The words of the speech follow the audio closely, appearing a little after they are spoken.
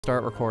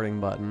Start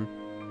recording button.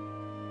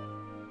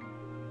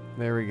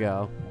 There we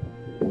go.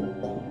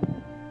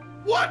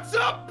 What's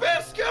up,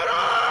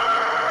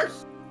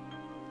 Biscuiters?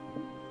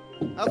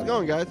 How's it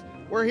going, guys?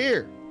 We're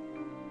here.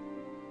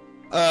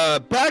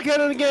 Back at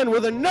it again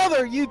with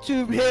another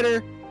YouTube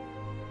hitter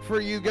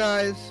for you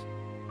guys.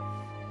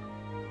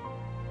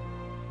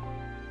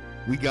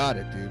 We got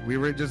it, dude. We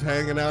were just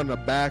hanging out in the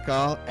back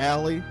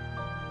alley.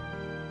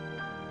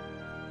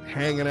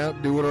 Hanging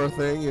out, doing our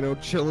thing, you know,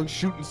 chilling,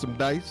 shooting some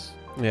dice.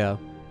 Yeah.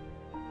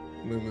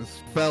 And then this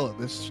fella,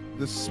 this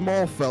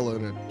small fella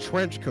in a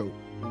trench coat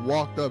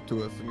walked up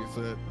to us and he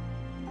said,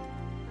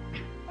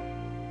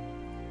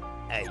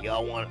 "Hey,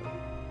 y'all want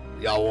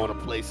to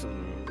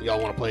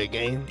play a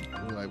game?"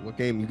 We're like, "What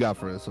game you got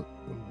for us,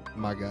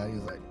 my guy?"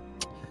 He's like,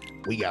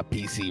 "We got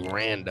PC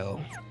Rando."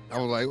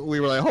 We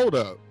were like, "Hold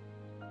up.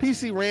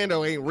 PC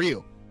Rando ain't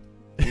real."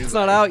 It's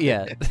not out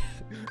yet.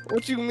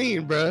 "What you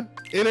mean, bruh?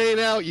 It ain't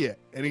out yet."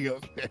 And he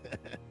goes,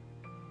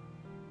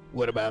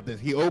 "What about this?"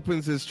 He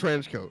opens his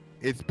trench coat.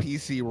 It's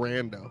PC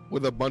Rando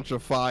with a bunch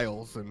of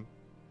files and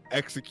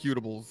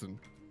executables and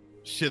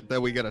shit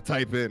that we gotta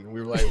type in. And we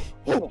were like,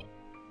 "Oh,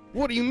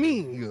 what do you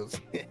mean?" He goes,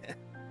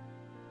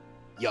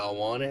 "Y'all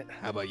want it?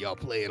 How about y'all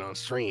play it on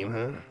stream,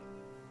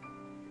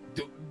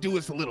 huh? Do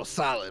us a little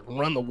solid.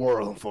 Run the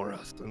world for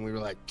us." And we were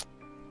like,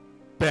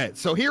 "Bet."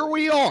 So here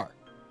we are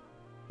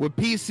with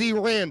PC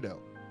Rando.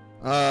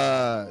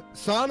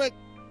 Sonic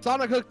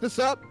hooked us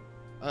up.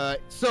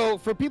 So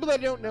for people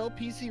that don't know,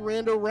 PC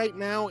Rando right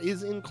now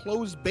is in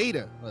closed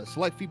beta.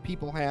 Select few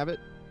people have it.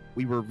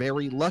 We were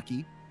very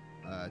lucky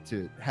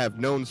to have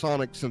known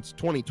Sonic since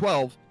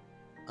 2012.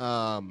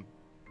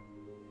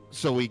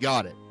 So we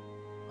got it.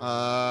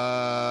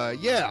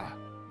 Yeah.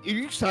 Are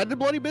you excited,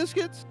 Bloody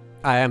Biscuits?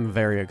 I am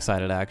very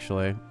excited,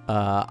 actually.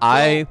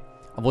 I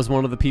was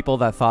one of the people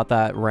that thought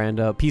that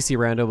PC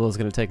Rando was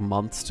going to take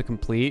months to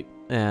complete,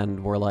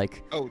 and we're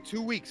like... Oh,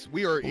 2 weeks.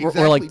 We're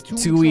exactly like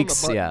 2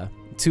 weeks, yeah.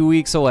 2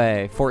 weeks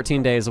away,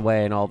 14 days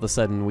away, and all of a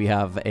sudden we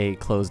have a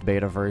closed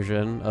beta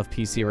version of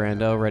PC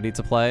Rando ready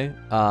to play.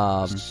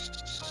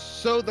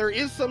 So there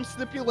is some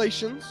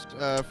stipulations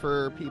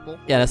for people.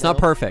 Yeah, it's not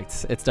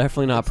perfect. It's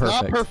definitely not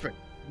perfect. Not perfect.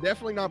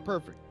 Definitely not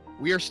perfect.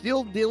 We are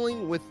still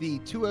dealing with the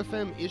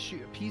 2FM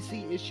issue,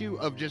 PC issue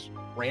of just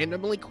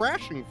randomly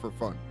crashing for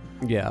fun.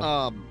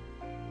 Yeah.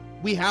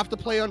 We have to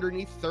play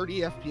underneath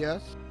 30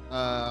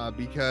 FPS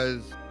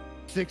because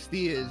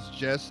 60 is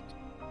just...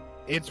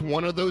 It's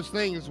one of those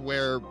things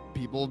where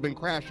people have been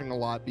crashing a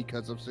lot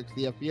because of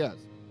 60 FPS.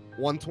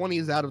 120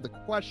 is out of the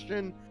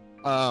question.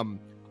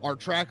 Our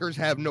trackers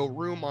have no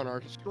room on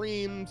our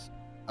streams.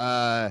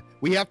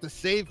 We have to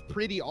save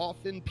pretty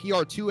often.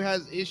 PR2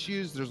 has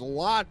issues. There's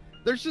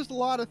just a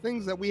lot of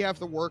things that we have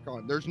to work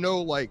on. There's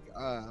no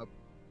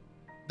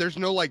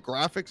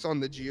graphics on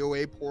the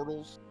GOA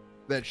portals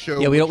that show.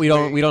 Yeah, we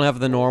don't have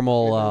the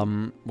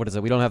normal what is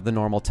it? We don't have the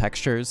normal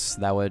textures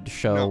that would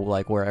show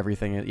like where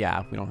everything is.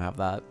 Yeah, we don't have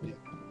that. Yeah.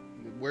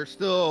 We're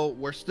still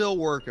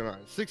working on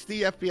it. 60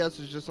 FPS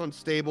is just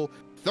unstable.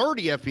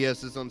 30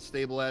 FPS is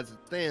unstable as it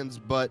stands,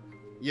 but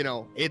you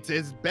know, it's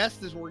as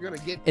best as we're gonna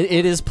get.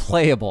 It is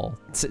playable.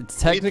 It's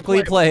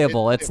technically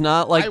playable. It's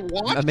not like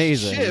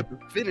amazing. I watched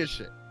Shib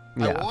finish it.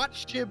 Yeah. I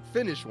watched Shib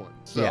finish one.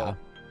 So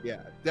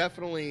yeah,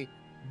 definitely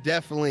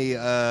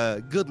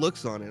good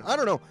looks on it. I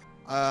don't know.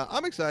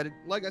 I'm excited.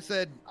 Like I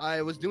said,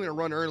 I was doing a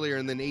run earlier,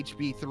 and then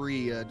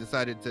HB3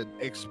 decided to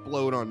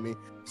explode on me.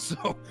 So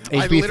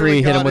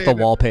HB3 hit him with the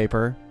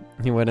wallpaper.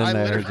 He went in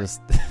there and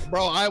just...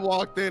 Bro, I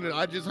walked in and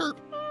I just heard...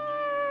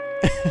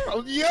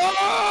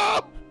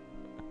 Yup!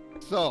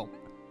 So,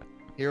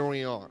 here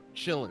we are,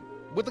 chilling.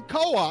 With the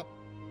co-op,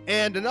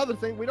 and another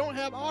thing, we don't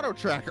have auto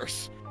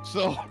trackers.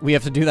 So we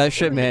have to do that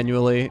shit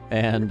manually,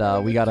 and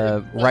we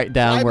gotta write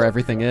down where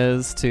everything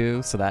is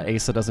too, so that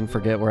Asa doesn't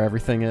forget where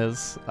everything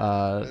is.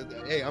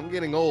 Hey, I'm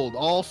getting old.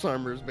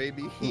 Alzheimer's,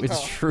 baby.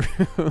 It's true.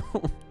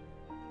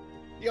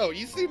 Yo,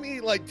 you see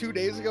me like 2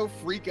 days ago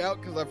freak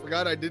out because I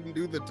forgot I didn't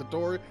do the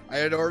tutorial. I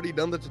had already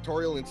done the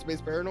tutorial in Space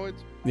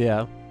Paranoids.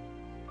 Yeah.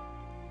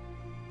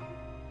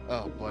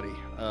 Oh, buddy.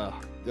 Oh,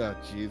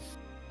 jeez.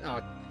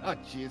 Oh,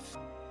 jeez.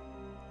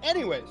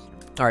 Anyways.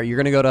 All right, you're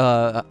gonna go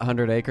to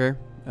 100 Acre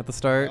at the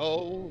start.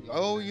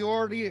 Oh, you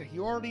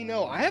already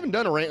know. I haven't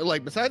done a rando,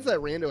 like, besides that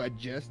rando I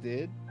just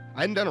did.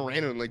 I hadn't done a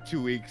rando in like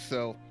 2 weeks,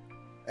 so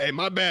hey,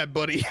 my bad,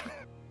 buddy.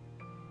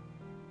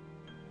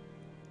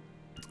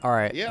 All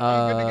right. Yeah,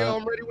 I'm good to go.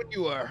 I'm ready when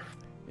you are.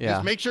 Yeah.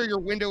 Just make sure your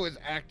window is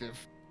active.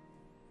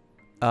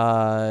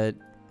 Oh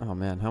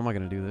man, how am I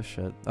gonna do this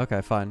shit?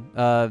 Okay, fine.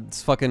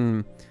 It's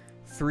fucking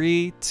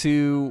 3,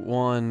 2,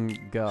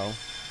 1, go.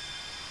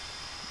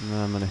 And then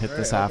I'm gonna hit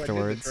this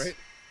afterwards.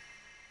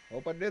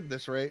 Hope I did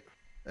this right.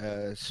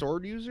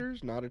 Sword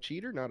users, not a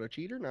cheater, not a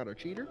cheater, not a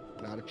cheater,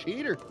 not a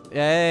cheater.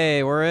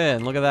 Yay, we're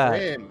in. Look at that.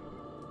 We're in.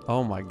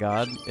 Oh my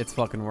god, it's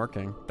fucking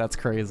working. That's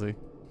crazy.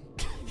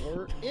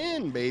 We're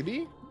in,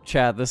 baby.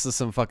 Chat, this is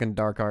some fucking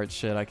dark art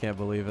shit. I can't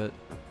believe it.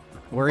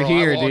 We're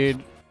here,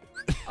 dude.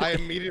 I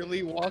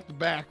immediately walked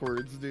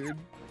backwards, dude.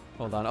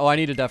 Hold on. Oh, I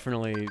need to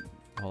definitely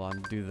hold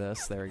on, do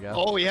this. There we go.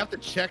 Oh, we have to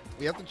check.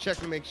 We have to check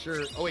to make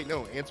sure. Oh wait,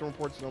 no. Answer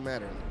reports don't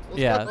matter. Let's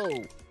Yeah.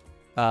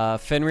 go.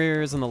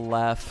 Fenrir is on the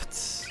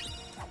left.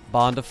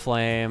 Bond of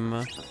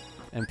Flame.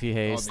 MP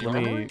Haste.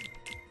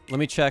 Let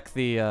me check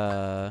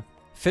the.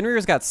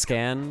 Fenrir's got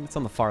Scan. It's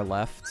on the far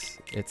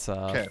left. It's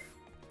Okay.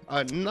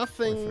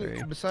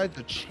 Nothing besides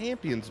the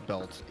champion's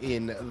belt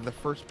in the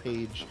first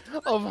page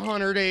of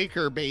 100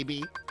 Acre,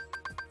 baby.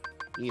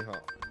 Yeehaw.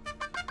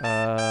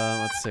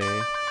 Let's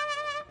see.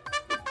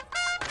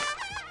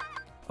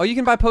 Oh, you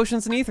can buy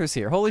potions and ethers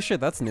here. Holy shit,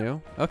 that's new.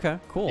 Okay,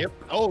 cool. Yep.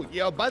 Oh,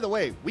 yeah, by the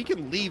way, we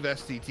can leave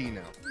STT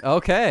now.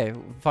 Okay.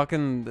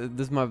 Fucking,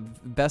 this is my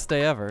best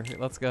day ever.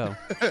 Let's go.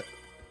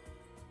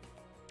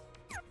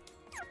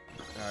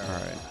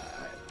 Alright.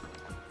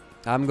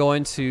 I'm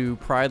going to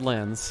Pride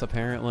Lands,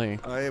 apparently.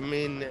 I am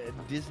in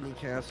Disney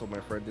Castle, my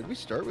friend. Did we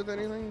start with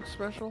anything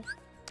special?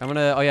 I'm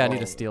gonna, oh yeah, I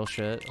need to steal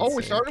shit. Oh,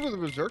 we started with a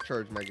Berserk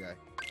Charge, my guy.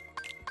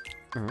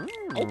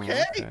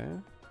 Okay.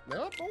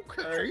 Nope,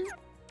 okay.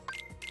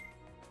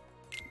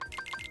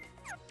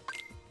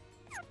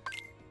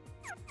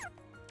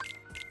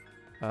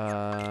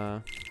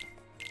 Oh,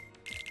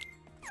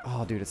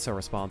 dude, it's so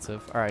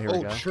responsive. All right, here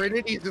we go. Oh,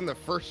 Trinity's in the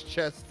first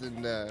chest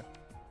in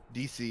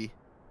DC.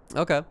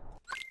 Okay.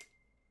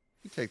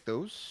 You take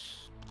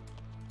those.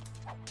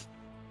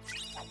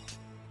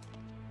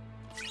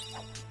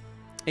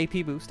 AP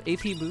boost,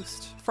 AP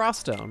boost.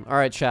 Froststone. All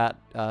right, chat.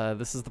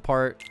 This is the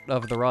part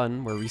of the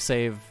run where we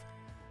save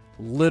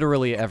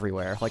literally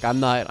everywhere. Like,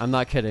 I'm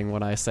not kidding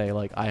when I say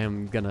like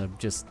I'm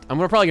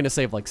probably gonna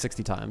save like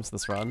 60 times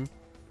this run.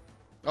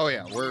 Oh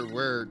yeah,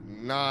 we're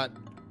not.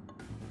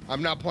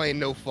 I'm not playing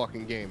no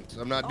fucking games.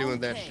 I'm not doing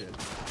that shit.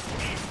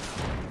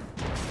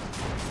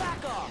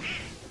 Back off.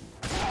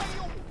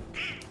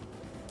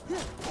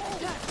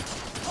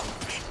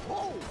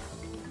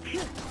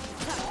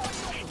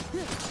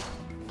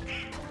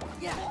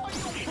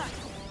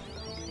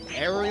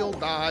 Aerial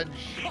dodge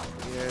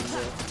and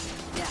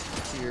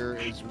here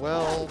as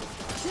well.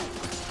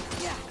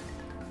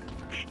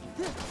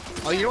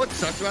 Oh, you know what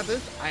sucks about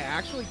this? I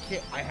actually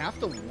can't. I have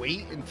to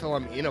wait until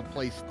I'm in a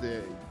place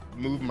to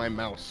move my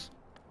mouse.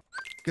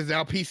 Because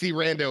now PC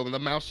Rando, the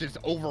mouse just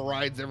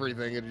overrides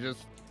everything. It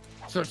just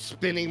starts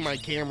spinning my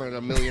camera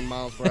at 1,000,000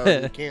 miles per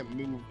hour. I can't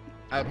move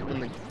out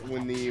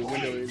when the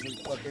window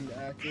isn't fucking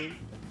active.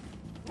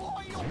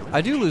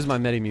 I do lose my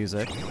MIDI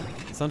music.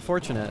 It's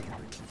unfortunate.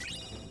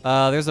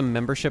 There's a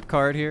membership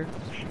card here.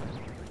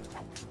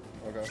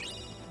 Okay.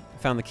 I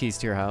found the keys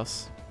to your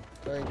house.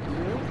 Thank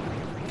you.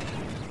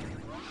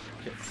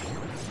 Okay.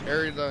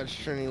 Area dodge,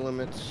 Trinity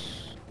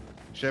limits.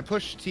 Should I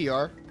push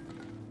TR?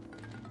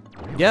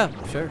 Yeah,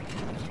 sure.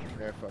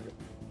 Yeah, fuck it.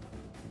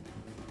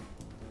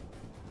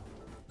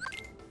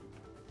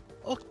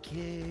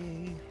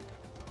 Okay.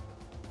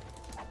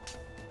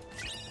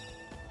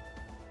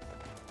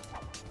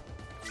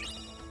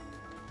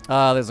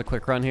 There's a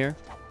quick run here.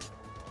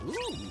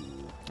 Ooh.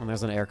 And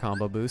there's an air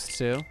combo boost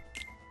too.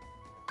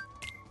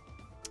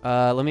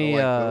 Let me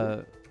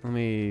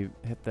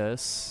hit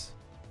this.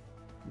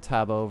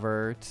 Tab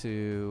over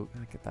to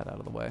get that out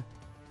of the way. All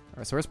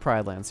right, so where's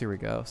Pride Lands? Here we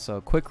go.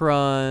 So quick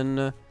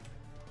run,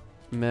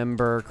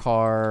 member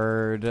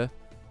card,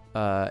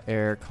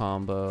 air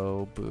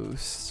combo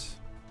boost.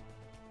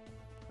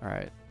 All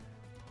right.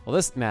 Well,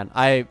 this man,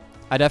 I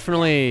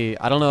definitely,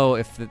 I don't know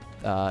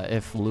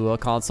if Lua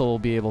console will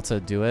be able to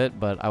do it,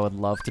 but I would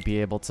love to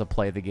be able to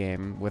play the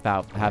game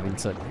without having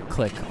to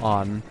click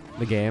on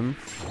the game.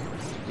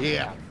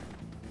 Yeah.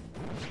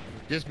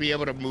 Just be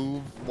able to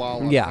move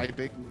while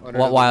typing.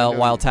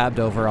 While tabbed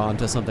over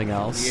onto something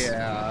else.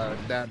 Yeah,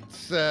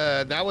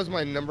 that was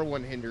my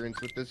 #1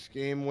 hindrance with this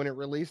game when it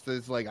released.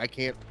 Is like I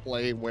can't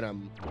play when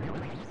I'm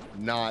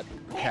not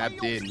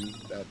tabbed in.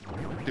 That's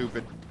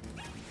stupid.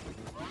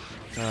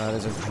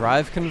 There's a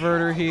drive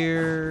converter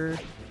here.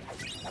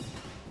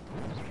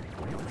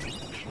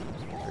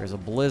 There's a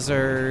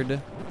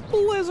blizzard.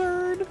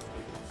 Blizzard.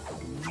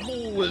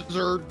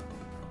 Blizzard.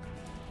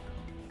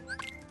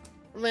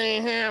 They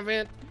have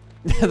it.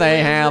 They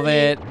have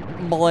it.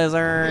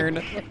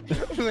 Blizzard.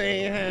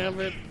 They have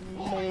it.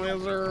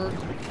 Blizzard.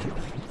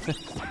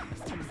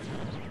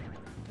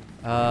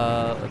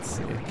 Let's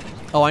see.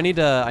 Oh, I need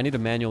to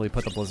manually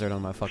put the blizzard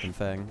on my fucking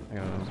thing. I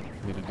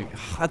need to do.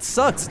 That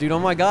sucks, dude. Oh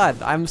my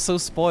god, I'm so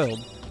spoiled.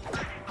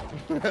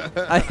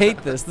 I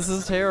hate this. This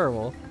is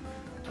terrible.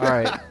 All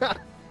right.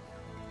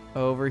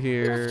 Over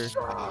here.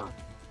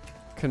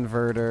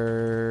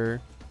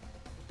 Converter.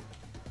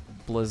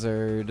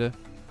 Blizzard.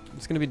 I'm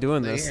just gonna be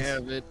doing this. They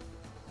have it.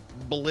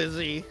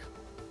 Blizzy.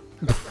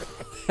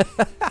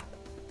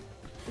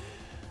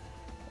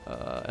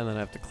 And then I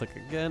have to click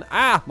again.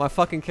 Ah, my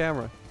fucking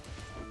camera.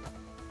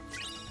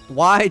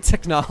 Why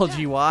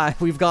technology? Why?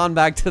 We've gone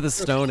back to the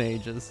Stone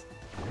Ages.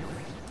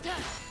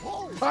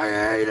 I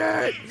hate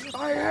it.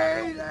 I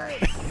hate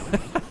it.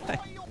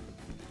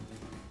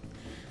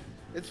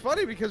 It's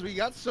funny because we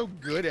got so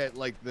good at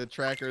like the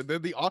tracker,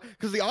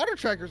 because the auto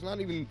tracker is not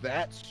even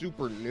that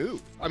super new.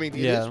 I mean,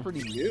 it is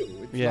pretty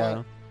new. It's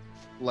not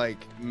like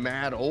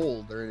mad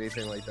old or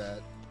anything like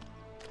that.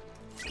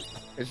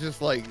 It's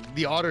just like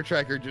the auto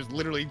tracker just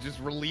literally just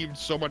relieved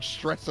so much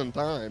stress and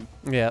time.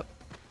 Yep.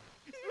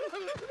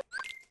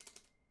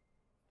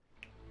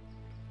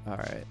 All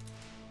right.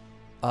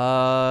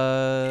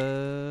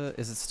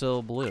 Is it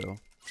still blue?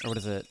 Or what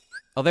is it?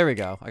 Oh, there we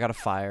go. I got a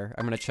fire.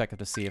 I'm gonna check it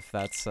to see if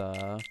that's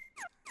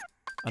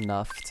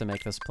enough to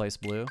make this place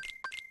blue.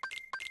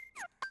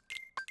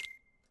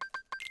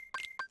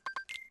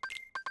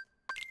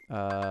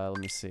 Let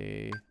me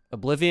see.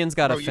 Oblivion's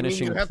got a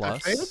finishing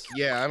plus.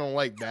 Yeah, I don't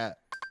like that.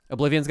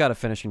 Oblivion's got a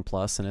finishing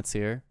plus, and it's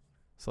here.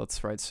 So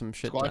let's write some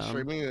shit Squad down.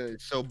 streaming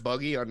is so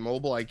buggy on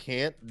mobile, I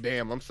can't.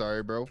 Damn, I'm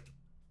sorry, bro.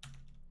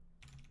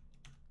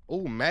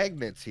 Oh,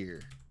 magnets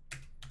here.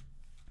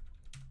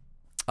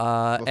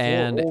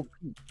 And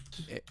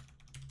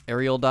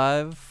aerial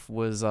dive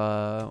was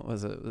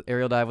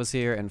aerial dive was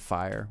here, and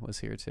fire was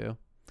here too.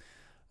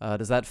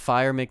 Does that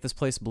fire make this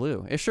place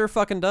blue? It sure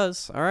fucking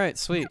does. All right,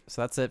 sweet.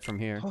 So that's it from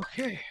here.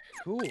 Okay,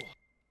 cool.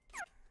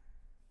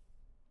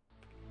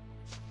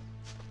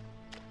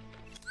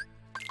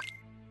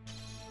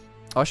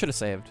 Oh, I should have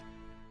saved.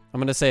 I'm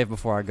gonna save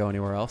before I go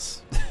anywhere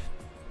else.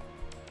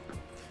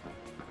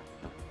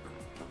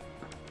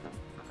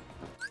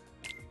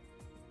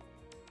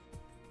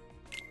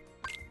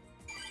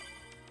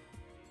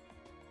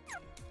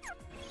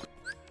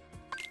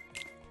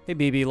 Hey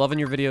BB, loving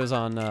your videos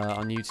on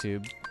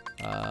YouTube.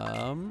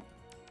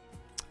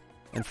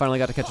 And finally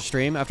got to catch a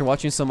stream. After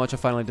watching so much, I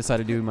finally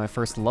decided to do my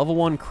first level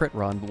 1 crit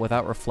run, but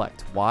without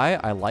reflect. Why?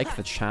 I like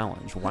the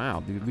challenge. Wow,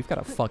 dude, we've got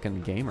a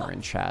fucking gamer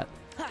in chat.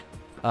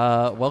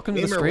 Welcome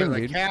to the stream, with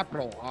a dude.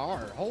 Capital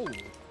R.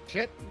 Holy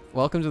shit.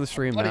 Welcome to the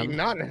stream, Buddy,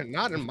 man.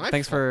 not in my.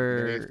 Thanks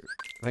for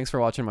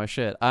watching my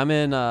shit. I'm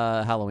in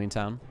Halloween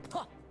Town.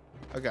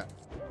 Okay.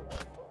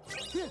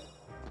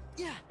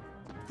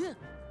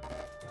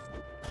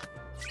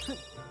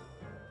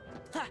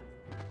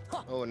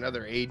 Oh,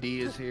 another AD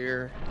is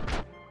here.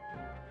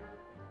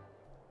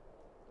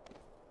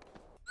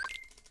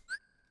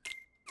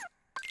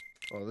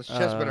 Oh, this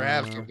chest better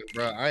have something,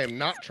 bro. I am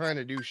not trying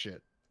to do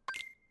shit.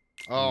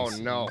 Oh,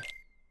 no.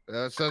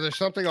 So there's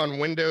something on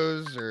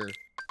Windows or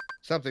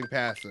something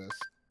past this.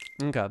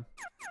 Okay.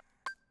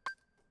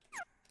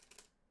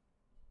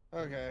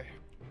 Okay.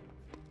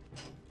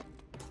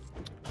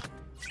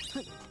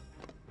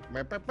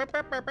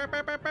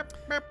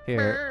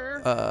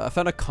 Here. I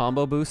found a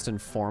combo boost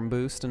and form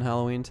boost in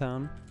Halloween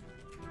Town.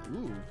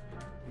 Ooh.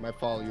 Might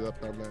follow you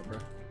up on that, bro.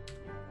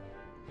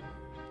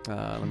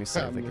 Let me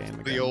save the game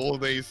again. The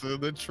old Asa,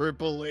 the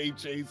Triple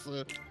H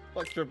Asa.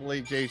 Fuck Triple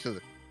H Asa.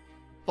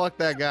 Fuck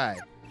that guy.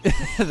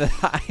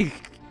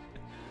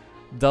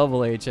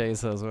 Double H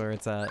Asa is where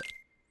it's at.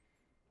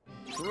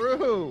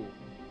 True.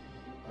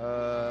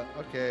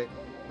 Okay.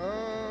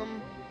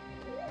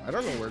 I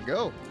don't know where to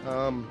go.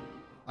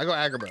 I go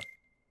Agrabah.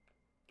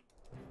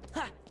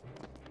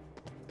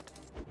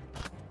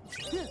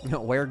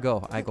 No, where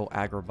go? I go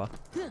Agrabah.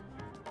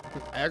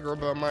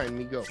 Agrabah, mine,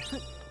 me go.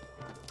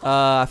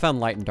 I found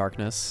Light and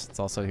Darkness. It's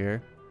also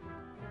here.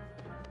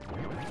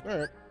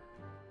 Alright.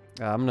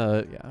 I'm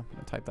gonna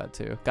type that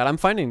too. God, I'm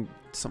finding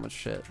so much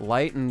shit.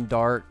 Light and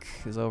Dark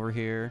is over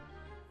here.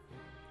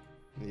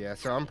 Yeah,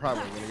 so I'm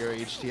probably gonna go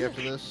HT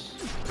after this.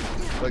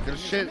 Like,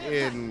 there's shit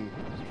in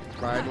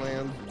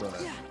Prideland,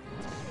 but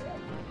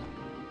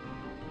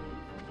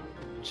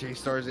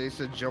J-Stars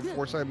Asa, jump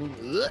force, I mean,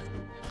 ugh.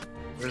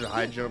 There's a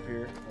high jump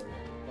here.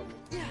 Oh,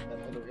 yeah.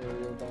 Another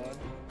aerial dodge.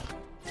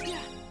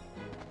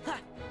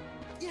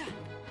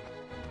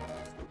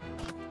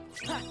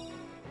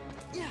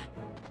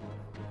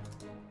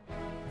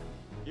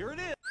 Here it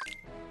is.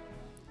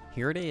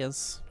 Here it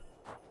is.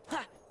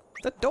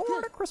 The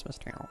door to Christmas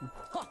Town.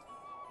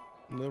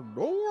 The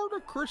door to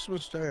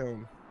Christmas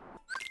Town.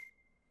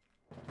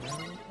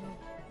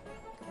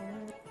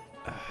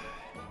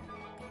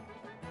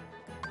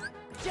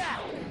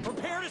 Jack,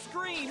 prepare to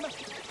scream.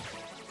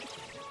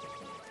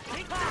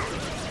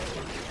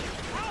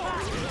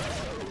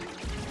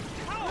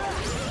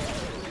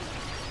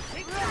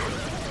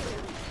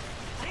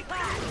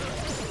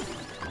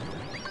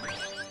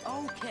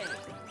 Okay.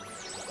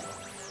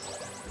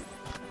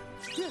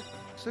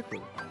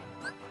 Sickly.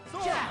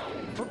 Jack,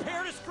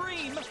 prepare to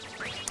scream.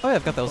 Oh yeah,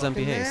 I've got those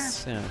MP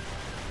hastes. Yeah.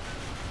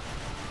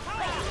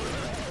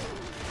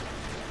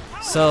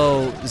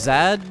 So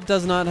Zad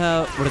does not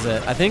have, what is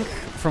it? I think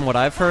from what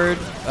I've heard,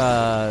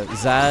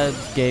 Zad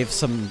gave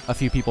a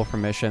few people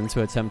permission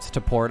to attempt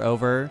to port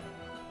over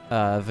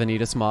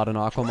Vanitas mod and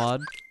Aqua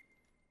mod,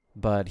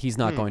 but he's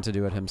not going to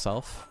do it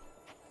himself.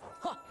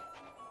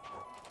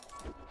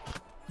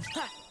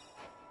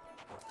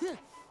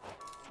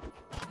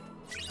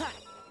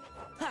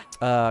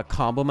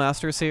 Combo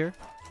Master's here.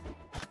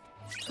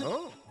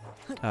 Oh.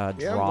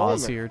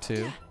 Draw's here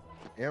too.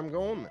 Yeah, I'm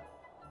going there.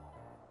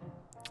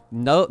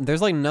 No,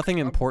 there's like nothing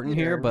important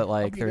here, but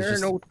like there's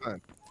just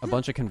time. a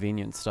bunch of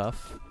convenient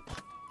stuff.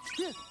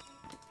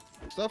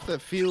 Stuff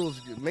that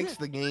makes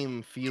the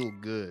game feel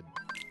good.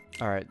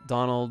 All right,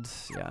 Donald.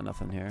 Yeah,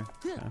 nothing here.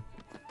 Okay.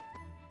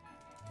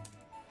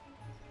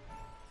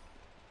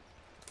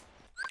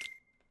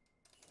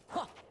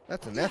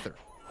 That's a nether.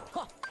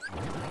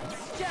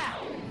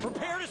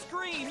 Prepare to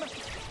scream.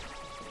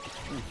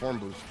 Form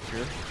boost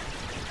here.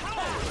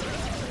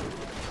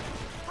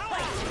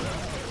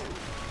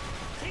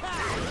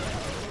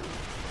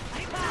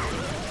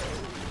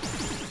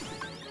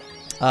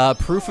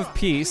 Proof of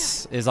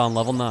Peace is on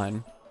level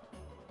 9.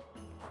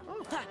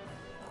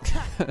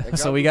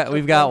 So we've got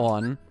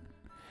one.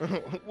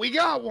 We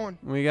got one.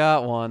 We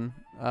got one.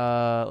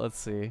 Let's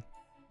see.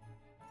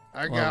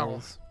 I got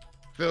one.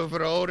 Feel for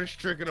the oldest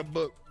trick in the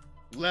book.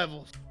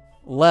 Levels.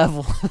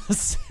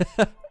 Levels.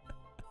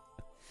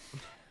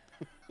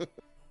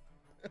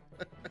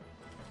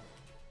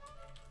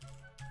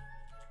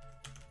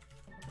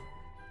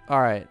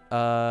 All right.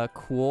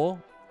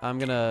 Cool. I'm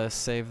gonna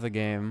save the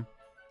game.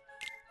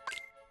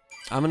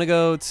 I'm gonna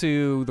go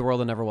to the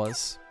world that never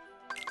was.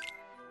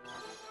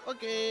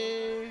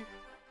 Okay.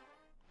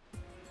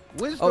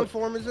 Wisdom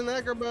form is in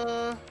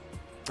Agrabah.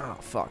 Oh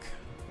fuck.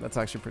 That's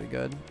actually pretty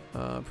good.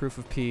 Proof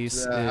of Peace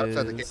is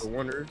outside the Cave of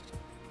Wonders.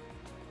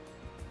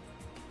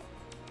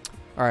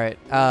 All right.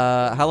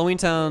 Halloween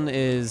Town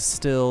is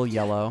still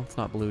yellow. It's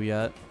not blue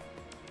yet.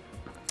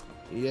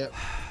 Yep.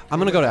 I'm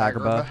gonna go to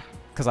Agrabah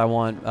because I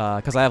want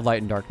because I have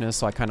Light and Darkness,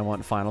 so I kind of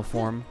want final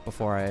form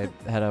before I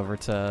head over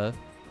to.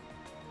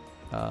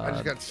 I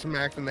just got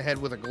smacked in the head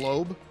with a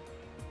globe.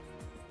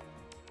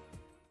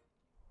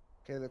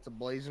 Okay, that's a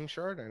blazing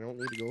shard. I don't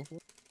need to go for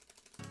it.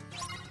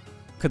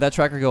 Could that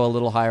tracker go a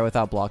little higher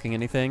without blocking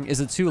anything? Is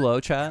it too low,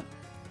 chat?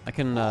 I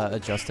can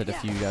adjust it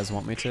if you guys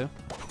want me to.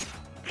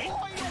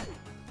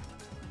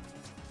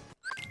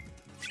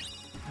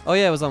 Oh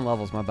yeah, it was on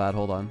levels. My bad.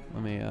 Hold on.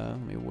 Let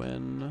me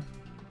win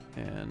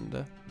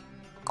and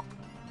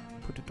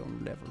put it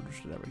on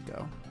levels. There we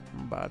go.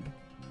 My bad.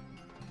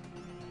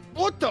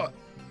 What the?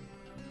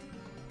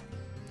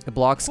 It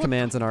blocks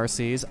commands and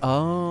RCs.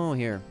 Oh,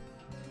 here.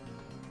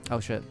 Oh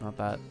shit, not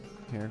that.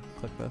 Here,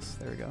 click this.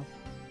 There we go.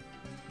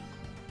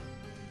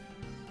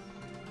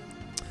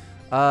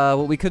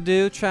 What we could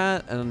do,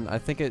 chat, and I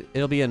think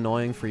it'll be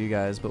annoying for you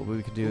guys, but what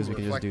we could do is we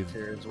can just do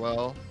here as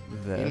well.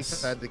 This.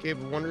 Inside the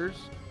Cave of Wonders.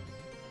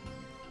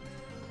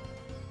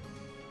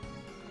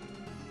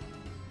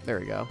 There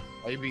we go.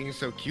 Are you being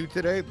so cute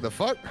today? The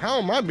fuck? How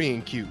am I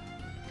being cute?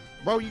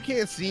 Bro, you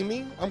can't see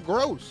me. I'm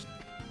gross.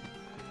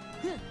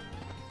 Alright,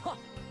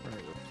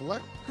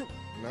 reflect.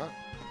 Not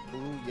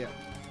blue yet.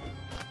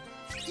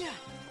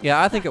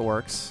 Yeah, I think it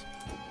works.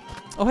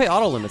 Oh, hey,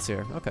 auto limit's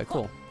here. Okay,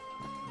 cool.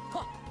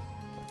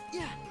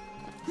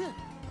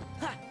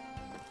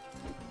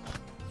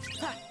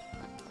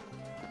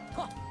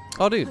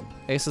 Oh, dude,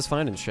 Ace is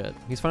finding shit.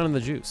 He's finding the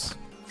juice.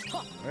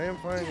 I am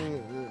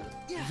finding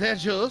that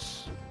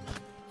juice.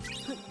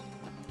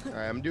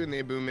 Alright, I'm doing the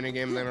Abu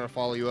minigame, then I'll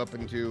follow you up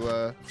into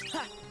a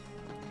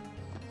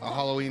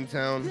Halloween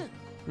Town.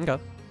 Okay.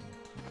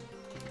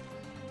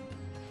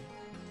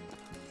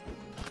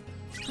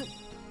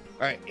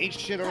 Alright, 8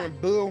 shit on a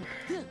boo.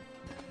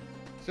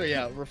 So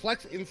yeah,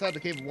 reflects inside the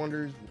Cave of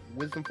Wonders.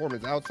 Wisdom form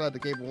is outside the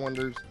Cave of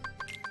Wonders.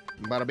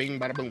 Bada bing,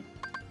 bada boom.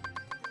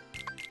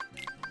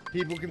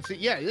 People can see,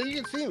 yeah, you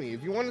can see me.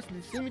 If you want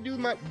to see me do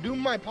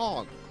my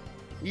pog,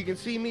 you can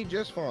see me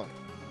just fine.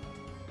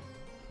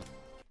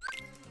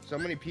 So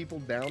many people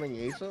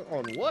downing Asa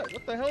on what?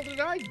 What the hell did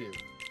I do?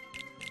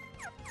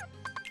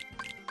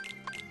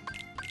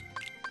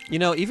 You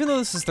know, even though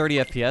this is 30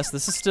 FPS,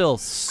 this is still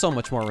so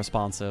much more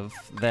responsive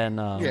than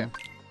yeah.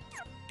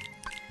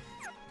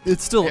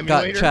 It's still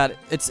Emulator? got chat.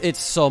 It's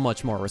so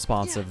much more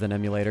responsive than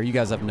emulator. You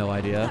guys have no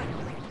idea.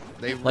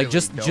 They Like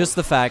really just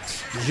the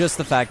fact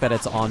that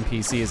it's on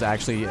PC is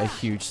actually a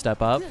huge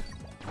step up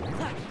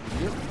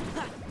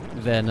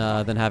than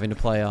having to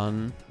play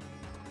on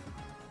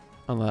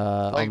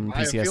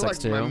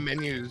PCSX2. Like my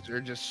menus are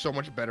just so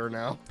much better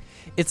now.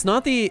 It's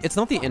not the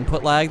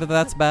input lag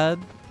that's bad.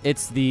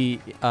 It's the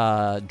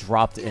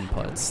dropped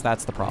inputs.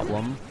 That's the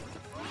problem.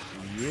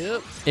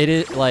 Yep. It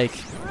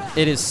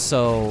is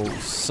so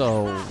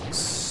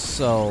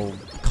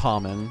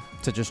common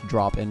to just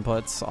drop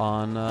inputs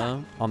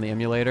on the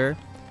emulator,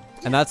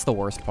 and that's the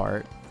worst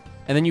part.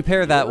 And then you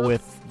pair that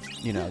with,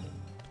 you know,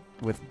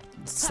 with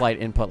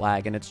slight input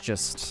lag, and it's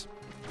just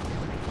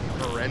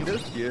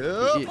horrendous.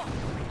 Yep. It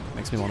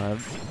makes me want to.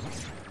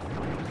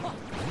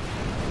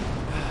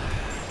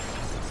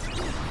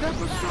 That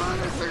was fun.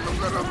 I think I'm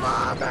gonna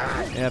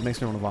vomit. Yeah, it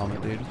makes me want to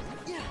vomit, dude.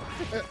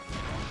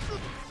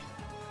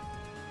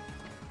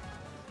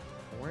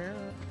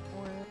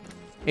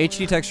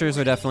 HD textures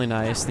are definitely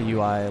nice. The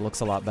UI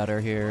looks a lot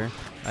better here.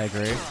 I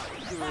agree.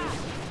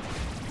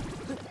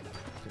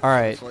 All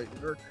right.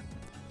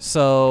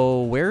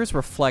 So where is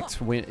Reflect?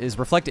 Is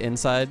Reflect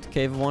inside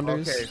Cave of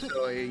Wonders? Okay,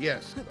 so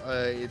yes,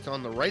 it's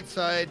on the right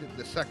side,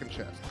 the second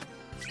chest.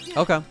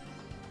 Okay.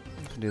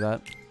 You can do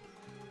that.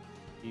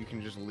 You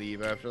can just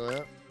leave after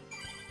that.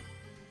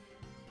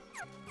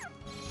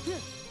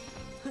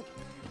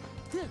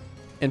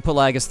 Input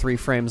lag is 3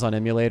 frames on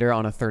emulator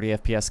on a 30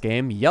 FPS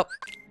game. Yep.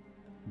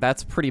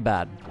 That's pretty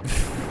bad.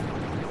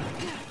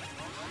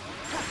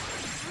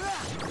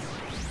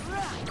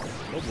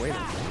 Oh, wait.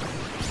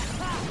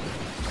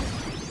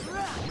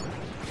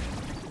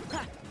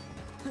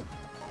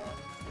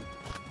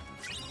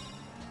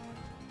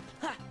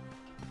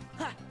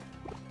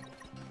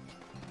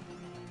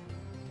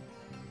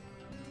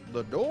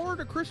 The door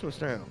to Christmas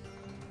Town.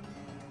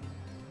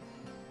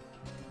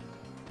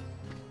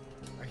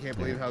 I can't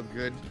believe how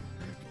good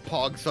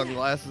Pog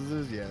sunglasses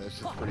is. Yeah, that's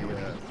just pretty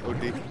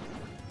OD.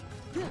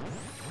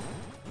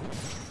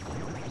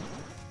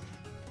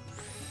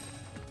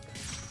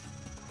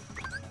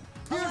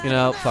 You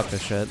know, fuck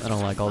this shit. I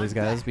don't like all these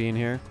guys being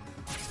here.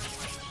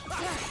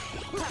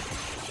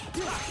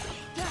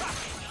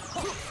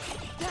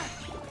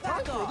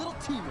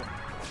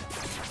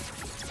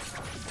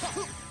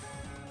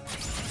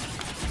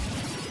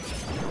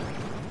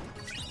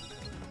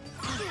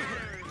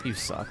 You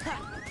suck.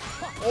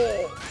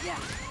 Oh!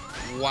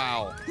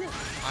 Wow.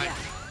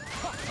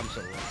 I'm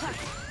so wrong.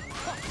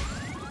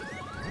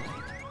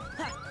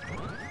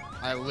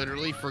 I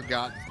literally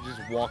forgot to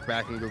just walk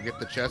back and go get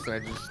the chest, and I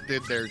just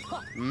stood there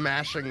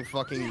mashing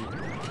fucking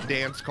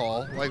dance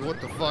call. Like, what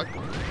the fuck?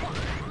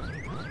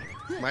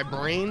 My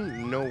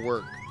brain, no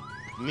work.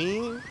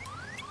 Me,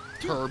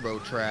 turbo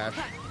trash.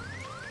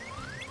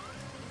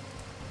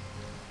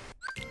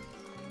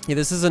 Yeah,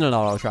 this isn't an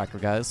auto tracker,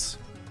 guys.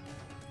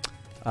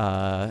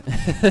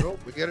 Nope,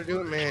 we gotta do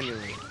it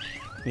manually.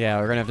 Yeah,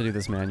 we're gonna have to do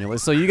this manually.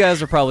 So you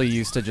guys are probably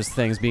used to just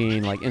things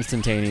being like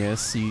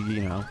instantaneous.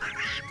 You know,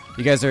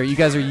 you guys are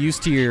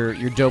used to your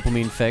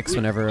dopamine fix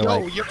whenever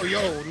yo.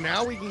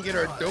 Now we can get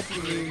our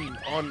dopamine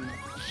on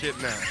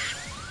shit now.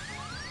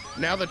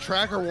 Now the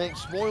tracker won't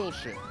spoil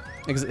shit.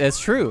 It's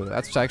true.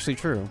 That's actually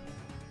true.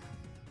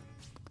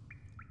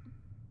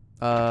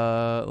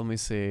 Let me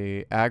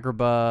see.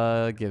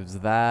 Agrabah gives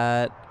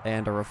that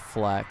and a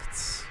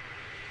reflect.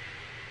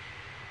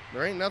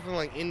 There ain't nothing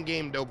like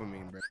in-game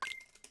dopamine, bro.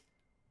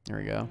 There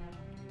we go.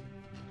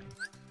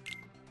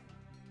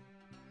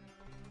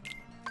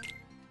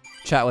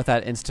 Chat with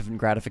that instant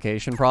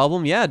gratification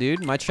problem. Yeah,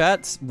 dude. My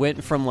chat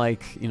went from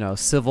like, you know,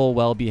 civil,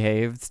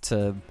 well-behaved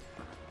to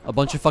a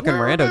bunch of fucking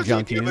rando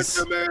junkies.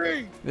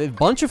 A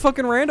bunch of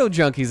fucking rando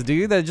junkies,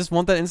 dude, that just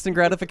want that instant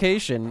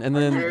gratification. And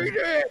then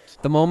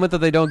the moment that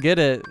they don't get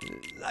it,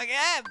 like,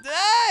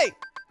 hey!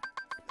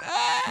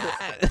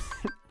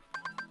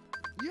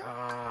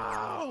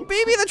 Yo!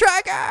 Baby the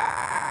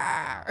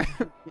tracker!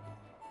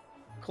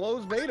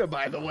 Closed beta,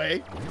 by the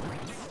way.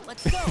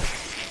 Let's go.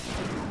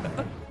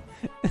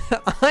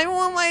 I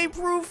want my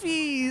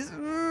proofies!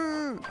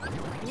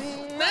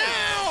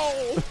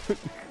 Now!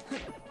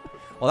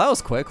 Well, that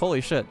was quick.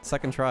 Holy shit.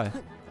 Second try.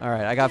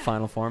 Alright, I got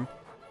final form.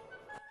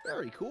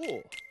 Very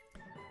cool.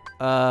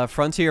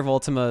 Frontier of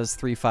Ultima is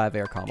 3-5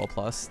 air combo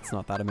plus. It's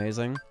not that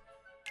amazing.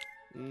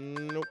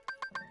 Nope.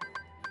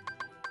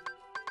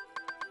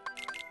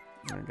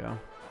 There we go.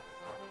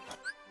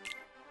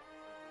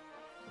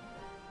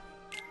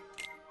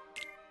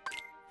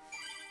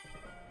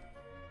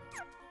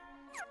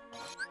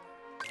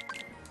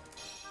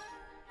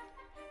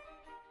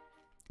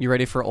 You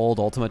ready for old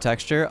Ultima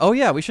texture? Oh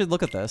yeah, we should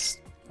look at this.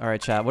 All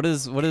right, chat. What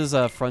does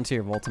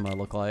Frontier of Ultima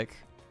look like?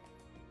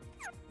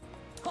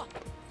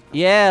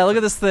 Yeah, look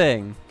at this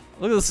thing.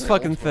 Look at this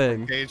fucking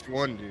thing.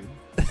 KH1, dude.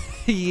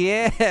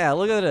 Yeah,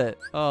 look at it.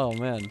 Oh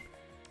man.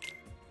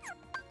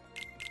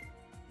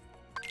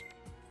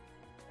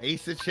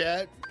 Ace of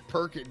chat,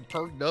 perk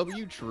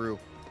W, true.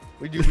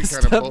 We do be kind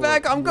of Step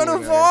back, I'm gonna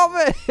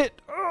vomit.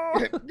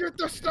 Get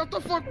the step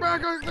the fuck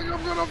back, I think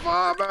I'm gonna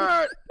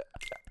vomit.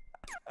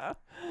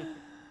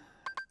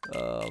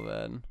 Oh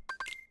man.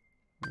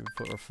 Let me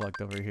put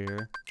reflect over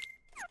here.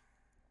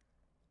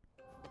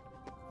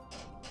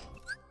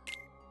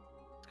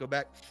 Let's go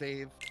back,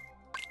 save.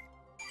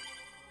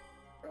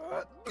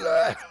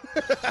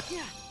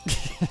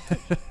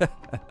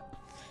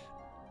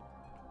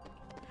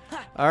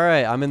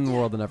 Alright, I'm in the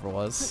world that never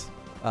was.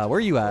 Where are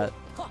you at?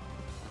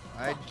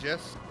 I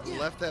just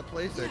left that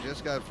place. I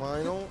just got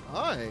final.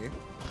 Hi.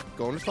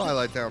 Going to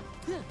Twilight Town.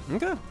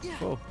 Okay,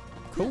 cool.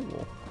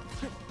 Cool.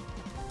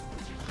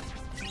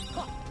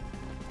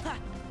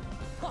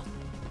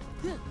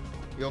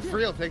 Yo,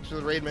 Frio, thanks for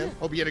the raid, man.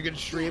 Hope you had a good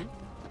stream.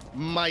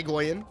 My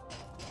Goyen.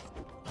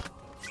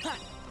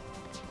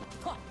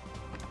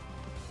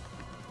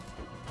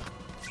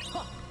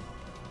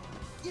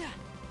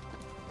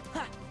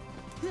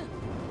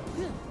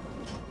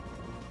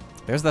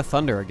 There's the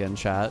thunder again,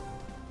 chat.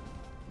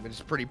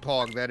 It's pretty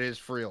pog. That is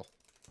Frio.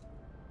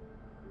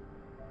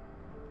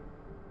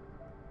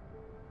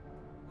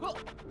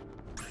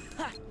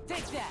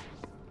 Take that.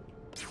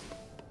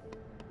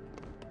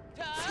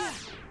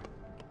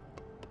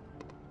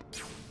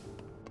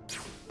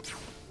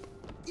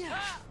 Yeah.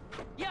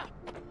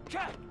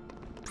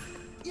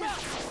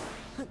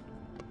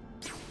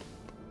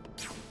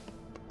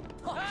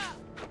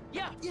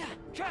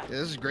 Yeah,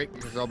 this is great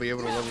because I'll be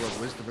able to level up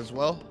wisdom as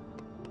well.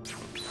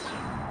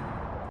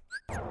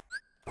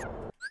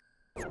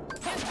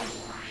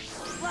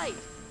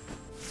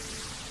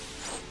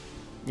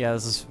 Yeah,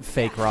 this is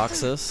fake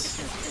Roxas.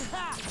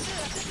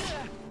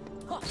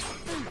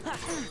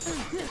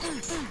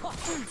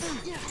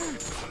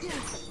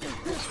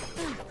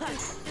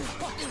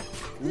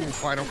 Ooh,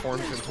 final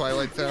forms in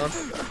Twilight Town.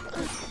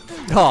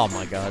 Oh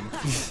my god.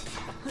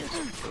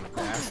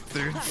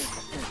 Bastards.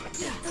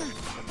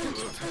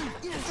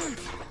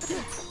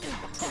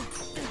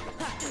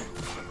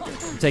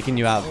 taking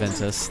you out,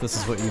 Ventus. This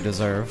is what you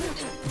deserve.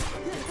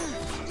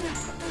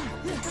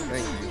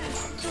 Thank you.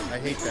 I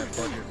hate that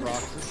budget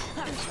Roxas.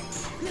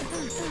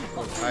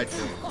 High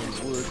jumps in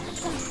the woods.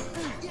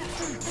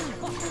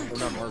 We're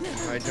not marking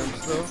high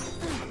jumps though.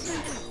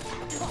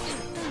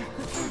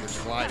 Ooh, there's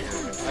slide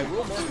here. I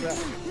will mark that.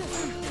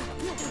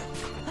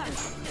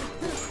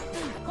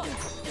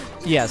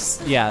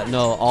 Yes, yeah,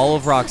 no, all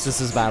of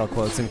Roxas's battle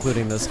quotes,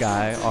 including this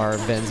guy, are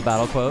Ven's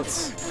battle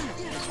quotes.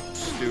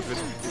 Stupid.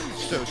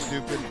 It's so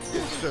stupid.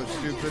 It's so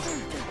stupid.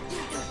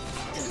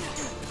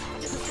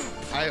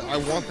 I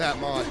want that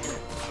mod.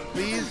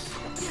 Please.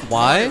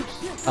 Why?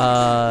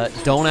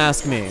 Don't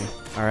ask me,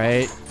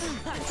 alright?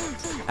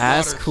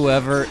 Ask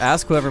whoever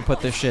put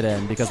this shit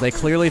in, because they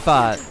clearly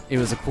thought it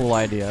was a cool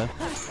idea.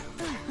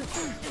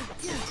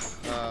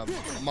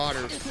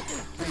 Modders,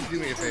 please do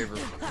me a favor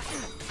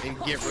and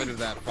get rid of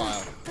that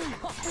file.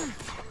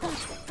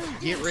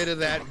 Get rid of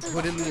that,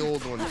 put in the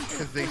old ones,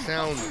 because they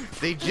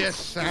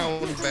just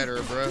sound better,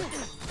 bruh.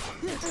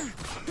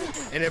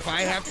 And if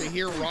I have to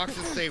hear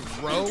Roxas say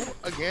row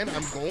again,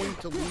 I'm going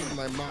to lose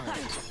my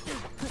mind.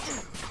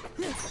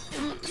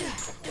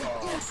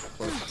 Oh,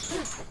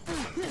 close.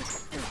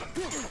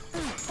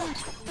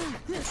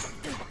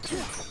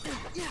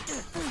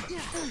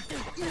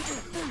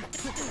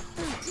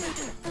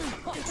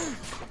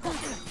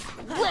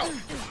 Bro!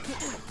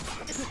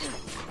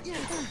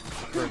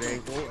 Kurt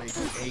Ankle,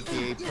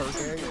 aka Perk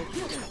Angle.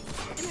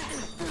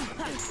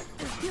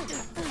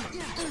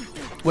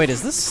 Wait,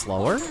 is this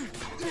slower?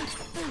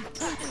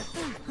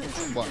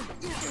 What?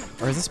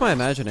 Or is this my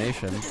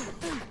imagination?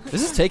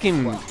 This is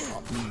taking...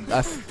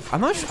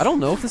 I'm not I don't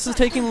know if this is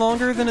taking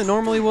longer than it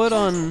normally would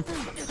on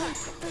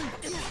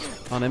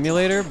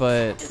emulator,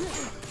 but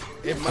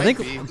It might I think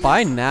be.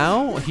 by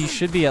now he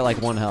should be at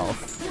like 1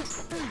 health.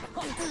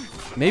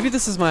 Maybe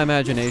this is my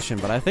imagination,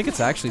 but I think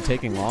it's actually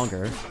taking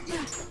longer. On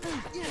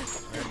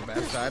the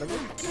bad side of it?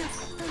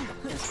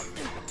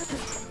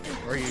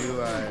 Or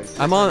you,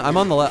 I'm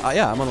on the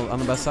yeah, I'm on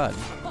the best side.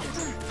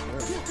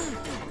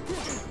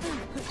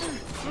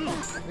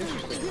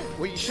 Interesting.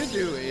 What you should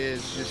do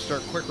is just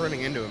start quick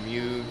running into him.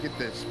 You get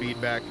the speed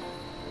back.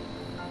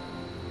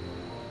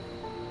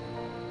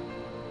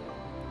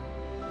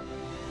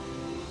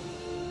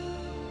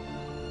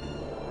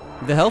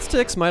 The health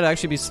ticks might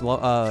actually be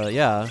slow.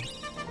 Yeah.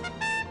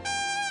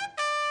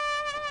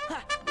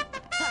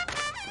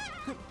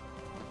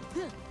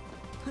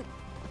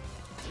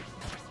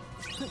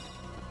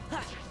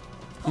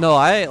 No,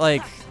 I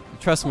like.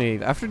 Trust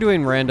me. After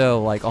doing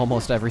rando like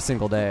almost every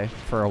single day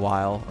for a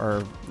while,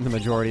 or the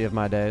majority of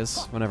my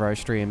days, whenever I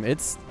stream,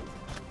 it's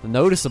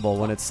noticeable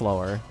when it's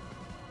slower.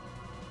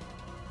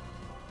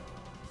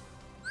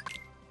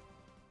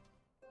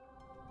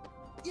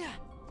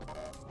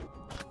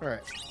 All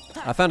right.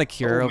 I found a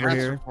cure over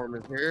Master here. Form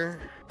is here.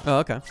 Oh,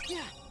 okay.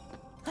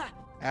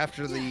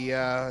 After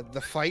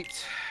the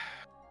fight.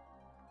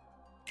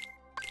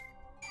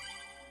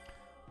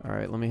 All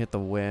right, let me hit the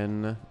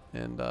win,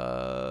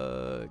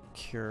 and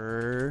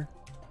cure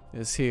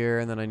is here,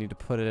 and then I need to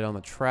put it on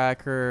the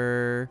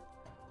tracker.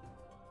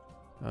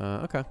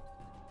 Okay.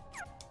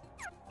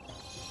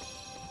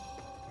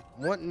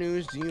 What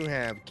news do you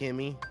have,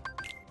 Kimmy?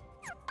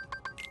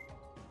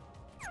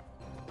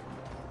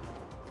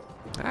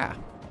 Ah,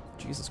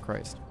 Jesus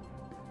Christ.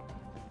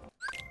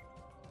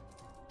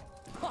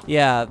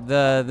 Yeah,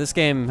 this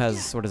game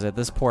has, what is it?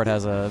 This port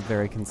has a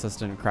very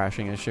consistent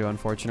crashing issue,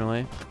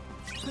 unfortunately.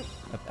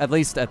 At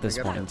least at this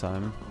point in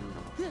time.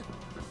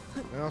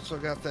 I also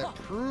got that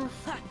proof.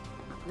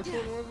 Which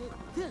one was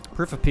it?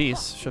 Proof of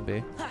peace should be.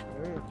 Yep,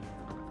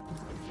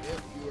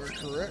 you are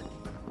correct.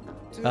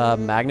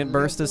 Magnet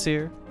burst is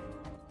here.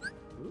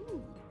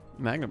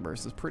 Magnet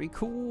burst is pretty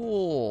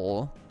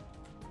cool.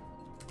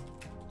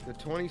 The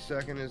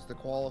 22nd is the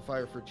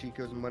qualifier for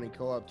Chico's Money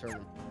Co-op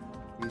tournament.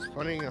 He's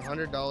funding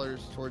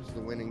 $100 towards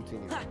the winning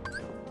team.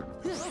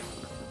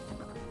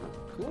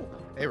 Cool.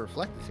 Hey,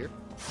 Reflect is here.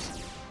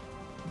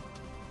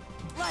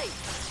 Right.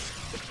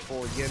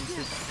 For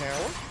Yen's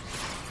Tower.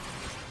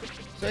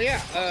 So yeah,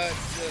 the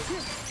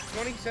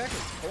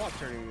 22nd co-op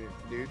tournament,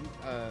 dude.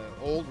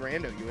 Old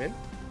Rando, you in?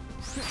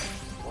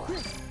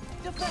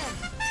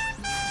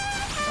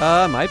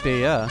 Defense. Might be,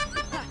 yeah.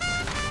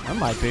 I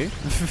might be.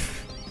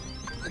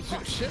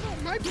 Shit, I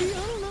might be. I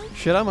don't know.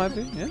 Shit, I might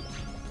be, yeah.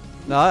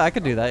 No, I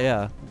could do that,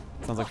 yeah.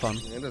 Sounds like fun.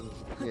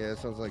 Yeah, it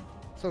sounds like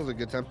a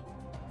good time.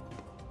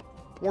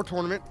 More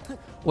tournament.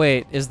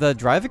 Wait, is the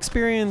drive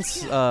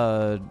experience,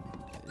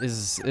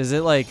 is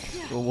it like,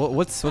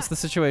 what's the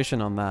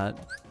situation on that?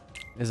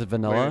 Is it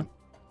vanilla?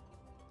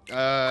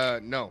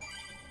 No.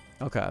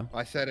 Okay.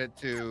 I set it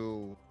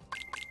to.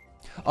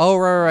 Oh,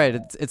 right.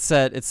 It's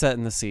set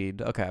in the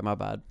seed. Okay, my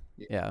bad.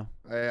 Yeah.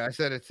 I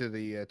set it to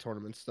the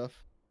tournament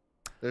stuff.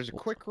 There's a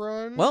quick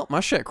run. Well, my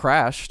shit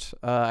crashed.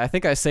 I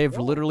think I saved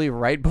literally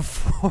right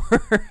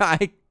before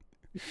I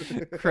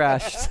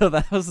crashed, so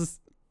that's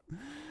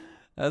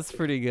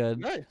pretty good.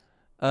 Nice.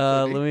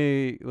 Let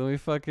me load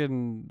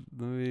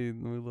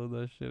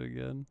that shit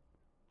again.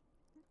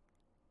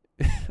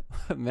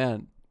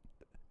 Man.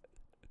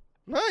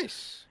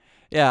 Nice.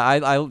 Yeah,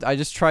 I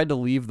just tried to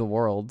leave the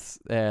world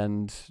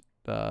and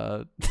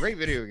Great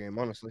video game,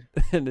 honestly.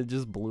 and it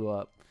just blew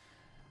up.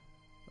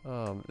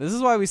 This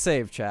is why we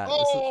save, chat.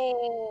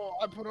 Oh,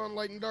 I put on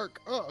light and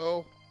dark.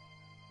 Uh-oh.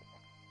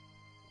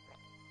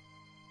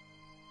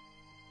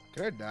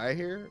 Can I die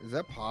here? Is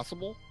that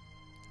possible?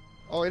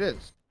 Oh, it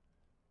is.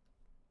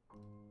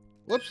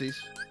 Whoopsies.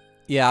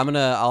 Yeah,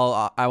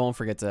 I won't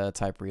forget to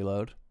type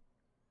reload.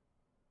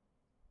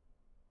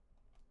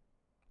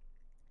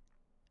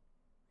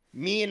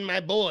 Me and my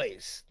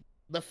boys.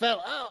 The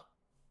fell out.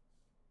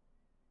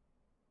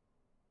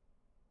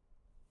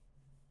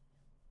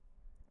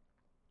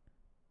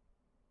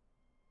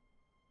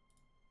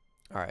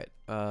 All right.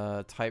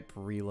 Type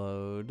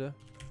reload.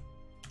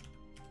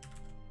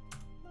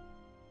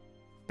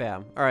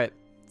 Bam. All right.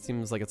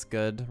 Seems like it's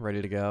good.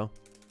 Ready to go.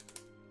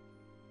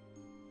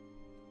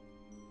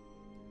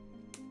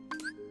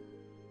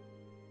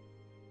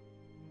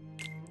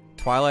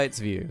 Twilight's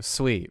View.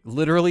 Sweet.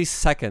 Literally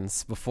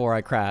seconds before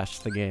I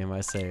crashed the game,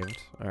 I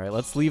saved. All right,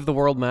 let's leave the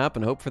world map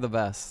and hope for the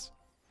best.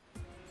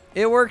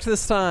 It worked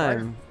this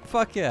time.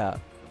 Fuck yeah.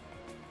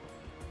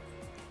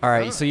 All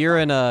right, so you're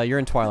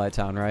in Twilight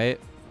Town, right?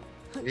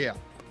 Yeah.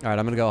 All right,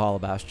 I'm gonna go Hollow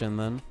Bastion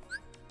then.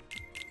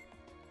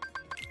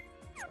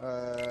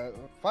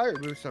 Fire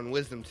boost on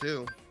wisdom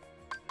too.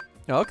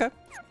 Oh, okay.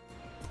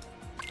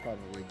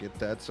 Probably get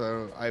that,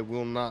 so I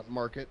will not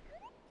mark it.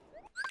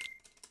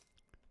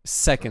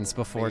 Seconds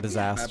before Maybe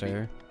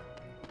disaster.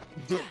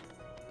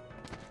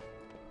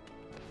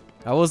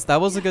 That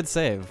was a good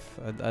save.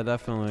 I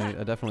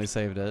definitely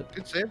saved it.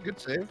 Good save, good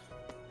save.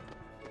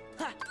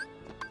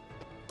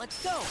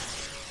 Let's go.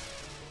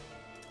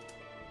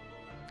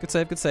 Good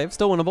save, good save.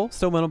 Still winnable,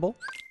 still winnable.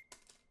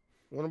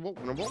 Winnable,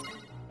 winnable.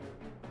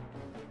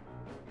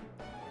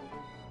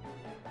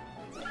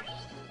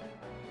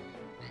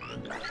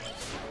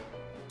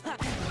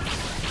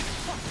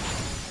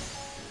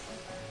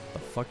 What the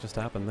fuck just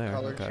happened there?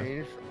 Color Okay.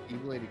 change from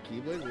Keyblade to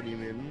Keyblade? What do you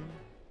mean?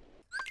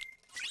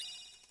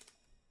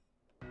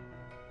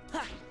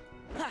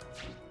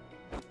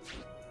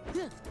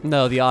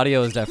 No, the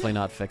audio is definitely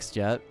not fixed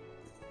yet.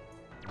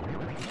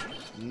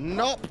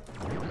 Nope.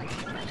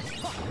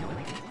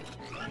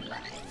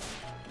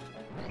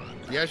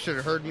 You guys should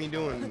have heard me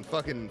doing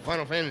fucking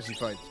Final Fantasy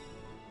fights.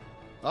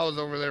 I was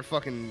over there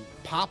fucking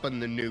popping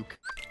the nuke.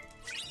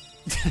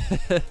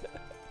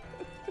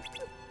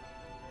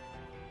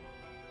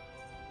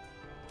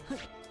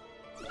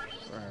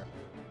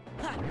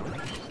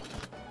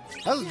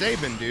 How's the day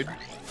been, dude?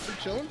 You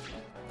chilling?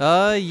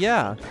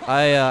 Yeah.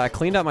 I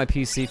cleaned out my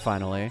PC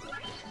finally.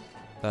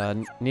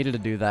 Needed to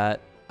do that.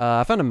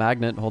 I found a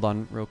magnet. Hold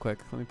on, real quick.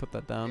 Let me put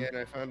that down. Yeah, and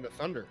I found a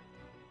thunder.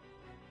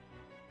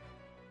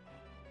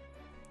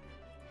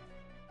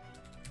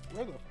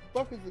 Where the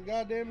fuck is the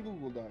goddamn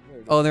Google Doc? There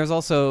it is. Oh, there's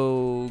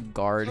also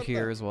guard What's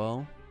here that? as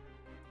well.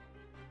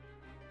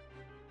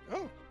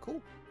 Oh,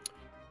 cool.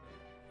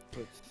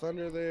 Put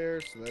thunder there,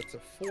 so that's a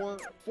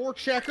four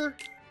checker.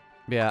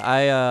 Yeah,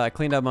 I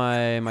cleaned out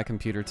my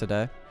computer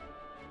today,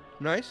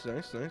 Nice,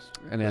 nice, nice.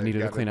 and I Yeah, needed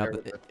to got clean it out.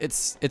 there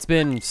with It's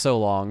been so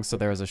long, so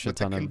there was a shit with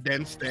the ton of.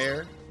 condensed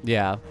air.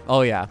 Yeah.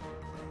 Oh yeah.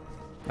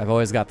 I've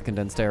always got the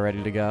condensed air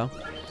ready to go.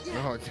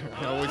 Oh,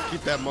 I always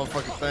keep that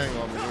motherfucking thing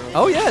on me. You know?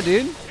 Oh yeah,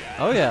 dude.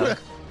 Oh yeah.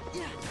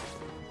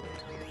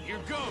 Here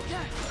goes.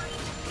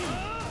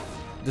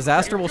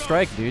 Disaster will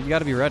strike, dude. You got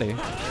to be ready.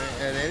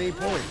 At any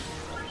point,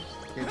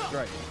 can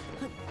strike.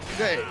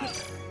 Okay.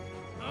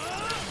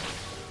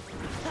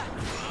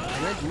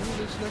 Can I do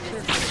this next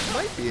turn?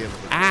 Might be able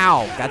to.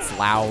 Ow, that's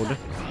loud.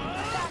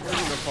 We're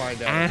gonna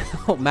find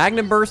out. Ow,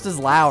 Magnum Burst is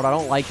loud. I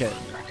don't like it.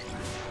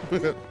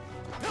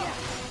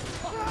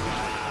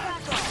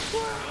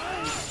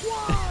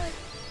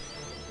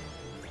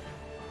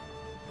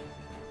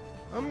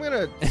 I'm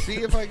gonna see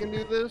if I can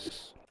do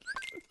this.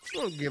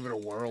 We'll give it a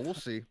whirl. We'll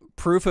see.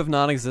 Proof of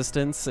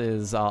non-existence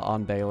is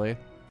on Bailey.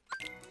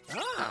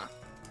 Ah,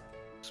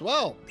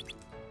 swell.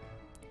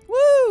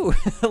 Woo!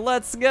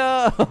 Let's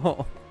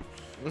go.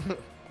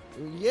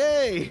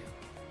 Yay!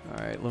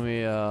 All right, let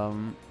me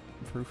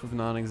proof of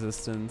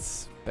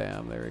non-existence.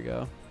 Bam, there we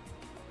go.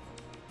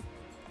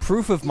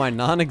 Proof of my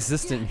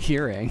non-existent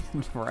hearing,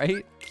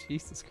 right?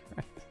 Jesus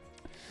Christ.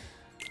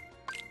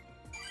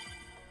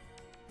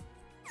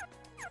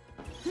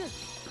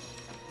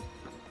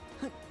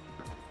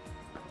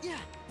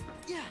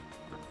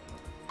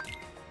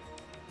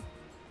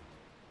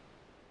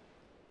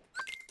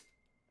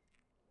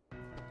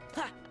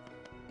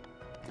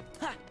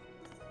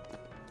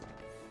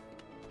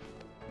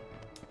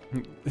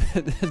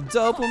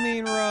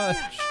 Dopamine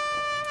rush.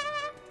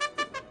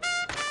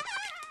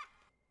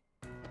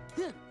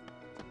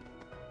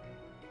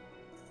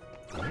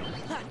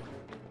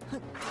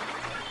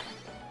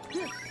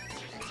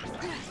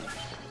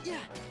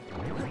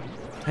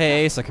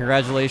 Hey Asa,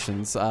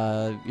 congratulations.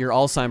 Your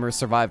Alzheimer's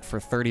survived for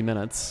 30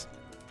 minutes.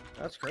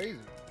 That's crazy.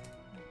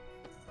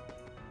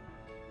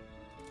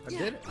 I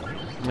did it.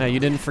 No, you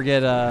didn't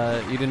forget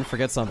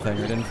something,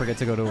 or didn't forget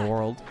to go to a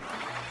world.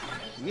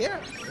 Yeah.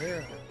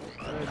 Yeah.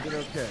 I did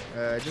okay.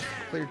 I just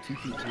cleared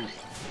TP2.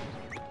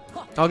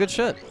 Oh, good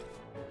shit.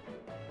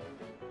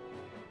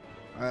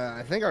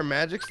 I think our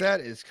magic stat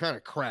is kind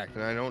of cracked,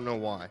 and I don't know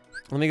why.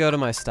 Let me go to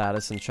my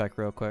status and check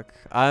real quick.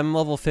 I'm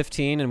level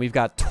 15, and we've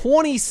got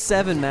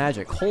 27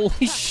 magic.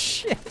 Holy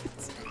shit.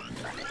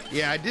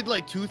 Yeah, I did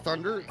like two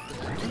thunder,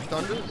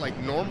 like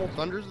normal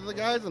thunders of the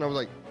guys, and I was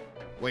like,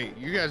 wait,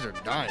 you guys are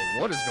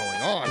dying. What is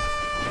going on?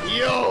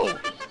 Yo!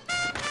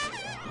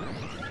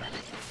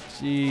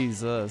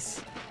 Jesus.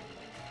 That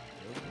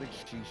was a big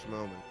sheesh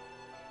moment.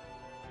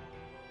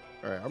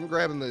 Alright, I'm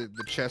grabbing the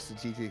chest of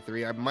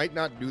TT3. I might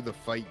not do the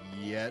fight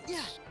yet.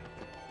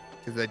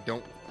 Because I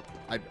don't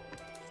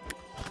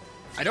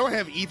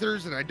have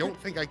ethers, and I don't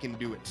think I can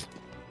do it.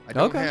 I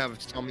don't have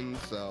summons,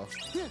 so...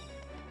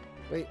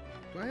 Wait,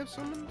 do I have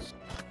summons?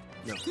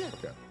 No,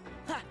 okay.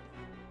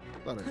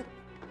 Thought I did.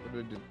 What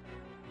did I do?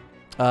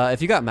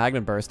 If you got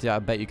Magnet Burst, yeah, I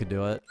bet you could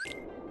do it.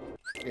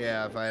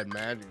 Yeah, if I had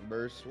Magic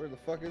Burst. Where the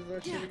fuck is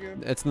that shit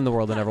again? It's in the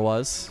world that never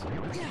was.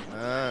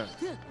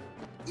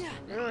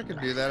 Yeah, I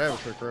could do that. I have a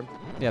quick run.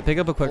 Yeah, pick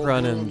up a quick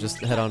run and just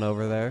head on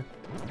over there.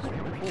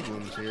 Full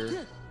bloom's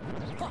here.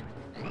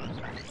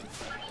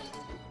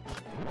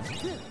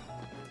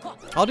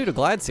 I'll do the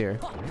glides here.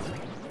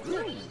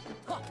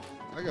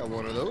 I got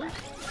one of those.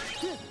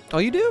 Oh,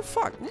 you do?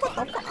 Fuck. What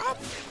the fuck?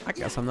 I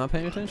guess I'm not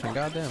paying attention.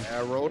 Goddamn.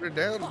 I rolled it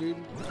down, dude.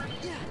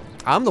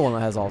 I'm the one that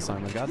has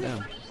Alzheimer's.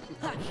 Goddamn.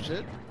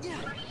 Shit.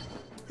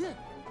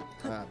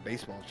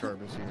 Baseball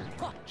charm is here.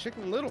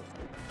 Chicken Little.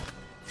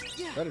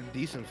 Got a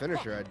decent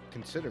finisher. I'd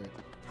consider it.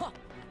 I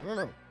don't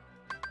know.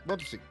 About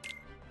to see.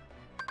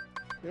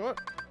 You know what?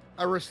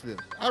 I risk this.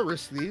 I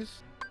risk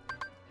these.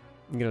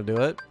 You gonna do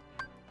it?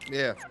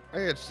 Yeah.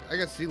 I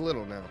got C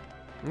Little now.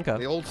 Okay.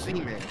 The old C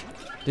man.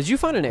 Did you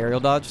find an aerial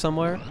dodge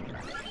somewhere?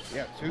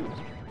 Yeah, 2.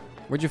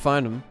 Where'd you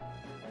find him?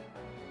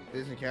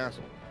 Disney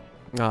Castle.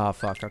 Ah,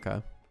 fuck.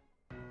 Okay.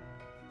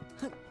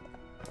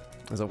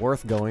 Is it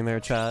worth going there,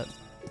 chat?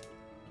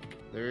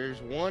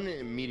 There's one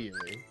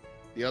immediately.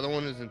 The other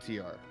one is in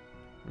TR.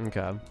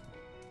 Okay.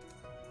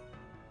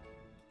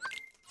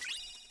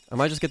 I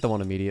might just get the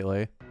one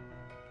immediately.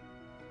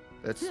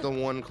 That's the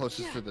one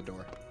closest to the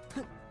door.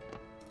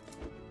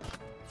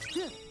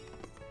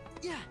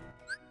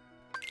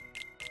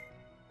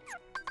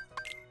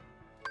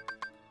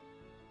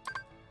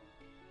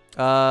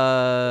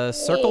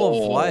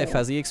 Circle of Life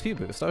has EXP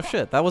boost. Oh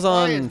shit, that was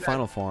on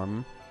Final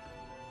Form.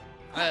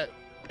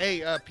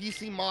 Hey,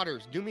 PC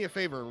modders, do me a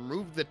favor.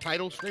 Remove the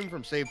title stream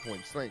from save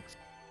points. Thanks.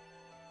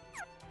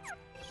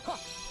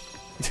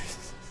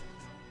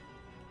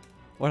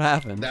 What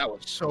happened? That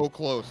was so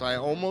close. I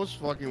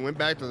almost fucking went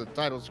back to the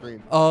title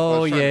screen.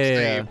 Oh,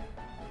 yeah.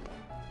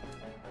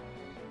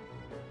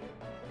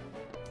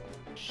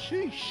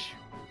 Sheesh.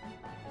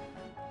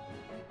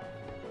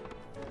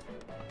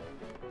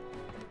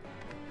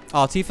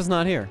 Oh, Tifa's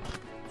not here.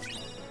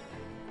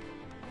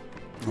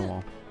 Oh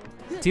well.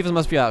 Tifa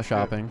must be out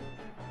shopping.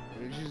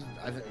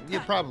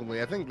 Yeah,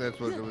 probably. I think that's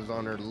what it was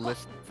on her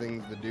list of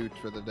things to do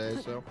for the day,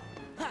 so.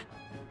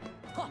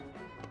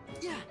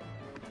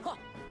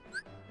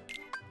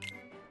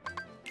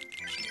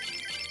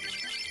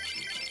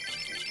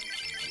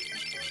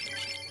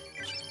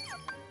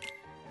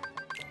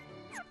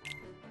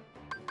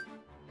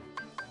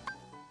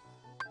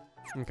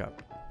 Okay.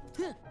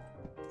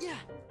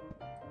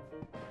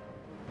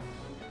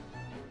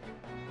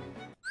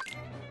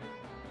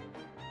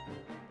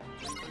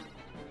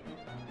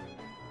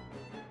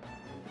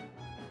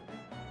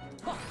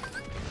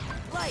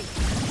 Light.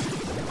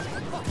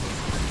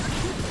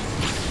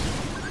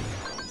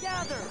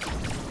 Gather.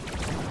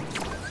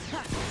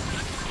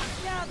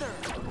 Gather.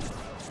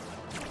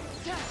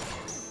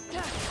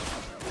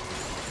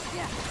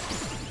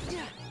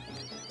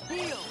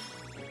 Heal.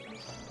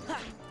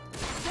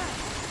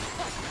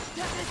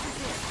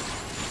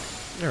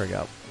 There we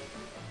go.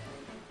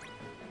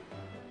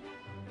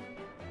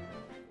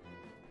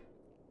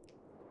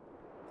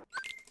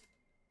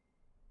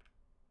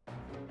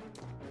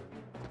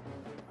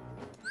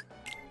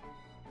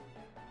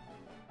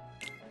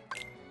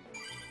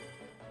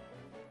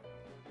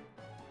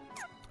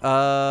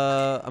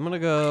 I'm gonna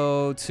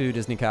go to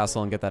Disney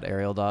Castle and get that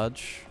aerial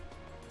dodge.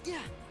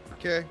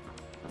 Okay.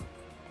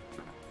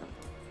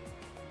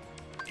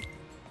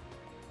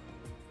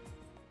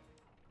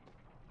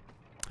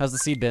 How's the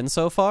seed been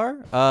so far?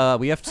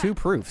 We have 2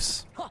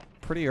 proofs.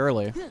 Pretty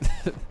early.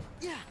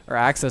 Or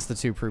access to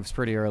 2 proofs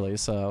pretty early,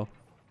 so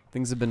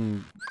things have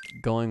been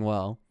going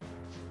well.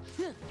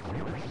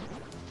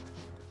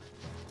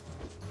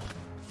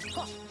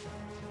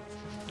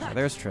 Oh,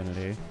 there's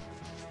Trinity.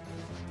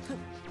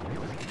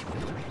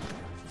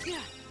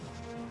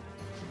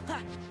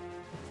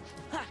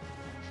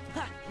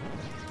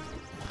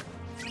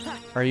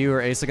 Are you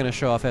or Asa gonna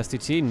show off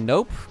STT?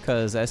 Nope,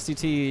 because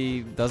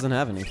STT doesn't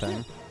have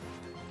anything.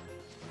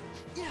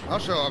 I'll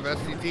show off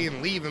STT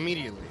and leave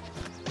immediately.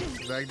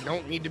 Because I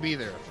don't need to be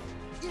there.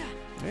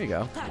 There you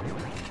go.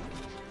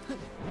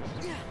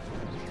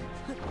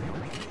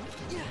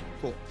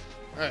 Cool.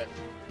 Alright.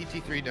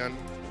 PT3 done.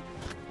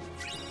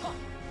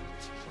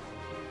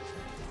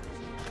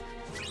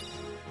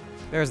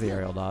 There's the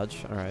aerial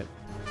dodge. All right.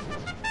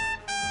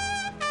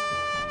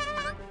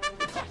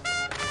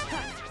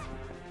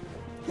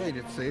 Played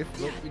it safe.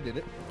 Nope, we did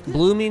it.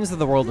 Blue means that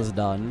the world is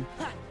done.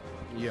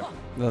 Yep.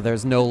 That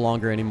there's no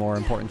longer any more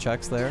important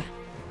checks there.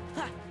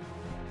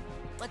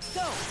 Let's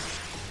go.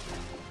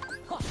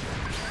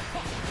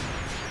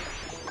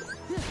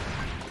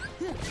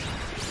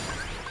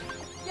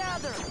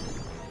 Gather.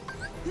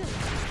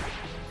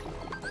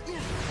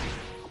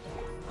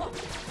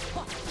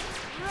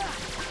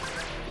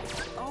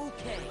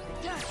 Okay.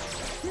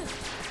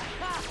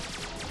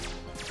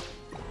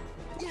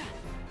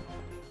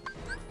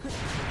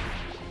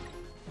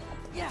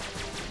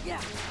 Yeah.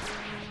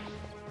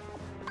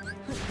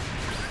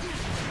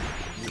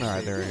 All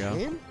right, there we go.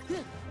 Game?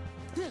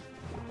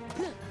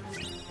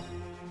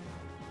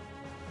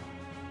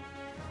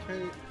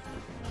 Okay.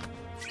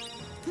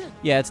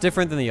 Yeah, it's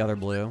different than the other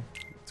blue.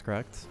 That's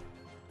correct.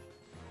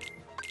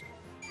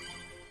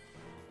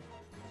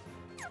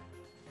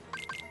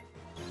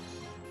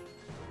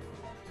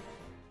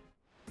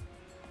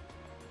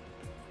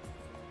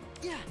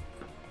 Yeah.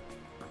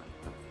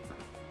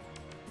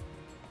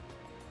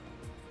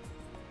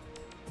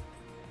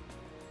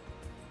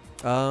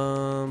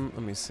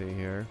 Let me see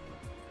here.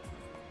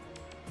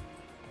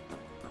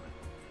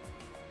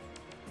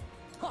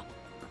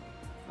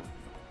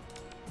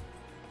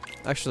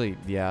 Actually,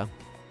 yeah.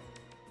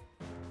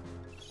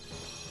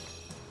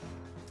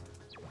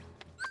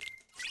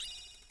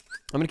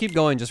 I'm gonna keep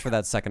going just for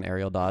that second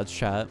aerial dodge,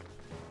 chat.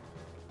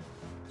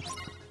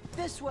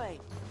 This way.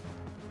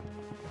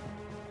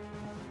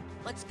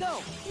 Let's go.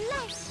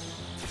 Nice.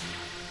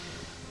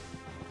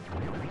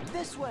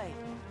 This way.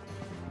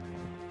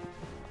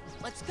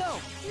 Let's go.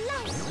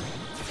 Nice.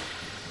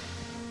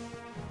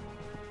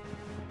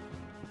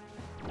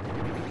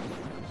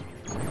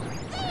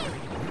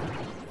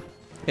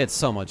 It's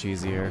so much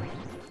easier.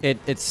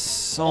 It's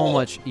so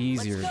much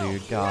easier,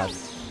 dude. God.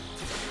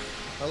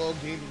 Hello,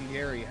 Gaming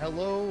Gary.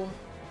 Hello,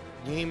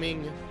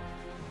 Gaming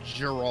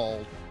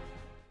Gerald.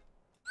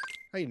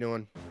 How you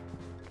doing?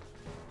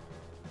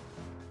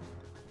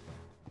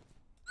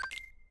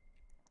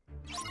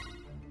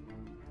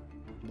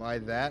 Why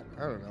that?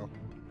 I don't know.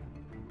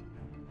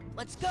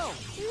 Let's go.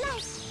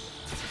 Nice.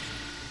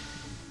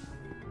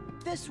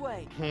 This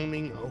way.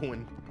 Honing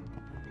Owen.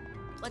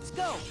 Let's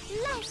go.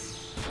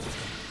 Nice.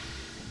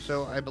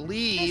 So I This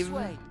believe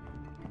way.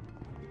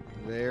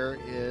 there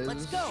is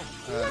Let's go.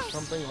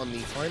 something on the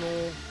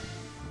final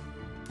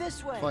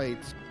This way.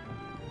 fight.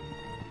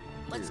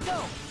 Let's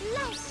go.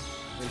 Nice.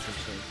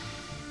 Interesting,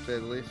 to say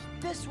the least.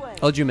 This way.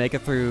 Oh, did you make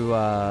it through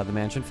the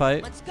mansion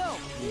fight? Let's go.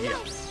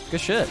 Yes.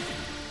 Good shit.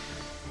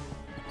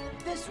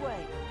 This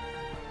way.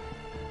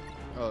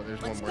 Oh,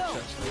 there's Let's one more go.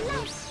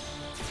 chest.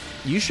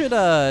 You should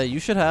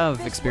have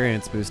This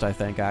experience boost, I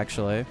think,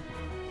 actually.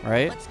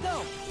 Right? Let's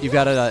go. You've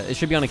got it. It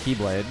should be on a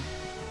keyblade.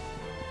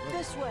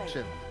 This way.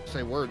 Shit,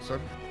 say words, son.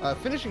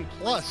 Finishing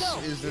plus Let's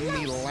go. is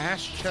in the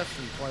last chest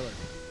in Twilight.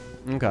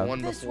 The Okay.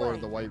 one This before way.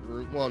 the white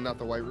room. Well, not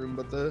the white room,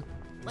 but the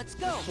Let's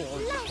go.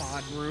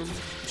 pod room.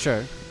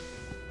 Sure.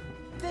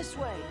 This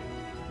way.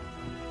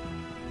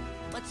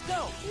 Let's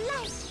go.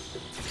 Nice.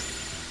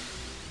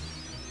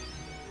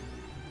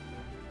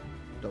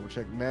 Double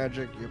check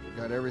magic. Yep,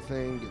 got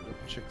everything. Get double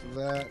check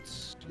that.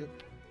 Yep.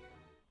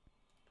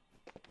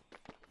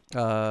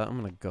 I'm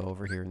gonna go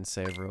over here and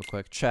save real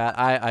quick. Chat,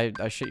 I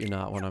shit you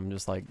not when I'm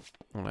just like,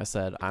 when I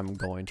said I'm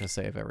going to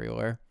save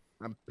everywhere.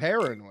 I'm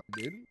paranoid,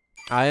 dude.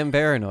 I am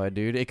paranoid,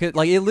 dude. It could,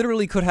 like, it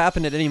literally could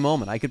happen at any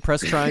moment. I could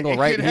press triangle It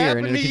right could here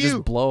happen and it to could you.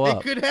 just blow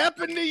up. It could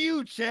happen to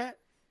you, chat.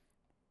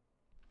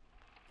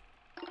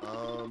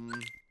 I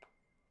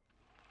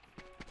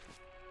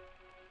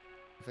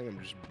think I'm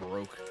just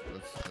broke.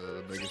 That's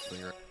the biggest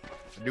thing. I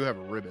do have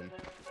a ribbon,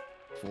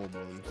 full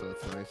bloom, so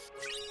that's nice.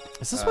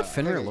 Is this what I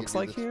think Fenrir I can looks do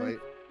like this here? fight.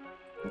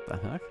 What the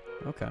heck?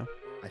 Okay.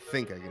 I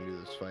think I can do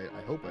this fight.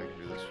 I hope I can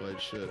do this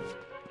fight. Shit.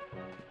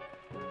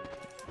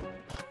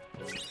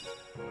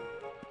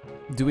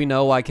 Do we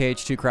know why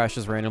KH2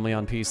 crashes randomly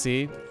on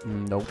PC?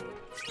 Nope.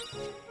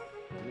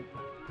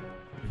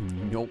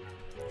 Nope.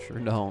 Sure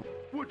don't.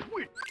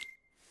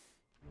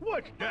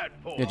 What's that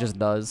for? It just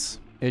does.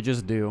 It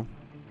just do.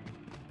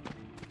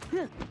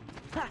 Get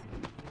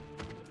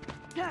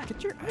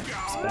your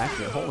ass back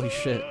here. Holy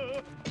shit.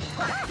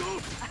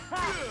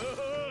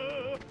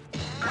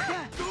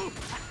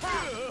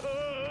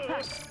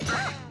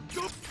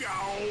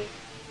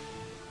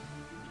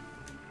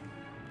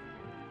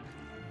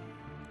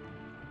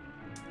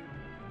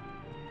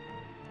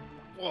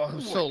 Oh, it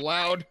was so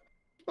loud.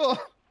 Oh,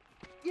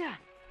 Yeah.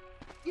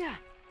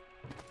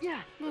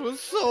 it was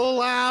so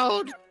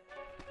loud.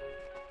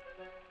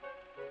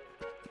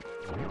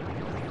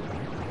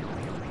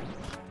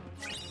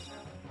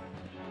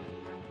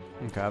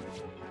 Okay. I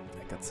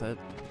think that's it.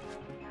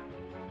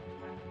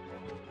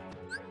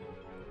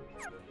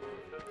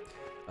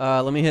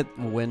 Let me hit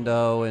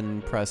window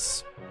and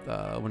press,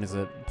 when is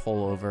it?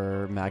 Pull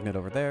over magnet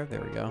over there.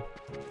 There we go.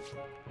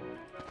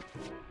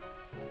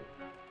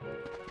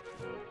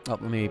 Oh,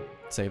 let me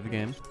save the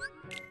game.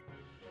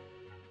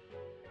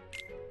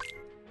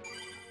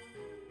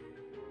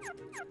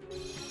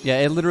 Yeah,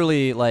 it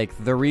literally,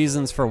 like, the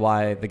reasons for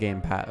why the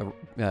game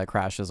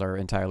crashes are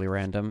entirely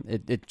random.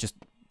 It just,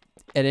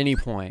 at any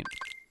point,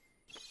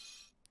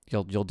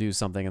 you'll do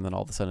something and then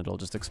all of a sudden it'll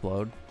just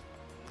explode.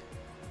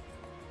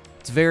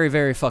 It's very,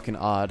 very fucking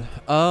odd.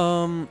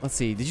 Let's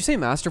see. Did you say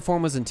Master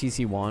Form was in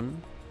TC1?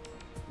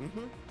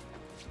 Mm-hmm.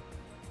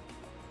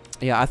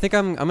 Yeah, I think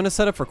I'm gonna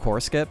set up for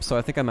core skip, so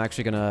I think I'm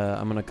actually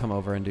gonna come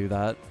over and do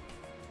that.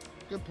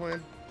 Good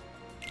plan.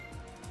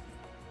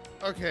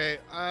 Okay,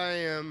 I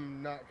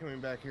am not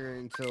coming back here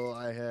until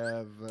I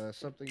have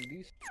something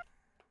decent.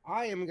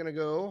 I am gonna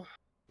go.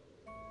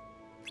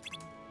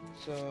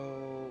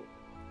 So,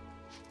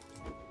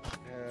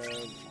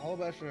 all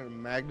Bastion and a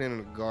magnet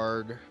and a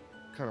guard,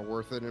 kind of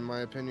worth it in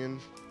my opinion.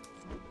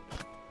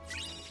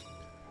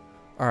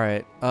 All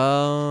right.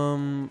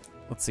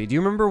 Let's see. Do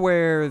you remember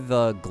where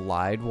the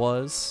glide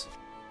was?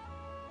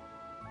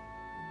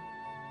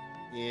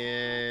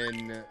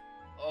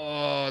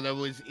 That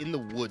was in the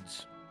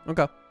woods.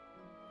 Okay.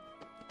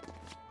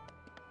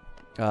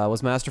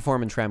 Was Master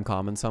Form in Tram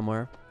Common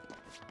somewhere?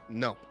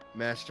 No,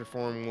 Master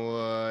Form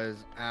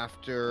was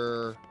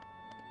after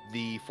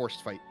the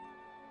forced fight.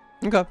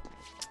 Okay.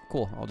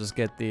 Cool. I'll just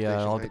get the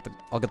I'll get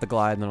the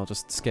glide and then I'll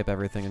just skip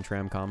everything in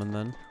Tram Common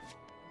then.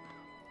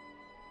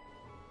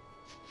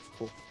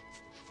 Cool.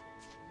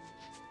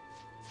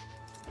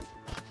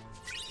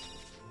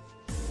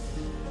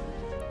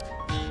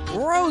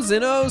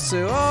 Rosen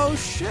Osu, oh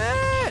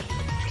shit!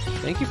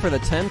 Thank you for the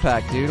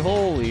 10-pack, dude.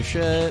 Holy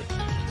shit.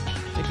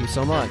 Thank you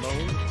so much.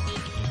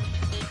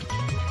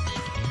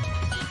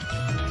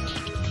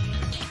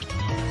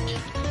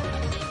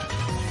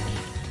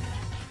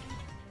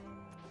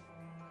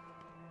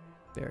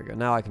 There we go.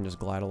 Now I can just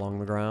glide along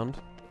the ground.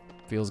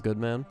 Feels good,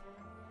 man.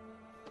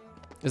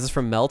 Is this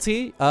from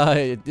Melty?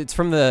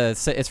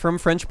 It's from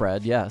French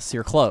Bread. Yes,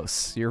 you're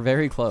close. You're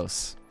very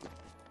close.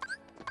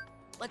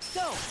 Let's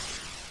go.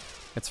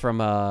 It's from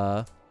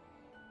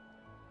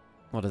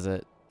what is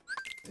it?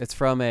 It's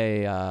from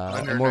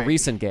a more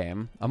recent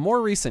game. A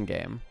more recent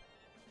game.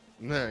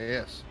 No,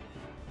 yes.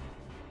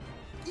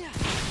 Yeah.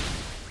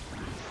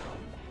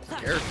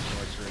 Character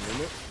selection,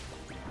 isn't it?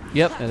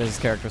 Yep, it is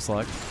character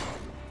select.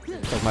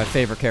 It's like my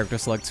favorite character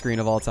select screen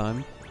of all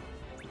time.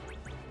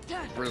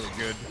 Really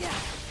good. Yeah.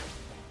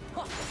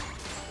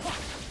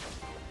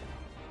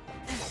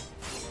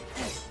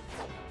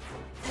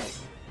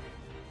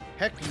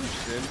 Heck you,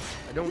 Sin.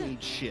 I don't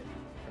need shit.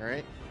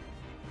 Alright?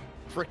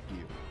 Frick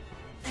you.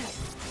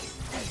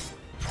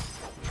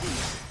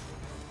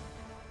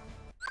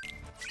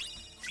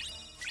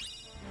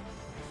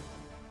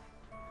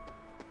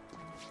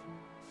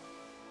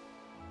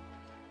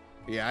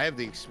 Yeah, I have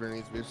the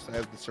experience boost. I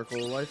have the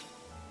circle of life.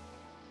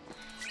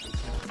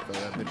 Throw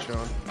that bitch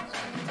on.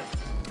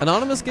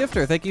 Anonymous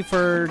Gifter, thank you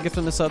for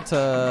gifting the sub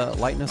to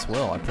Lightness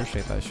Will. I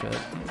appreciate that shit.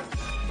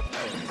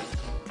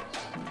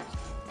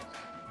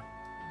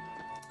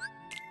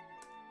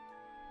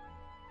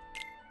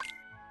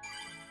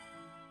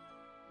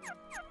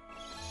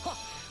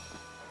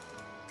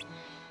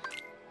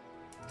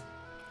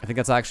 I think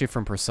that's actually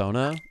from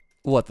Persona.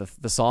 What,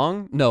 the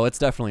song? No, it's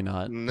definitely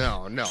not.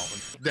 No,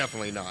 it's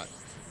definitely not.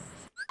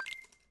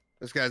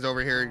 This guy's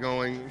over here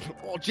going,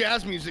 "Oh,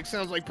 jazz music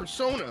sounds like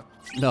Persona."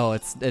 No,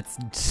 it's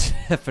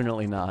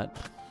definitely not.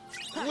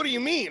 What do you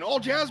mean? All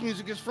jazz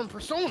music is from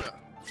Persona.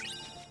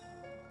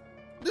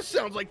 This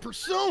sounds like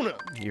Persona.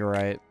 You're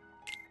right.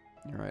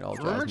 You're right.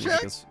 Rumor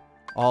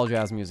All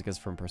jazz music is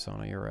from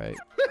Persona. You're right.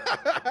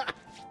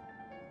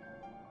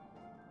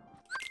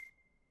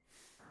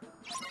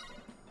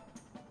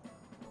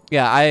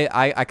 Yeah,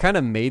 I kind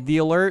of made the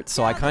alert,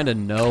 so I kind of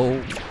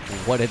know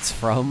what it's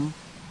from.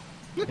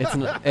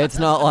 It's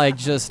not like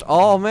just,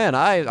 oh man,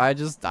 I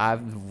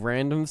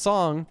random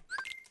song.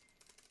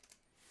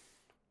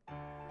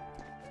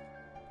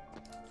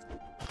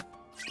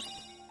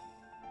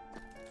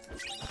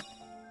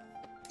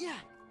 Yeah.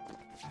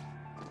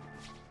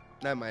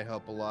 That might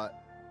help a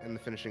lot in the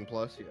finishing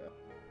plus, yeah.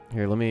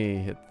 Here, let me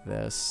hit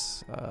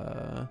this.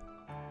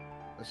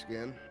 This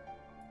again.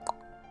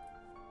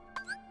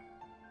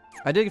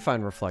 I did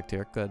find Reflect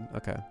here. Good.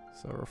 Okay.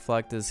 So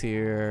Reflect is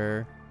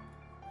here.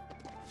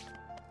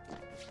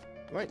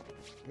 Wait,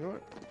 you know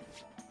what?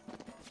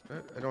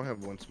 I don't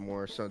have once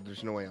more, so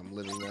there's no way I'm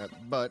living that.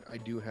 But I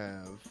do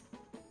have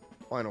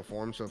Final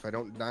Form, so if I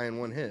don't die in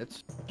one hit,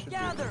 it should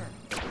Gather.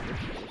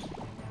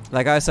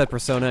 That guy said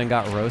Persona and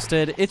got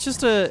roasted. It's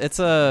just it's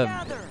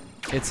a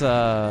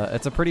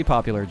pretty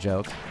popular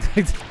joke.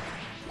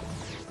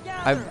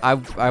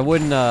 I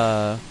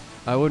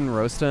wouldn't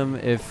roast him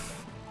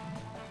if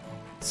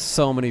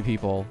so many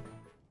people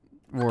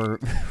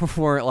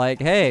weren't like,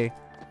 hey,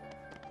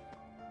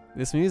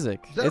 this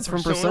music, it's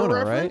from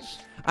Persona, right?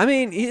 I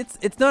mean,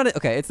 it's not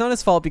okay. It's not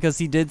his fault because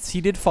he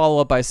did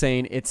follow up by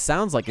saying it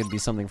sounds like it'd be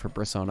something from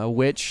Persona,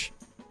 which,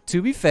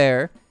 to be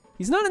fair,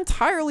 he's not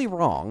entirely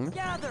wrong.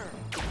 Gather.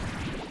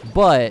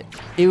 But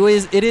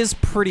it is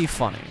pretty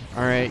funny.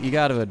 All right, you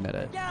got to admit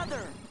it.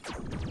 Gather.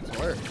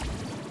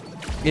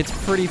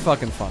 It's pretty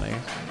fucking funny.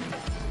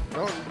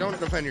 Don't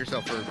defend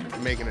yourself for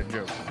making a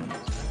joke.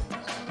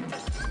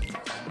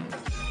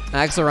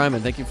 Axel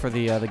Ryman, thank you for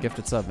the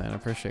gifted sub, man. I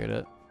appreciate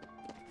it.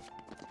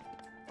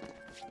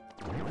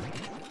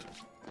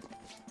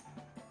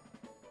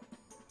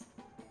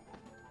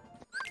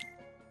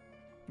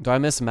 Do I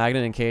miss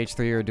Magnet and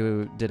KH3, or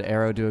did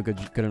Arrow do a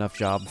good enough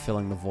job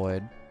filling the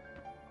void?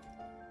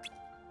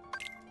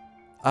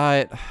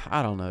 I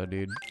don't know,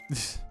 dude.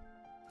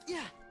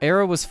 Yeah.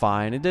 Arrow was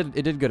fine. It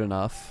did good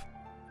enough.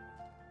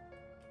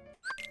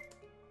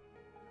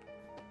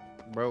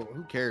 Bro,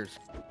 who cares?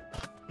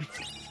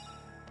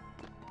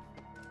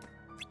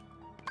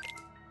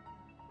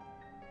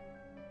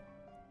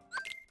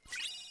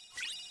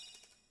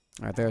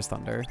 Alright, there's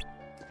Thunder.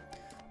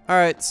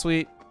 Alright,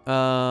 sweet.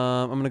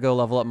 I'm gonna go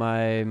level up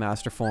my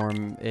Master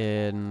Form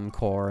in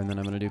Core, and then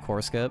I'm gonna do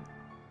Core Skip.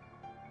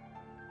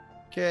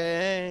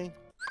 Okay.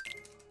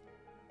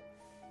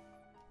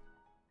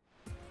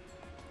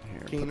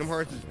 Here, Kingdom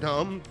Hearts is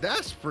dumb.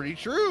 That's pretty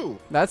true.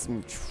 That's...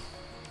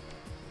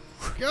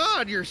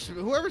 God,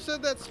 whoever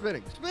said that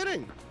spinning.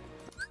 Spinning.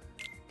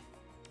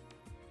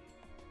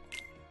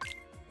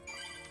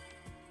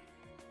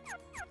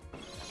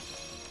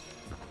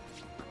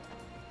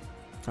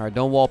 Alright,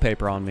 don't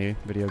wallpaper on me,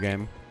 video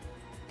game.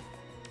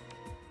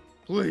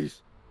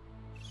 Please.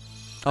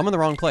 I'm in the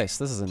wrong place.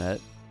 This isn't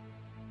it.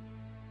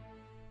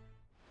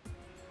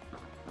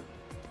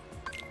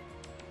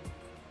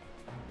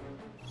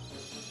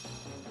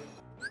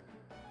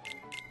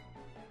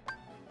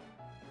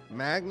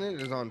 Magnet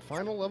is on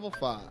final level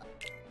 5.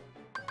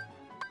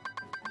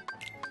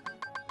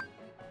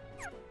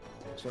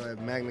 So I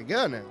have Magnet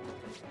Gun now.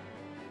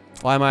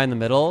 Why am I in the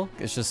middle?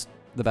 It's just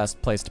the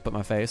best place to put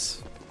my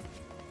face.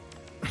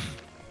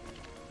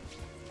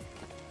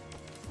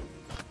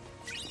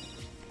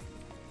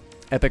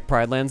 Epic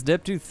Pride Lands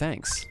dip? Dude,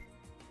 thanks.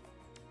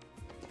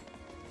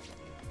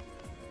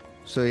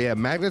 So yeah,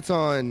 Magnet's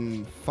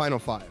on final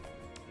 5.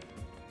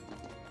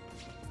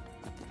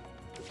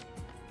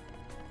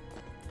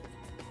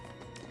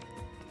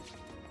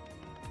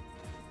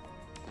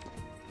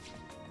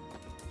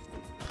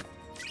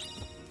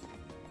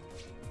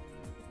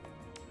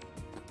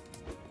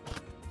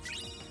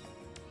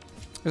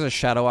 There's a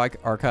Shadow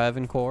Archive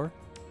in Core.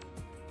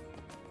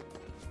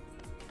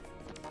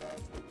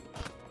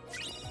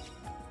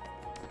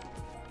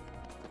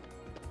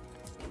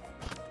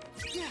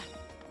 Yeah.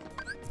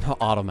 Oh,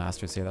 Auto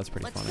Masters here, that's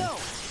pretty Let's funny. go.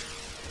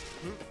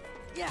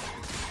 Yeah.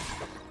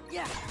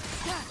 Yeah.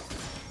 Yeah.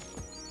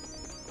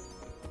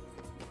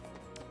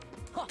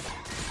 Huh.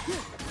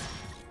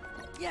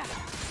 Yeah.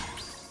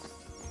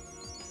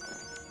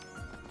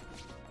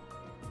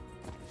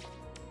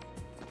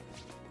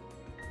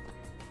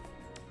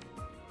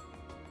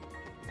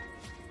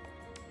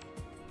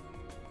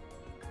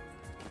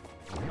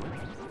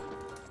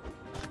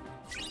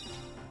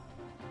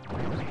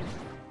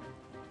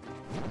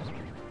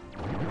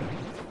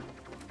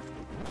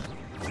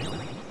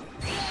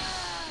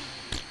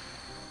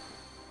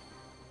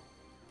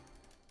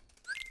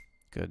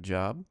 Good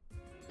job.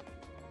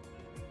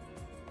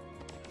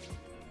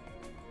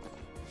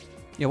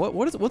 Yeah,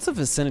 what's a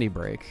vicinity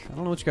break? I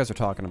don't know what you guys are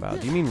talking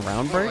about. Do you mean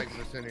round I break? like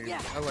vicinity.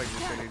 I like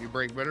vicinity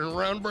break better than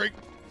round break.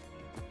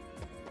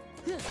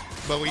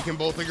 But we can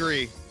both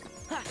agree,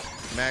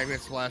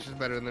 Magnet Splash is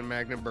better than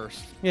Magnet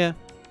Burst. Yeah.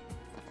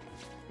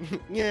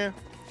 Yeah.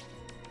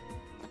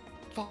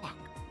 Fuck.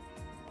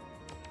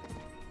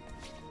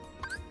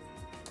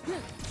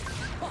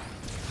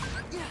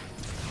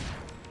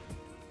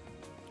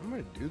 I'm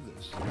gonna do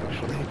this,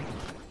 actually.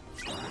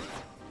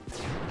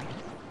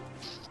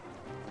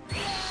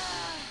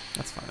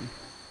 That's fine.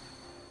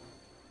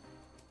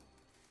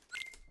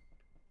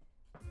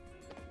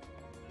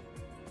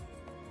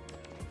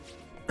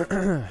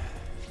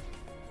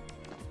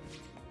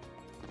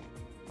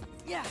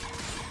 Yeah.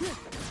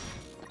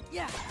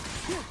 Yeah.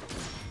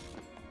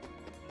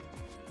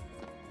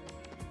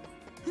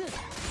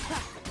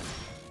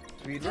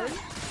 Speed run?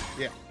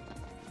 Yeah.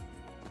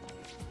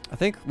 I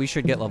think we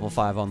should get level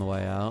 5 on the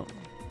way out.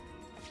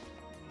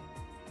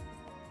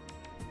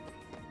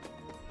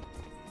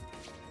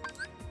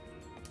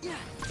 Yeah.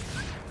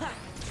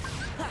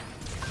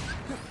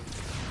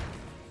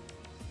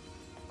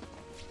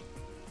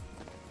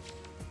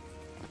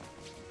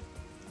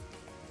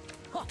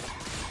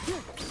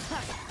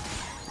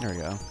 There we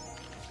go.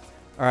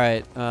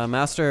 Alright,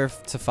 Master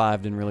to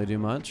 5 didn't really do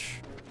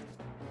much.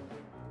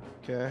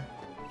 Okay.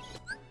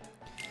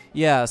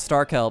 Yeah,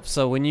 Stark help.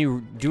 So when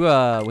you do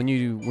when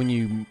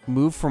you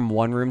move from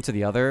one room to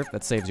the other,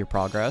 that saves your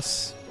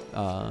progress.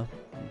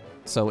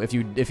 So if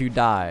you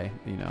die,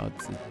 you know,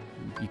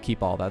 you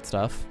keep all that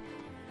stuff.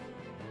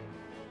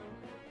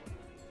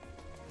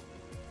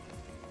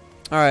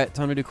 All right,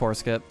 time to do core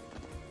skip.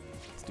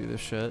 Let's do this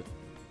shit.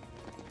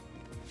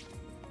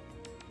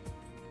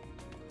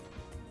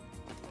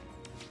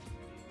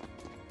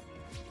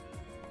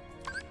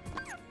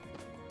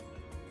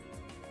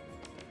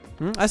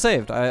 I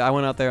saved. I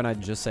went out there and I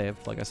just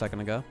saved like a second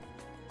ago.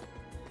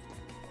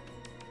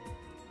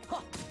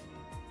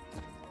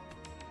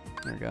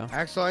 There we go.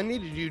 Axel, I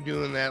needed you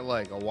doing that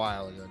like a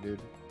while ago, dude.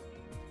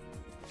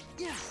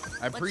 Yeah.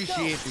 I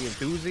appreciate the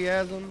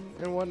enthusiasm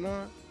and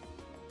whatnot.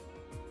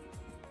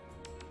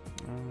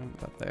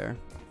 About there.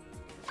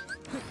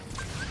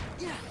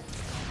 Yeah.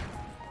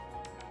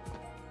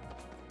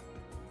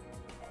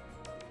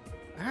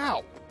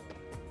 Ow!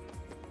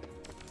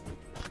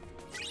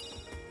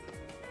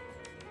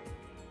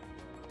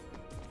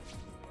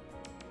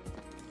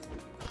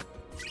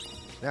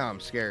 Now I'm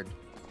scared.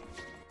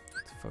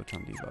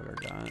 Photon debugger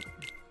got it.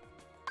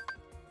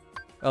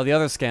 Oh, the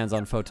other scan's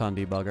on photon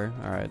debugger.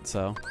 All right,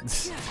 so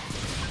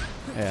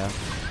yeah.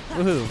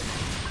 Woohoo!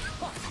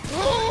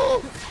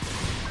 Oh!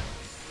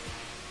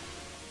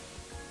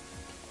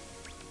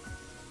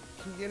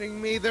 You kidding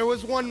me? There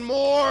was one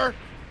more.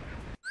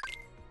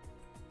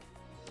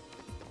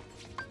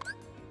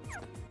 Do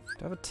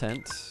I have a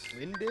tent?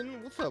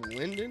 Lyndon? What's up,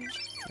 Lyndon?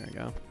 There we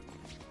go.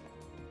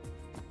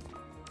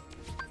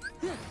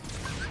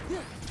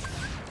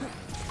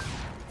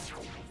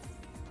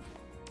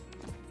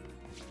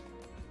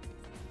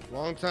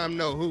 Long time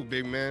no who,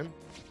 big man.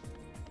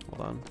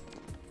 Hold on.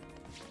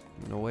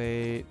 I'm gonna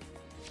wait,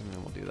 and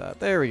then we'll do that.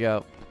 There we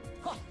go.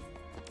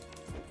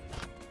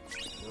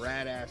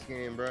 Rat ass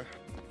game, bro.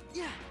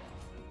 Yeah.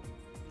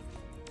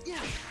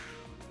 Yeah.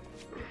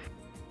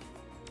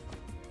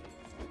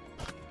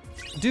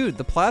 Dude,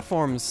 the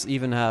platforms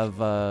even have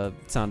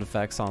sound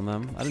effects on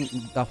them. I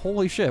didn't.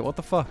 Holy shit! What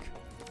the fuck?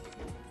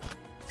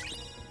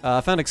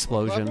 I found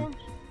explosion. Platforms?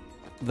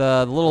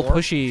 The little Core?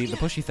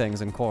 pushy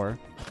things in core.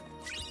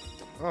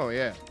 Oh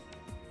yeah.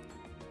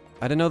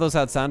 I didn't know those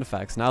had sound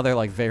effects. Now they're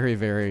like very,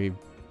 very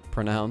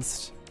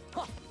pronounced.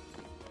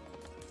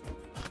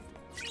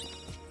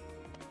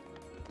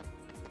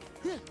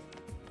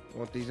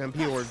 Want these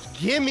MP words?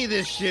 Give me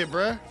this shit,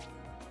 bruh.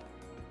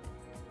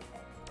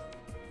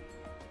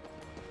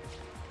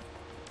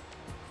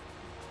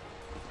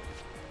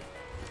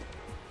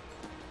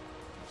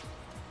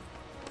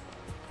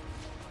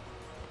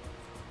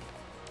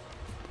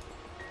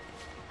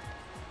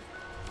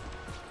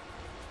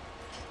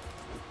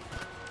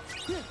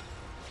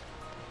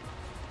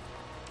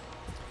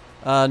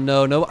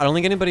 No, I don't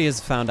think anybody has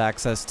found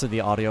access to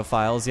the audio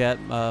files yet,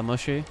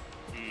 Mushy.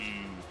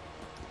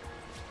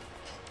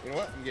 You know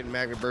what? I'm getting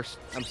magnet burst.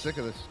 I'm sick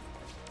of this.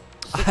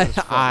 Sick of this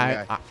fucking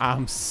guy.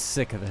 I'm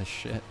sick of this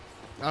shit.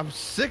 I'm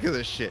sick of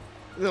this shit.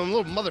 The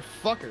little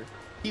motherfucker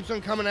keeps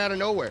on coming out of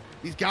nowhere.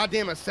 These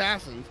goddamn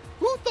assassins.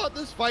 Who thought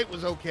this fight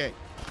was okay?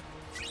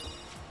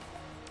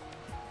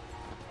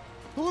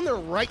 Who in their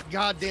right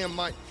goddamn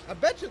mind? I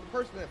bet you the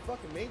person that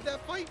fucking made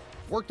that fight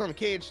worked on a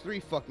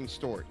KH3 fucking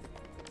story.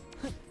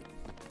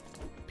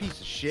 Piece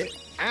of shit.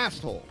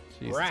 Asshole.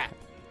 Jesus. Rat.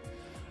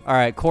 All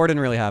right, core didn't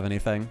really have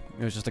anything.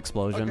 It was just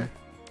explosion. Okay.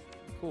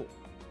 Cool.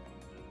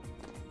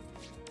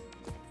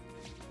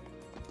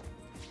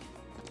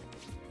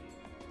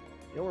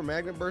 You know where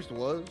Magnet Burst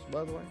was,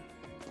 by the way?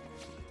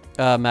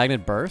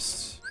 Magnet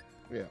burst.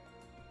 Yeah.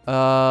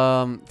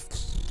 That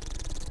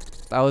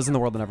was in the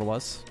world that never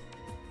was.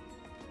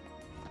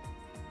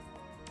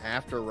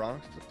 After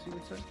Rocks, you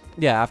would say?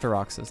 Yeah, after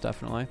Roxas,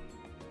 definitely.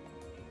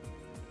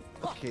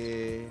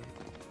 Okay.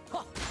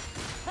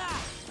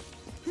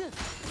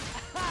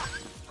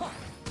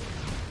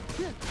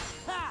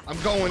 I'm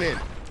going in.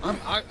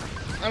 I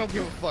don't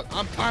give a fuck.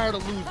 I'm tired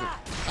of losing.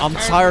 I'm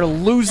tired of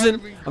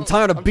losing. I'm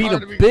tired of being a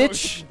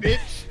bitch.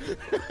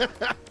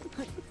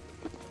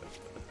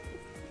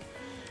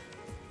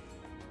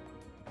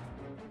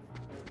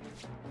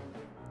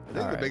 I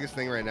think the biggest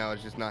thing right now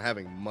is just not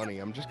having money.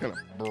 I'm just kind of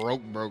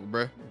broke,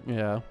 bruh.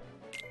 Yeah.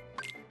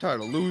 Tired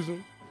of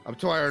losing. I'm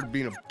tired of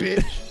being a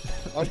bitch.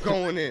 I'm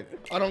going in.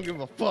 I don't give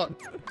a fuck.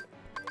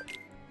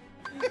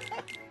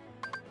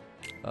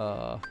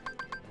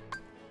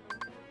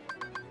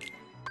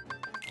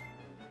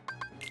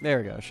 There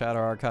we go. Shadow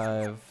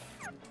Archive.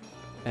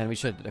 And we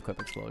should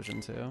equip Explosion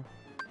too.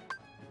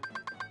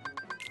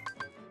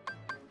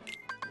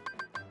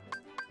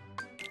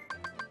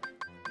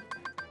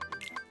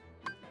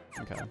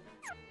 Okay.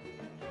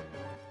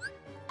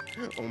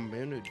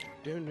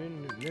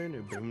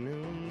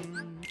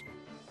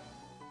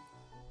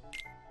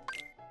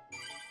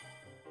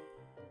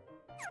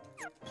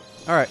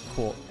 Alright,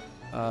 cool.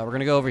 We're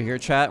gonna go over here,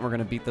 chat, and we're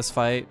gonna beat this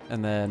fight,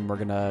 and then we're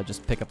gonna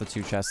just pick up the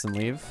 2 chests and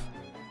leave.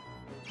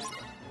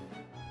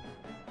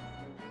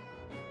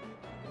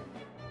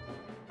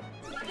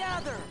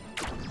 Gather.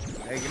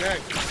 Hey, good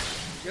night.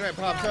 Good night,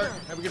 Pop Tart.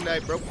 Have a good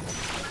night, bro.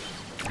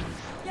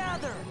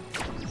 Gather.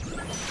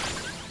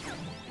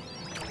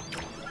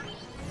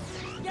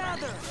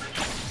 Gather.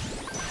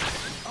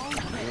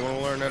 You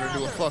wanna learn how to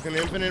do a fucking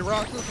infinite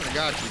Roxas? I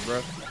got you,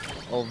 bro.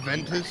 Oh,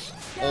 Ventus.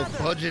 Oh,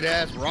 budget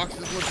ass,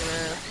 Roxas looking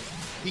ass.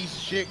 Piece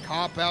of shit,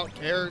 cop out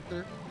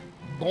character.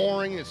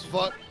 Boring as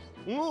fuck.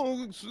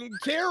 Oh,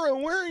 Tara,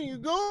 where are you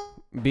going?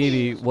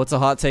 BB, what's a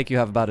hot take you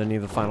have about any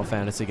of the Final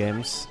Fantasy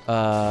games?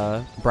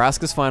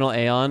 Braska's Final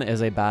Aeon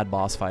is a bad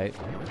boss fight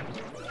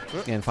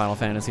in Final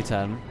Fantasy X.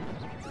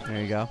 There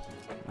you go.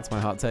 That's my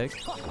hot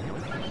take.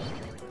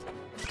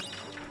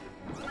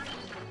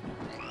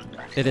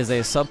 It is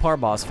a subpar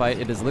boss fight.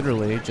 It is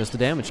literally just a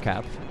damage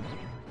cap.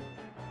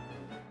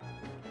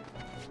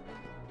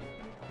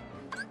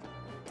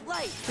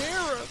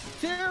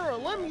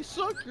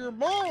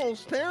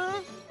 else,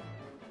 Tara?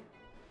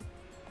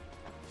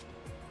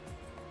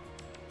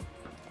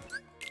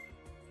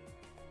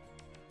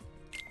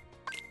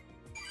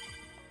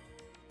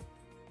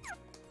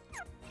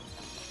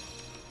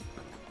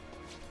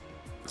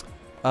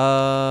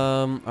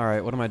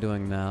 Alright, what am I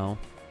doing now?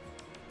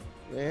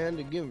 They had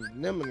to give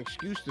them an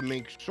excuse to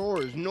make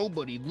sure as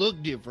nobody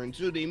looked different,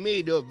 so they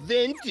made up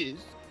Ventus.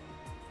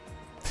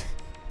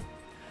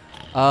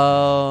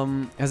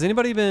 Has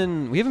anybody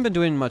been... We haven't been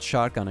doing much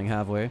shotgunning,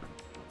 have we?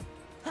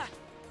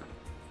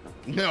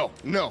 No,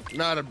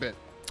 not a bit.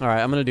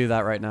 Alright, I'm gonna do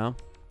that right now.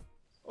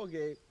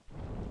 Okay.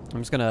 I'm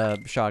just gonna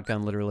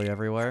shotgun literally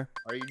everywhere.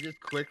 Are you just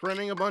quick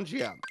running a bunch?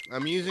 Yeah.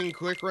 I'm using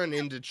quick run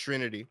into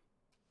Trinity.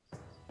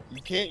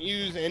 You can't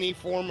use any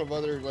form of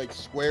other like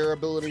square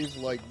abilities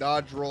like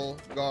dodge, roll,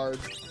 guard.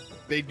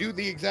 They do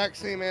the exact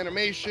same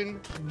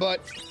animation,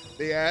 but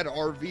they add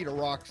RV to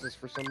Roxas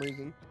for some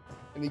reason.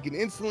 And he can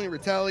instantly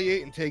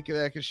retaliate and take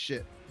back his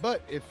shit.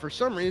 But if for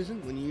some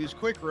reason, when you use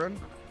quick run,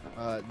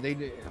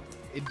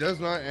 it does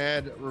not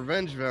add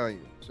revenge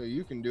value. So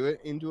you can do it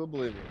into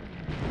oblivion.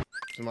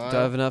 Smile. Do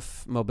I have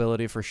enough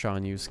mobility for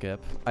Sean you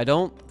skip? I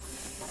don't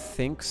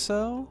think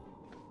so.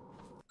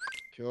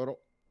 Kyoto.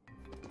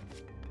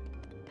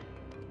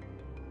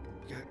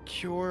 Got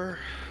cure.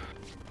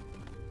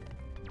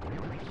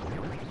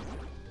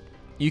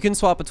 You can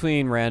swap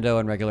between Rando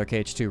and regular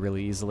KH2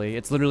 really easily.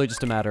 It's literally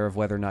just a matter of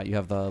whether or not you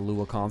have the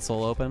Lua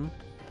console open.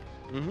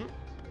 Mm-hmm.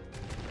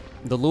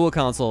 The Lua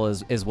console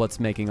is what's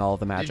making all of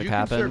the magic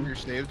happen. Did you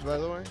conserve your saves, by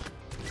the way?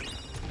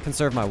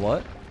 Conserve my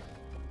what?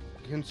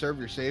 Conserve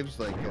your saves,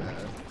 like,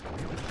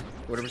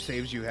 whatever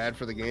saves you had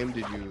for the game,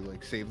 did you,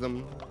 like, save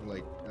them?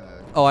 Like,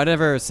 Oh, I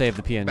never saved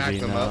the PNG, back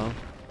them no. up?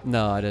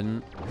 No, I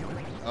didn't.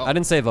 Oh. I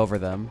didn't save over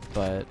them,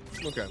 but...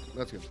 Okay,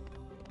 that's good.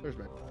 There's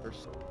my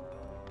first.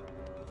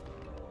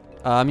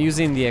 I'm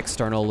using the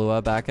external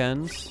Lua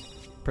backend,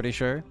 pretty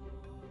sure.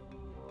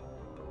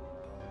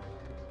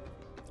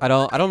 I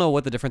don't know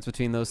what the difference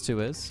between those two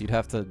is. You'd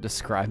have to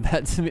describe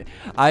that to me.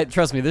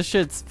 Trust me, this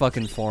shit's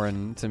fucking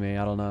foreign to me.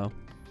 I don't know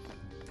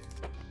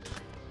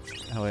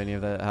how any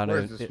of that.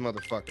 Where's this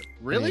motherfucker?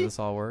 Really? This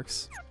all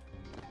works.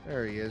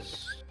 There he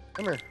is.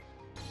 Come here.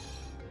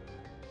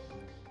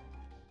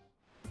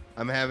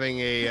 I'm having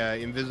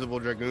a invisible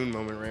dragoon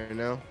moment right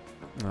now.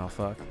 Oh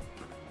fuck.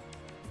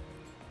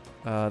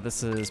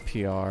 This is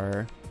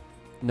PR.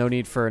 No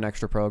need for an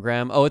extra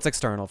program. Oh, it's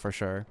external for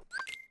sure.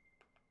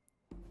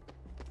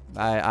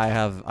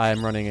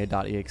 I'm running a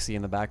 .exe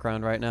in the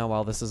background right now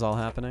while this is all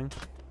happening.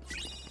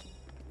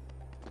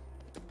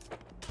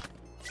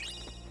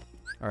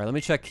 Alright, let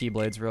me check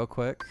Keyblades real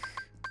quick.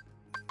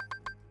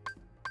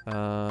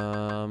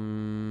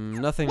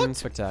 Nothing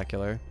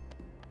spectacular.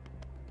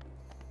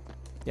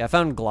 Yeah, I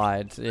found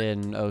Glide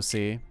in OC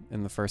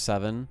in the first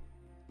 7.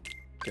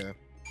 Okay.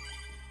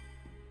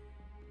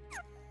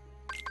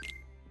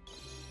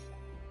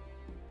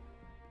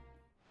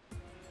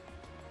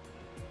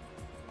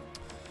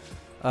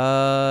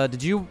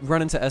 Did you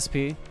run into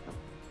SP?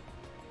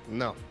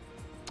 No.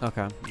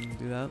 Okay,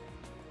 do that.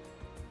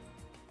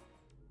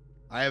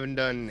 I haven't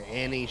done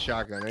any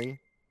shotgunning.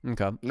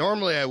 Okay.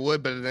 Normally I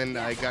would, but then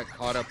I got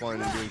caught up on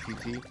doing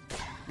PT.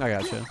 I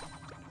gotcha.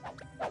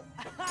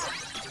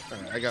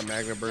 Alright, I got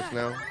Magna Burst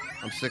now.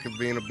 I'm sick of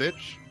being a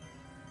bitch.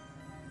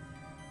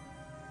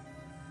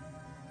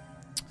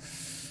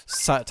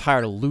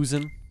 Tired of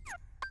losing.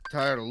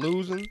 Tired of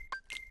losing.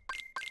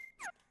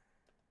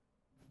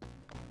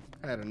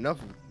 I had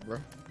enough of it, bro.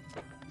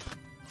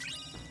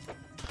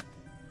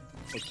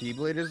 What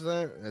Keyblade is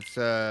that? That's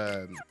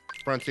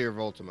Frontier of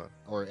Ultima,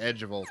 or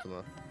Edge of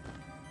Ultima.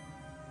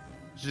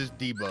 It's just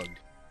debugged.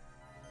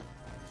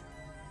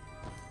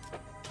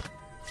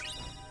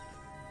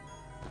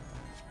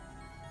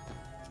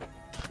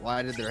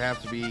 Why did there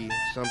have to be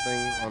something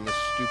on this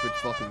stupid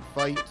fucking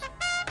fight?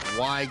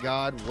 Why,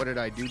 God? What did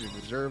I do to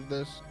deserve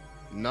this?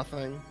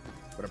 Nothing.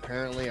 But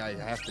apparently I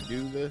have to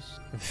do this.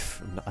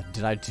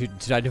 Did I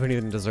do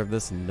anything to deserve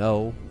this?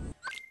 No.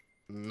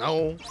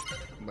 No.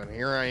 But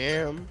here I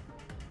am,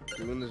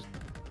 doing this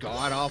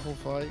god-awful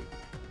fight.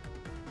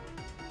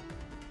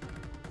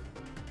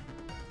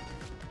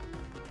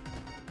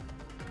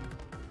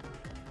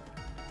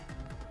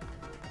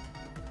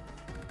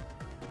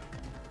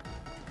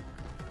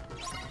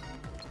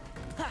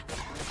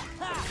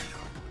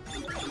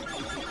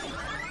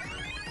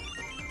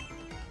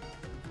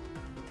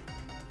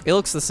 It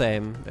looks the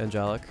same,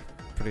 Angelic.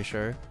 Pretty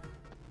sure.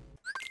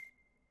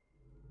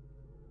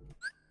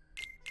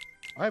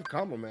 I have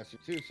Combo Master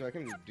too, so I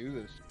can do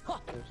this.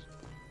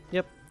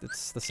 Yep,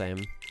 it's the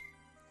same.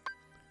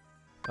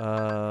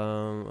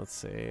 Let's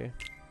see.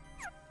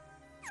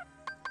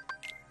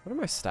 What are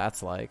my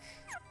stats like?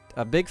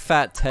 A big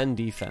fat 10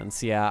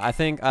 defense. Yeah, I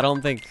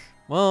don't think,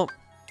 well,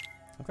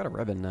 I've got a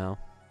ribbon now.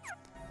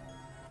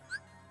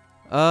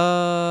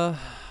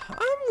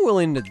 I'm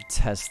willing to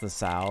test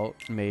this out,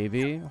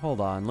 maybe.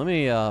 Hold on, let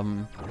me,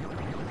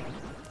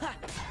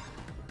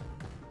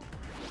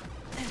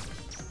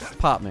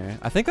 pop me.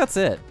 I think that's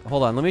it.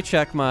 Hold on, let me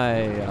check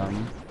my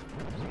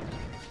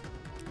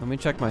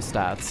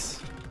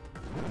stats.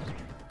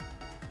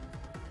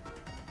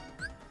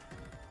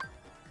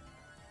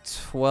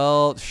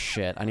 $12.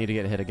 Shit, I need to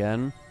get hit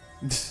again.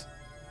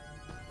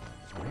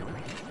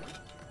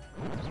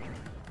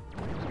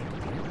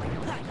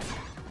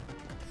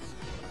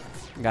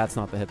 That's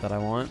not the hit that I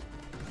want.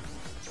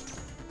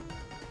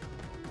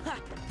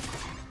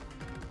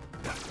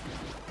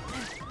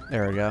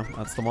 There we go.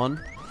 That's the one.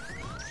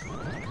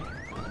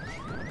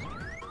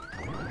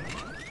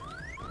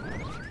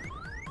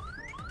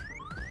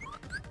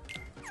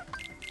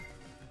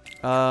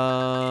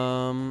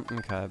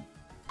 Okay.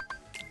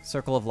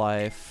 Circle of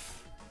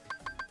Life.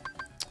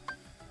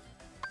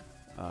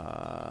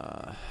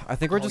 I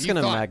think we're just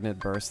gonna magnet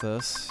burst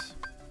this.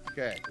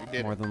 Okay, we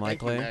did more it. than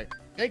likely.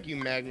 Thank you,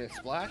 Magnet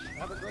Splash.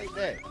 Have a great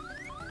day.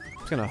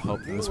 Just gonna hope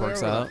that this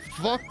works out.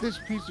 Fuck this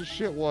piece of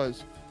shit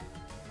was.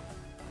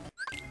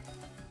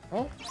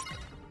 Huh?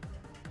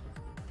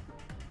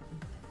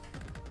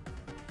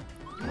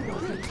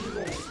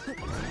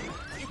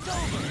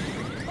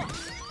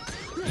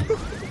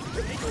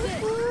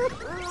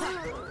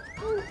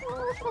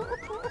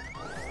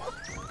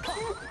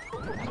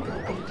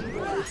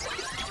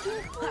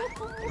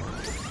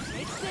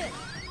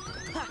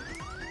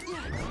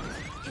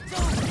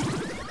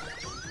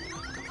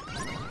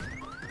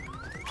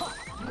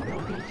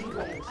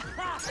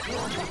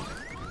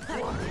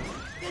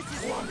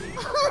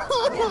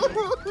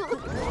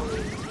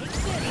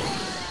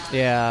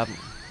 Yeah,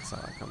 saw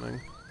that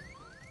coming.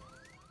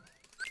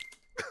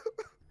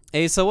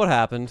 Hey, so what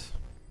happened?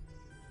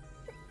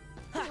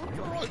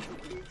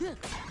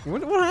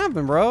 What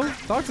happened, bro?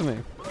 Talk to me.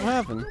 What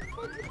happened?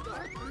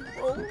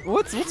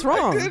 What's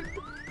wrong?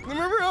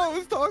 Remember how I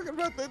was talking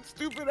about that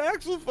stupid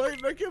Axel fight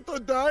and I kept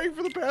on dying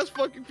for the past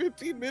fucking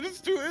 15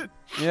 minutes to it?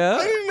 Yeah?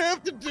 I didn't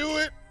have to do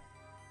it.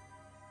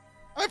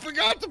 I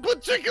forgot to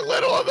put Chicken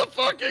Little on the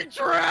fucking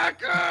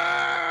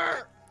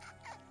tracker!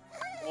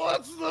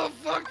 What's the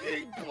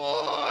fucking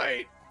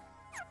point?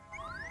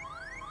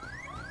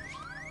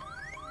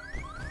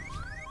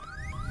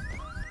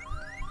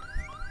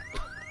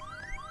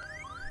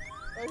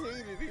 I hate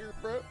it here,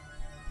 bro.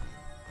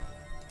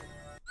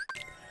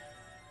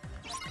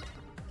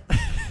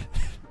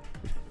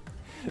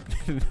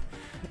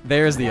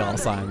 There's the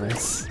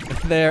Alzheimer's.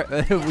 There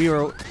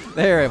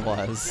it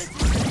was.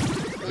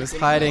 It was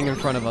hiding in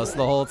front of us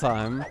the whole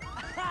time.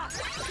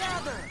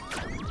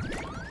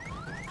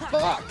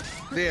 Fuck!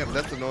 Damn,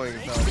 that's annoying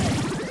as hell.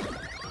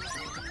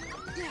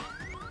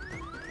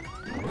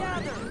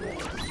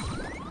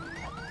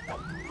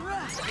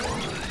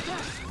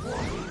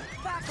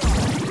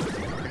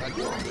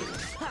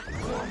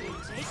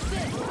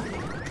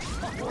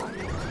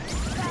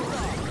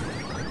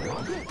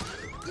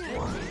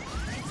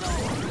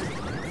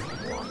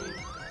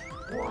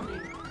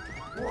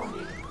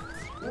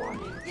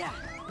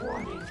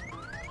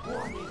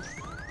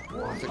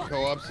 It's a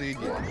co-op seed,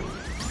 yeah.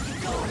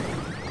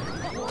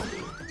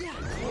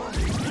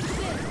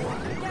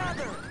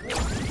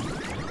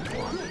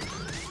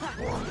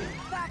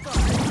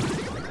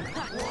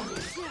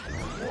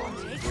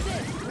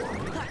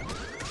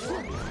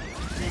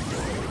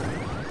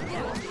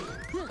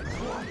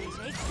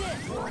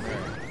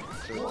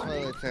 So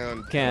Twilight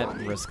Town Can't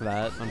risk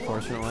that,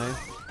 unfortunately.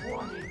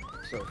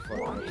 so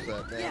fucking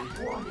upset, man.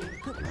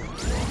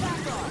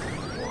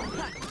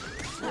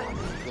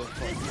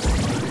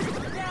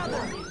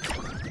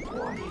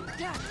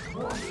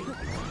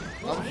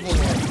 I'm full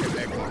on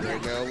connected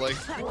right now, like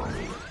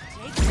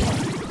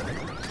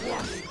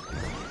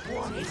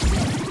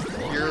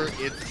here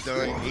it's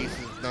done, Ace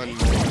is done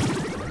more.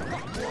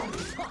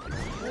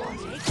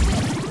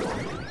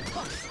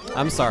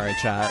 I'm sorry,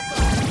 chat.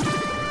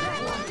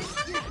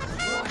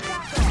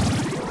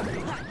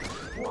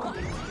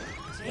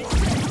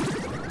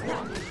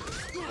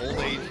 Old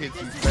age hits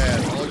you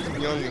fast. All you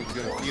youngins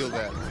gonna feel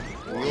that.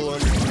 And you'll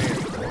understand.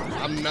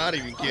 I'm not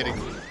even kidding.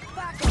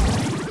 Let's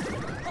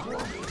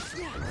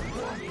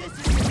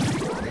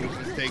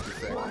just take a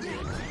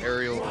second.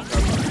 Aerial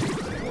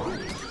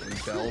recovery.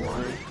 And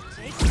Belfry.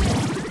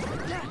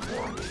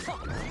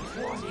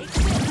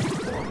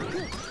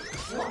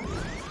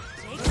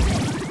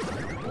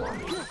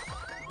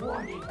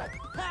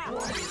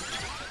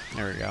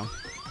 There we go.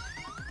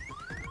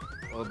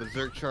 Oh,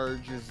 Berserk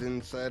Charge is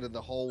inside of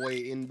the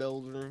hallway in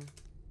Bell's room.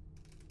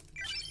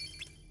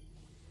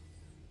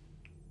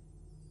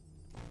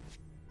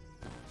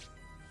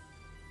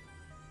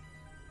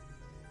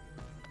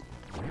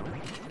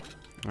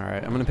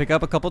 Alright, I'm gonna pick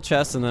up a couple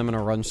chests and then I'm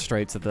gonna run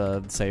straight to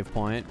the save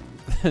point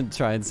and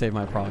try and save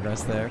my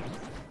progress there.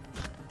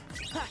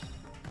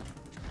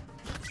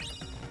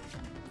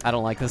 I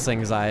don't like this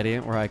anxiety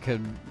where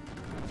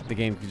the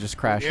game could just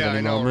crash at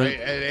any moment. Right?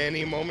 At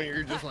any moment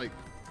you're just like,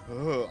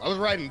 ugh. I was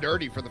riding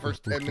dirty for the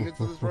first 10 minutes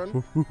of this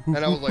run, and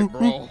I was like,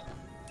 bro.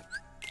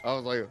 I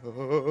was like,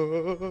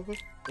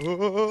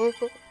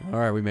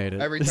 Alright, we made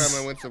it. every time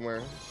I went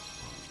somewhere.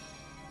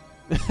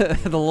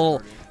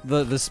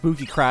 the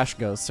spooky crash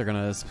ghosts are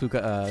gonna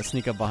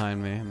sneak up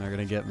behind me and they're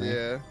gonna get me.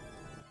 Yeah.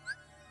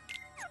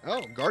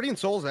 Oh, Guardian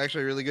Soul is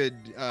actually really good.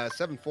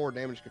 7-4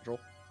 damage control.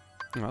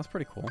 Oh, that's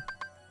pretty cool.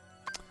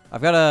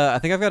 I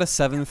think I've got a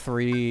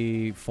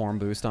 7-3 form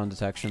boost on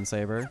detection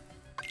saber.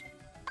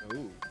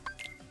 Ooh.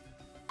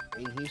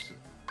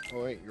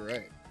 Oh wait, you're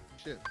right.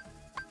 Shit.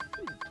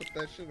 Put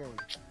that shit on.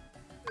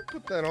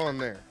 Put that on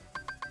there.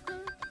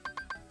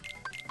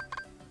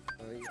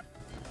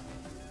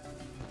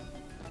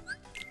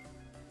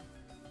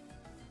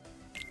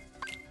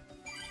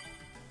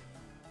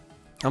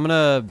 I'm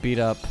gonna beat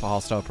up a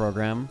hostile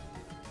program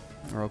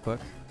real quick.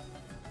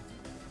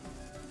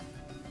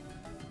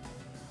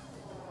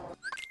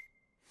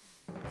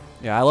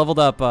 Yeah, I leveled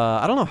up,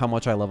 I don't know how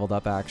much I leveled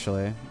up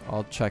actually.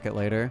 I'll check it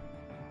later.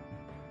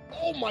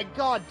 Oh my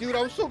god, dude,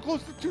 I was so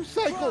close to 2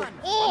 cycles.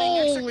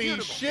 Holy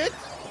shit!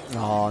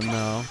 Oh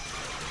no.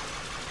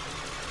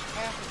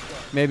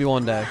 Maybe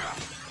one day.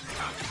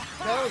 I'm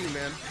telling you,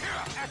 man.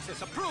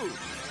 Access approved.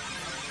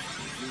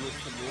 You with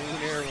some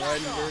millionaire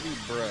riding dirty,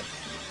 bruh.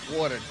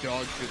 What a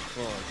dog shit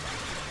song.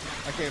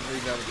 I can't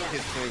believe that was a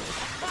hit single.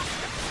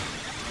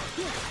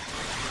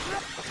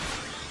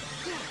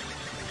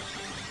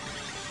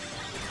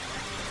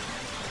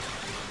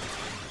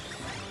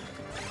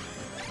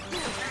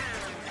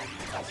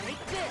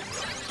 Take this.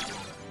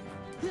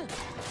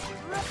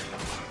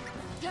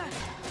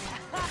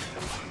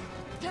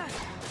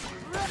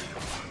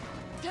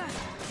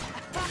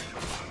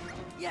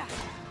 Yeah.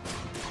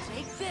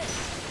 Take this.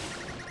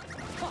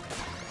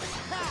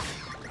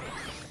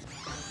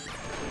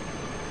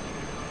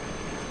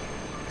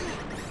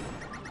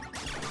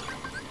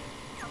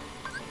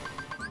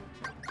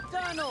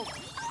 Donald.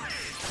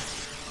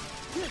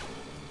 It's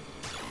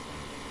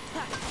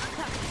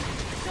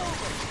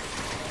over.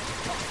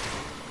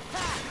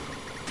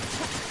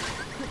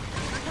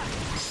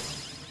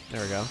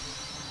 There we go.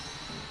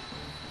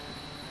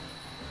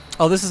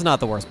 Oh, this is not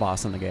the worst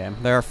boss in the game.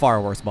 There are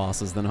far worse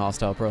bosses than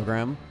Hostile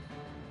Program.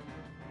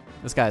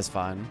 This guy's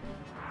fine.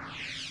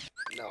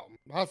 No,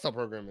 hostile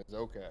program is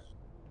okay.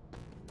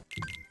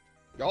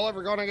 Y'all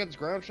ever gone against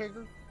Ground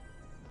Shaker?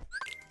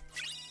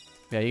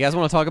 Yeah, you guys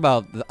want to talk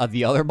about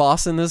the other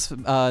boss in this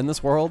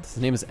world? His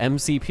name is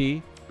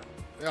MCP.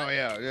 Oh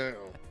yeah, yeah.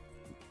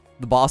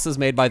 The boss is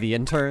made by the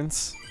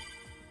interns.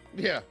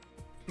 Yeah.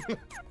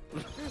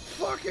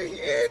 Fucking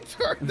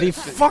interns. The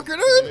fucking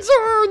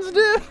interns,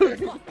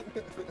 dude.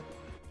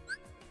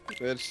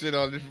 That shit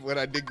on this, when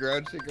I did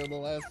Ground Shaker on the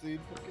last scene.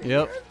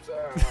 Yep.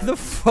 The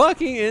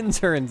fucking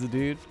interns,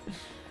 dude.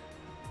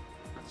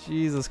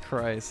 Jesus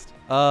Christ.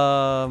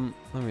 Let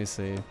me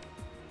see.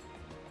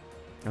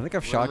 I think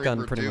I've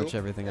shotgunned pretty much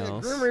everything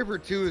else. Grim Reaper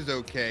 2 is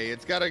okay.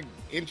 It's got an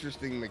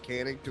interesting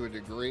mechanic to a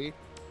degree,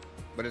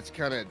 but it's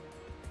kind of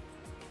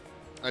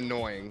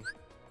annoying.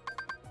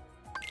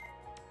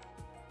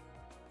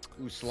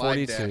 Ooh,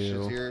 slide 42.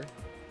 dashes here.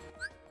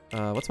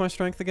 What's my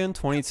strength again?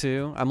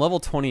 22. I'm level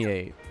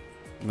 28.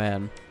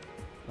 Man.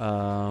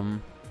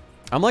 I'm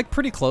like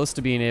pretty close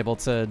to being able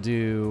to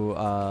do,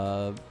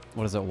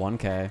 what is it,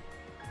 1K?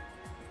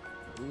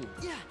 Ooh.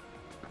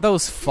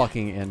 Those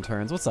fucking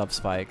interns. What's up,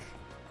 Spike?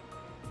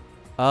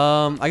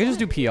 I can just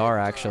do PR,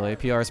 actually.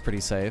 PR is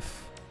pretty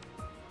safe.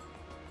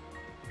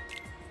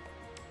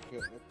 Yeah,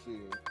 let's see.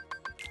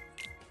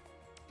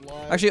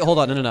 Slide Actually, hold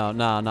on. No.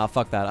 Nah,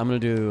 fuck that. I'm gonna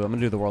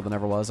do the world that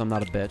never was. I'm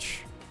not a bitch.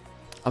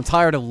 I'm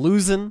tired of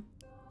losing.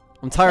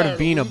 I'm tired of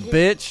being a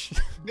bitch.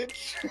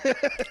 Bitch.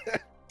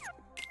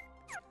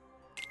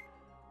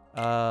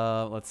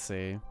 Let's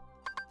see.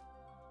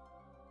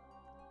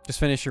 Just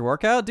finish your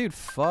workout? Dude,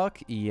 fuck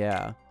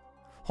yeah.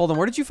 Hold on,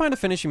 where did you find a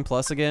finishing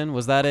plus again?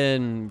 Was that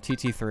in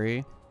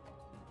TT3?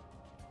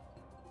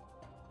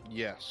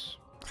 Yes.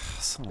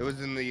 Son It of-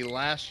 was in the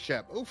last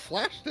chap. Oh,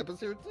 Flash Step is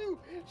here too.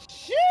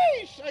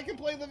 Sheesh! I can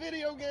play the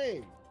video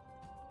game.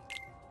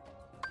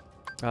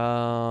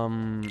 oh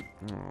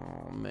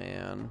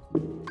man.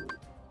 I'm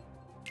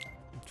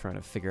trying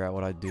to figure out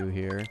what I do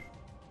here.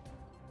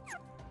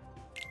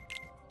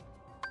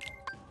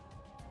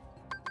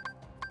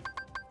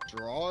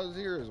 Draw is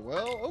here as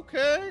well.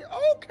 Okay.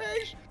 Okay.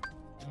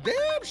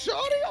 Damn,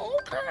 shawty.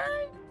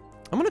 Okay.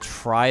 I'm gonna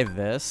try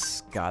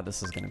this. God,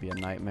 this is gonna be a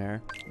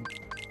nightmare.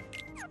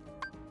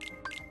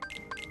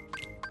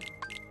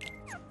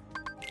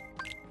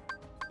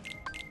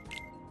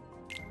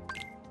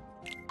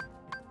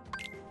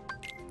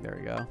 There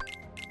we go.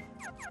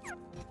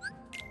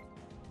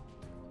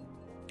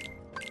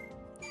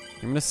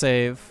 I'm gonna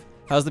save.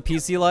 How's the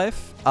PC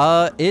life?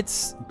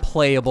 It's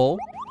playable.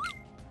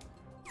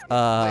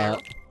 Yeah,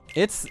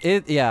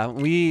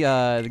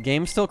 the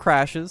game still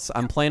crashes.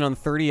 I'm playing on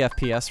 30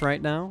 FPS right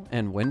now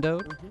and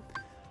windowed.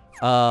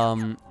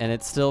 And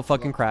it still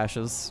fucking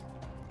crashes.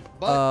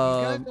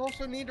 But you guys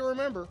also need to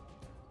remember,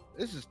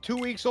 this is 2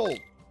 weeks old.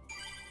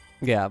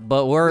 Yeah,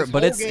 but This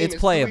whole game it's is 2 weeks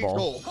playable.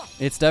 old. It's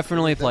definitely It's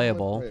definitely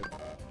playable.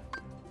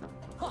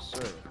 Yes,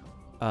 sir.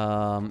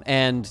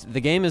 And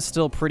the game is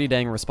still pretty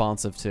dang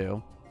responsive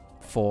too.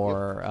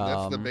 For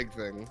That's the big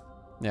thing.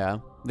 yeah,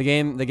 the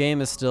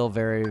game is still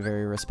very,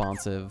 very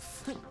responsive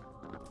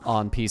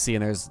on PC,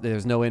 and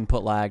there's no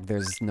input lag,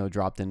 there's no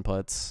dropped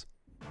inputs.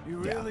 You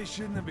really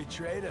shouldn't have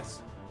betrayed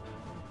us.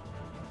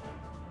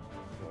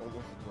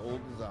 Almost as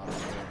old as I am.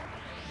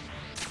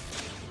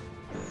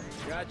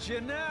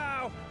 Gotcha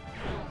now.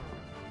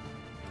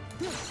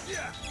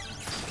 Yeah.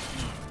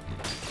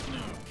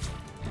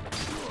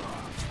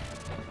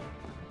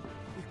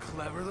 You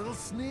clever little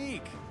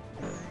sneak.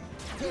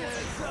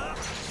 Heads up.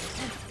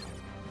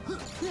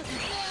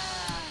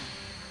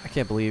 I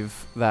can't believe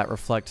that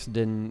reflect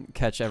didn't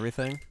catch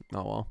everything.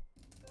 Oh well.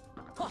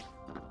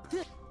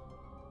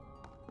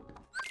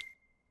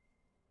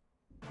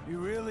 You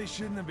really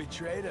shouldn't have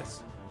betrayed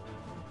us.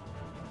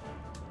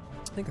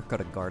 I think I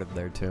could have guarded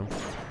there too.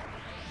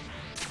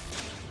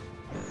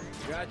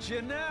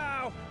 Gotcha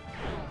now.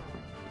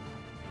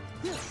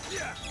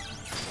 Yeah.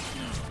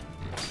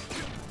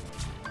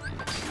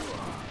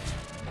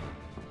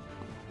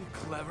 You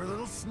clever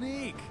little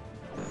sneak.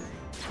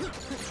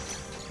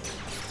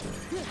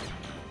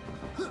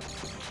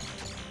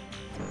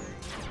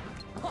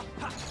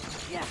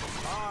 Yeah.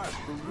 R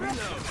for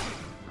reload.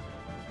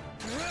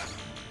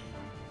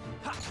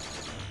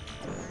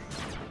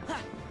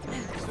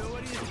 So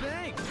what do you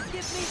think? Give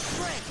me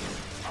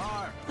strength.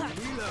 R for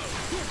reload.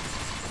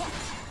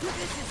 This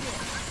is it.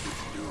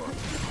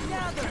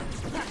 Gather.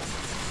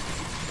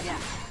 Yeah.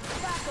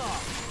 Back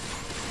off.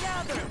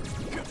 Gather.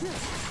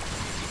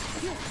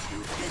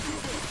 This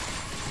is it.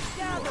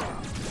 Gather.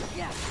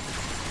 Yeah.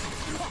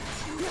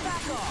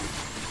 Back off.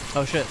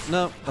 Oh shit,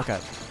 no, okay.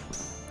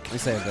 We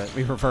saved it.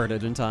 We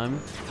reverted in time.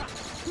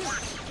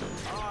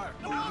 R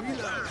for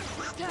reload.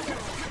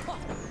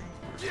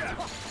 Yeah.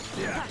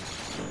 Yeah.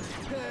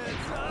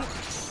 Heads up.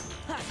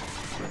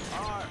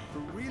 R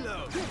for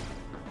reload.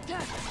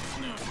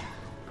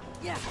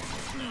 Yeah.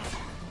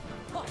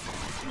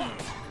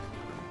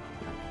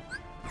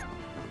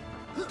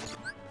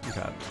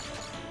 Okay.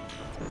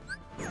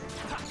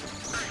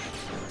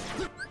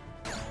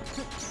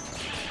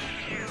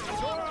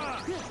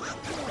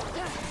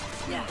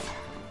 Yeah.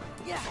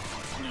 Yeah.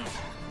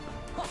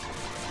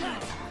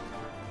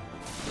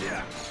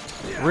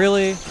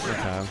 Really?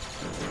 Okay.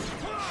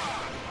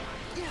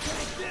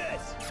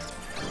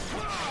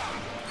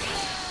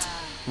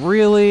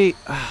 Really?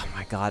 Oh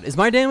my god. Is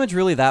my damage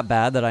really that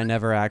bad that I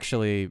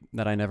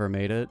never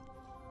made it?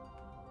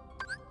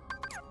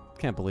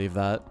 Can't believe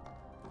that.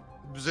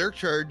 Berserk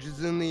charge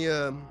is in the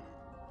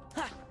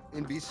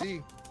in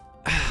BC.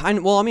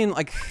 Well, I mean,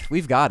 like,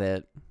 we've got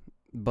it,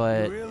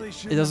 but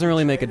it doesn't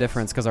really make a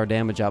difference because our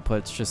damage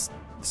output's just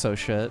so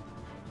shit.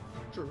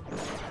 True.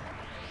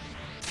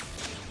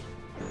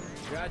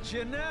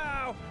 Gotcha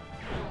now.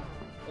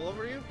 All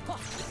over you?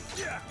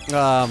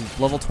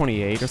 Level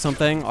 28 or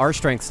something. Our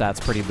strength stat's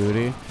pretty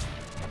booty.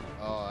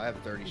 Oh, I have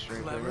 30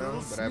 strength right Clever now,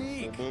 little but I have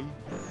sneak. full boom.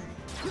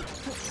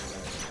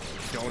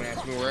 Don't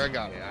ask me where I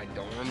got it. I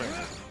don't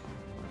remember.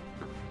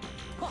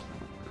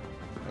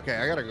 Okay,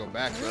 I gotta go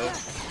back though.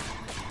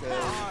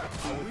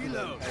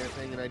 Reload. I was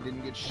thinking I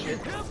didn't get shit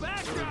for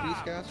the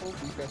Beast Castle.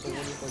 Beast Castle 1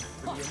 is like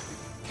pretty empty.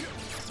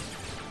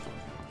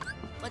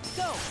 Let's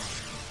go.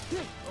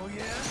 Oh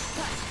yeah?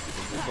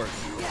 Good work.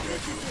 Yeah,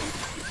 this is it.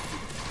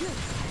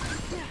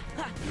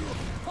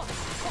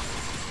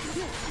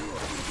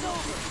 It's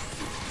over.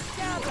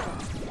 Gather.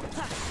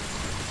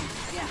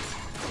 Yeah,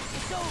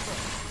 it's over.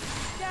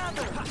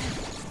 Gather.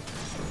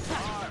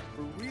 R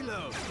for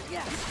reload.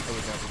 Yeah, I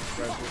was having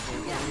stressful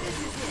things. yeah, this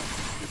is it.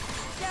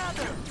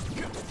 Gather.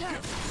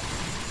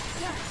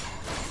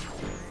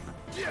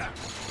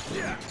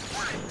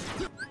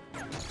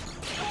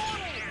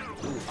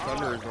 Ooh,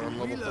 Thunder is on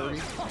level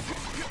 30.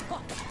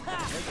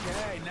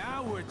 Okay,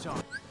 now we're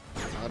talking.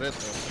 Not it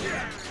though.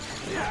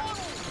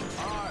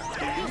 R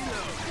for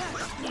reload.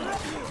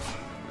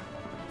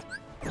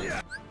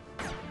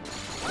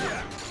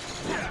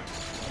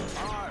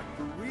 R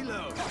for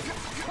reload.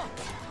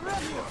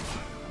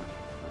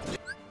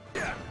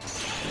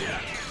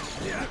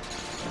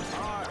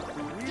 R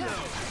for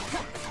reload.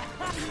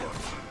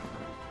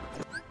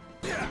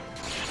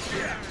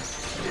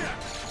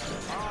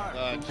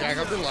 Jack,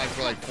 I've been live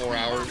for like 4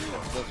 hours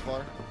thus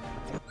far.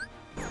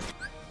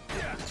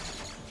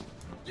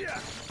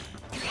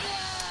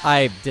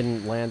 I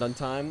didn't land on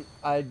time.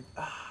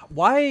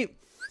 Why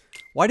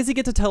does he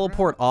get to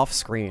teleport off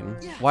screen?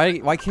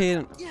 Why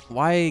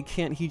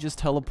can't he just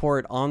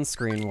teleport on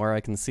screen where I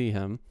can see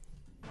him?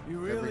 You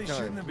really time,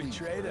 shouldn't have please.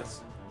 betrayed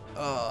us.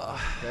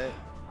 Okay,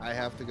 I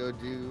have to go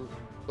do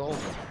gold.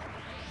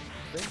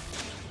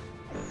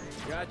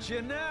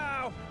 Gotcha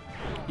now.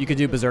 You could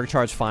do Berserk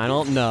Charge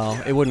Final? No,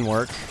 it wouldn't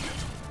work.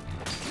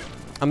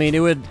 I mean, it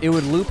would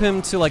loop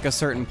him to like a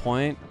certain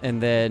point,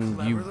 and then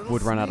you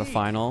would run out of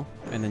Final,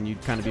 and then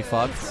you'd kind of be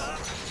fucked.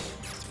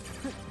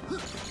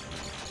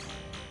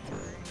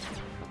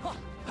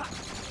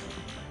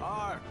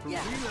 R for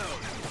Yeah. reload.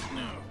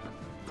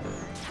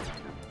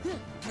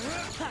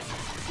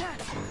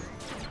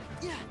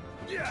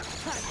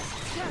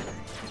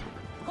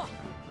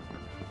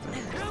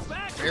 Go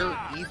back. Air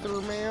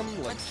Ether, ma'am?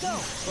 Like, Let's go.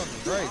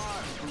 fucking Christ.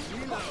 R for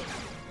reload.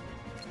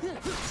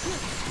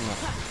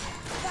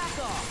 Back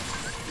off.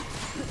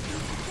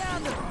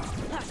 Gather.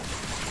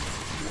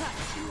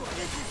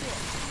 This is it.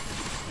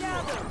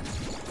 Gather.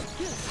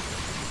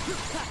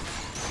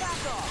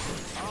 Back off.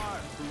 R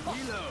for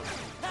reload.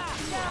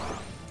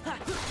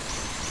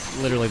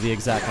 Literally the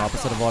exact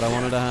opposite of what I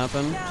wanted to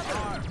happen.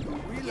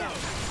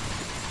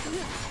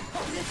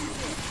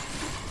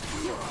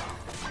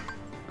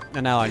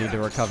 And now I need to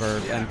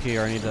recover NP,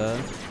 or I need to...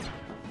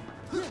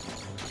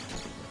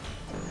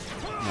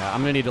 Yeah,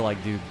 I'm gonna need to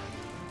like do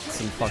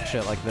some fuck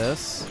shit like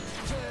this.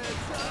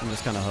 I'm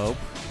just gonna hope.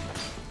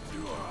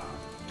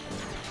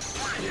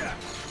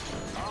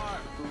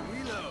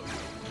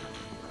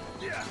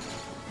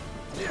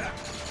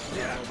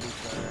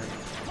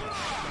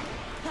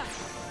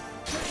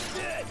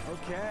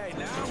 Okay,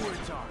 now we're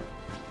talking.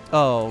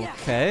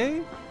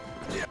 Okay.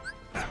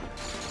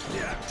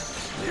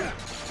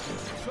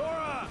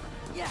 Sora!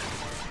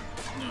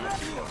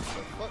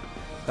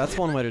 That's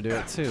one way to do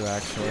it too,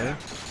 actually.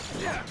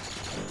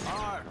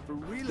 R for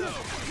reload.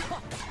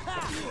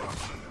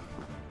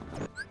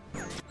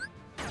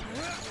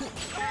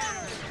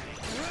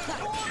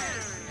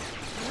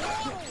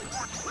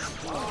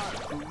 R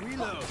for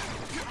reload.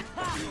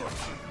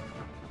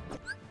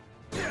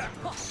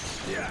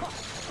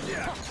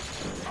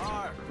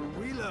 R for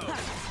reload.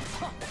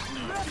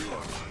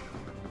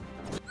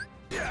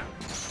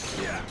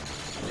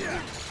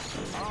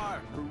 R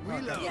for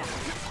reload.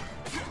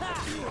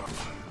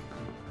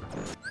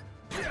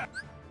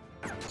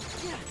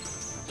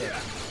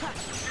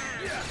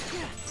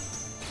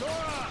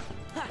 Sora!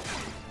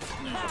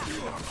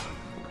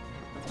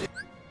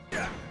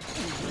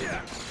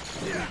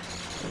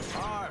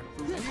 R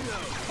for reload.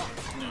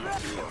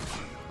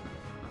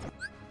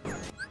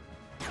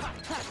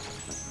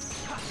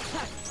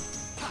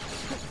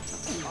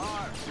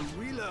 R for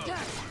reload.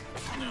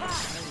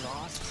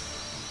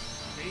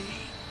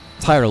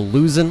 Tired of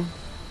losing?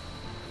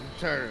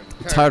 Tired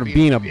of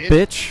being a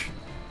bitch?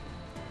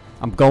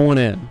 I'm going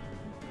in.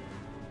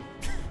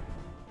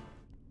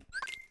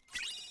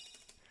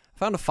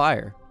 Found a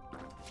fire.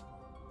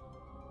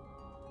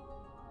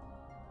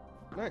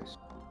 Nice.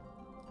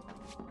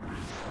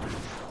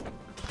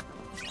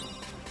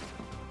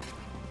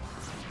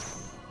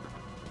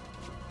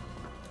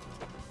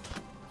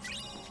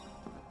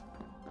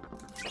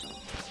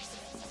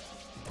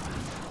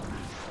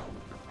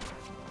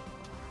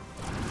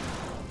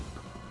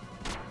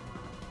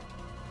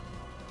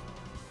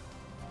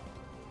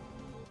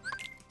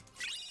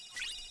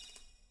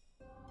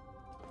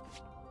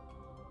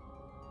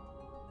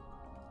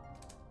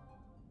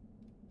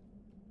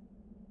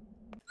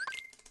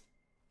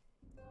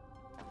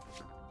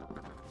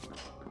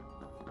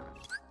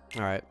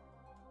 Alright.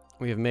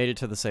 We have made it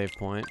to the save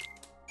point.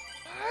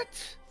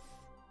 What?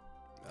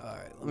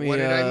 Alright, let me What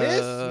did I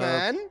miss,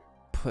 man?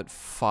 put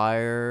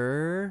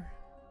fire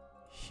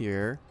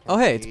here. Oh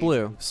hey, it's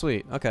blue.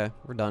 Sweet. Okay,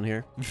 we're done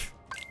here.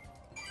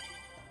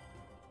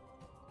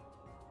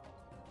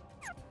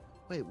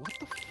 Wait, what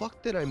the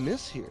fuck did I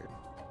miss here?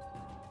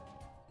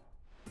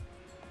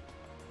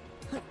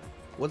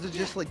 Was it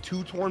just like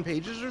 2 torn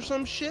pages or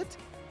some shit?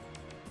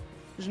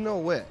 There's no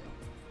way.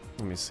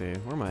 Let me see.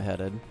 Where am I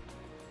headed?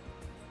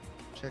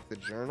 Check the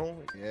journal.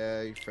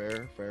 Yeah,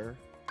 fair.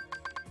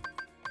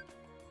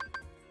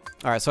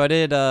 Alright, so I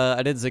did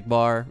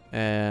Zigbar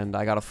and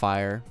I got a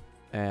fire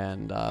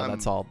and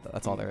that's all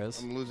there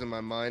is. I'm losing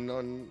my mind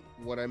on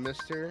what I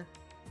missed here.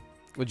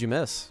 What'd you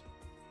miss?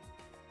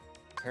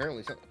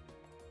 Apparently something.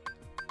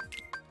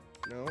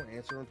 No,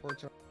 answer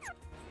reports on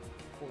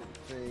important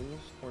things,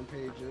 torn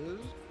pages.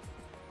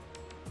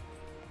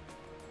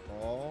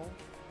 All.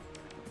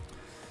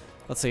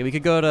 Let's see, we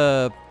could go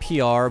to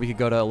PR, we could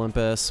go to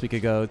Olympus, we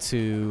could go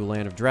to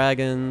Land of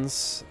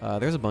Dragons.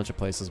 There's a bunch of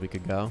places we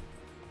could go.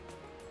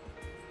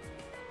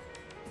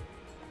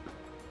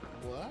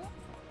 What?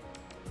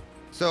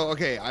 So,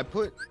 okay,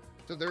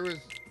 so there was,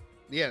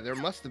 yeah, there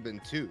must have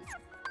been 2.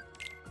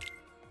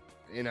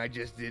 And I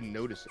just didn't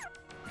notice it.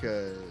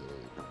 Because...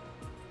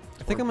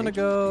 I think I'm gonna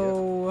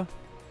go...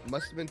 Yeah.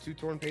 Must have been 2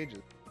 torn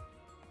pages.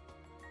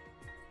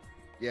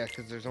 Yeah,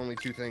 because there's only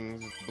 2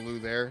 things blue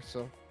there,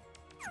 so...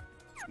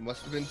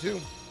 Must have been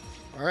 2.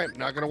 Alright,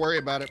 not gonna worry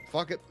about it.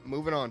 Fuck it.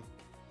 Moving on.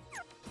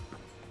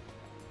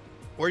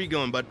 Where are you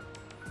going, bud?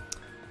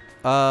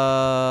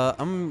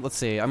 Let's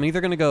see. I'm either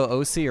gonna go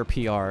OC or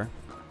PR.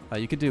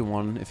 You could do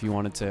one if you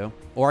wanted to.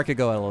 Or I could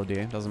go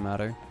LOD. Doesn't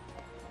matter.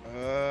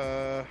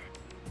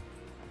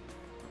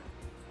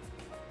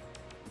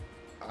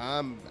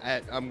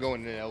 I'm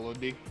going in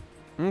LOD.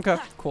 Okay,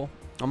 cool.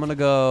 I'm gonna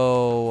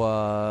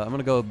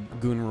go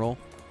Goon Roll.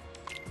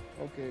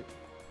 Okay.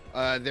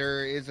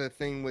 There is a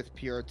thing with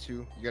PR2.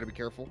 You gotta be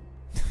careful.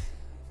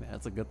 Yeah,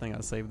 it's a good thing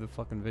I saved the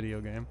fucking video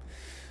game.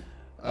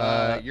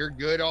 You're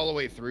good all the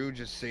way through.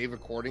 Just save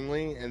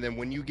accordingly, and then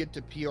when you get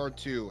to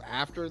PR2,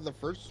 after the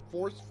first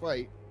force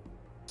fight,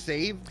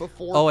 save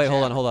before. Oh wait,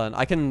 hold on.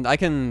 I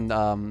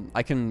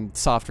can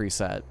soft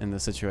reset in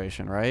this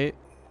situation, right?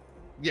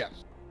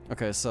 Yes.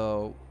 Okay,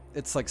 so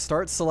it's like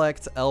start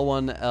select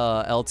L1,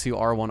 L2,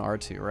 R1,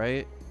 R2,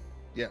 right?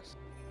 Yes.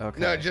 Okay.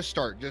 No, just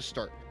start.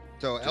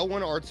 So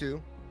L1,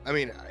 R2. I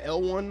mean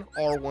L1,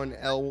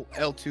 R1,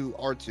 L2,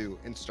 R2,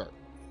 and start.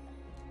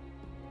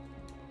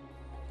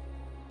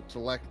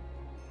 Select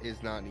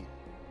is not needed.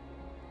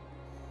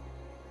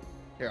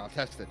 Here, I'll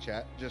test it,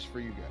 chat, just for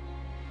you guys.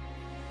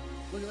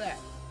 Look at that.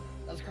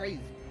 That's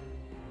crazy.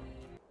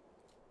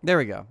 There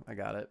we go. I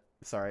got it.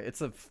 Sorry,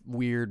 it's a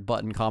weird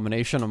button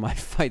combination on my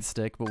fight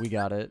stick, but we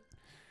got it.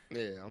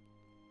 Yeah.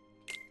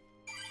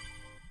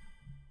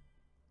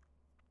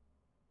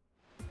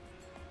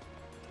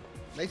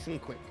 Nice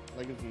and quick,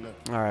 like it's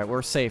nothing. All right,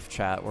 we're safe,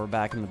 chat. We're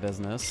back in the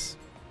business.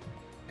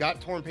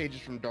 Got torn pages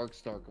from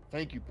Darkstalker.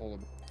 Thank you, Polar.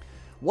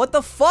 What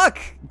the fuck?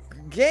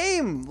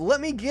 Game!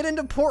 Let me get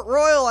into Port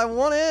Royal. I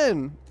want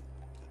in.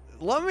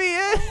 Let me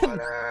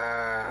in.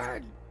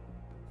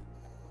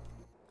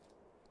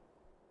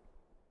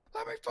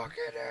 Let me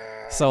fucking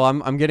in. So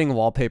I'm getting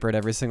wallpapered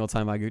every single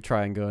time I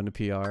try and go into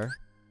PR.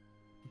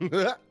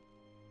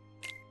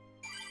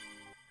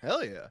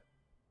 Hell yeah.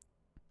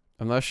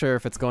 I'm not sure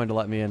if it's going to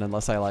let me in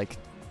unless I like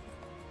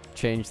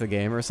change the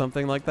game or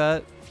something like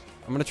that.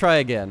 I'm gonna try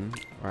again.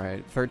 All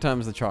right, third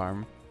time's the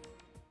charm.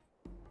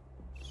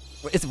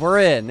 We're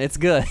in. It's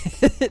good.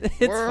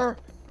 We're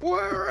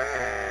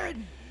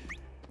in.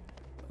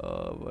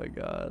 Oh my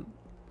god.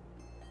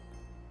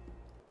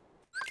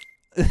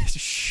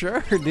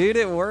 Sure, dude,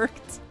 it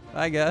worked.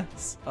 I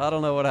guess. I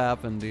don't know what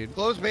happened, dude.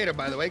 Closed beta,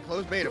 by the way.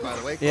 Closed beta, by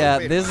the way. Yeah,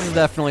 this is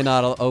definitely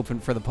not open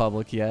for the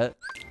public yet.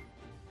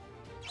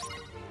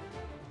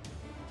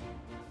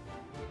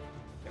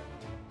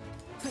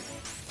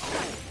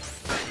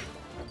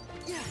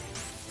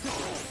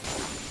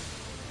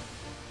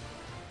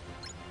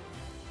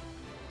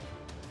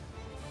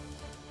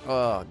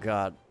 Oh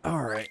god.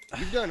 All right.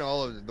 You've done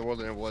all of the world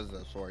that it was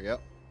thus far.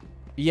 Yep.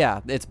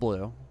 Yeah, it's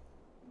blue.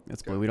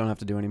 It's blue. We don't have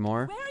to do any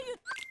more. Where are you?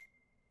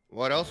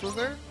 What else was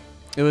there?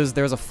 There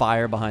was a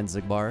fire behind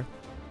Zigbar.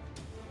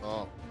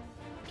 Oh,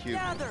 cute.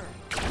 Gather.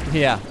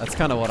 Yeah, that's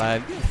kind of what I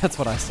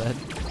said.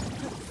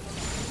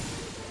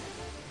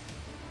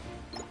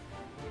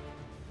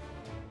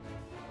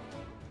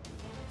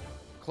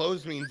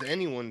 Closed means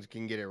anyone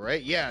can get it,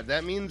 right? Yeah,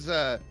 that means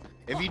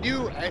if you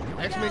do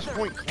exclamation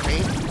point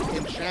claim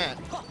in chat,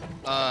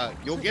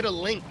 you'll get a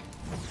link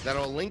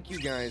that'll link you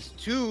guys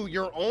to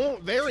your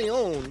own very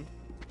own.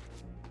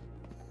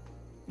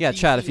 Yeah,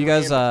 chat. If you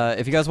guys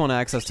want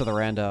access to the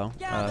rando,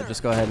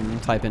 just go ahead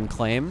and type in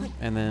claim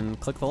and then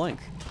click the link.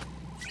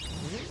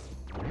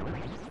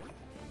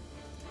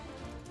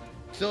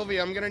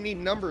 Sylvia, I'm gonna need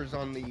numbers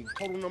on the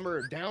total number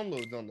of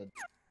downloads on the.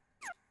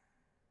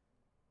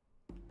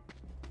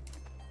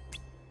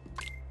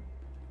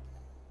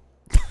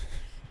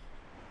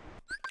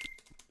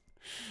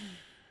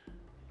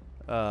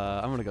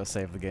 I'm gonna go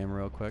save the game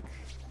real quick.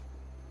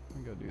 Let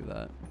me go do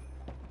that.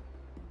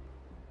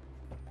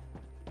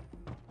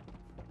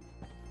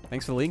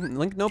 Thanks for the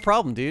link. No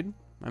problem, dude.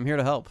 I'm here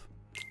to help.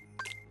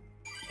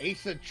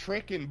 Ace a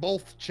trick in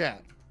both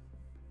chat.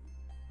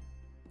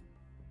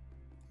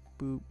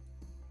 Boop.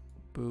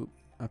 Boop.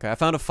 Okay, I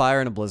found a fire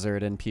and a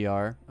blizzard in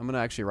PR. I'm gonna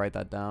actually write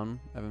that down.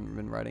 I haven't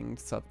been writing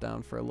stuff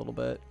down for a little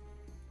bit.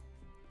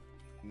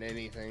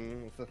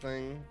 Anything with the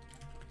thing.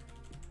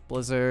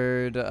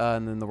 Blizzard,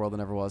 and then the world that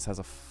never was has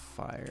a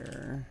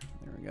fire.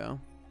 There we go.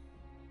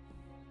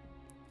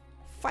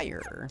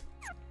 Fire.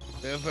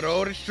 If it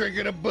old trick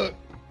in a book.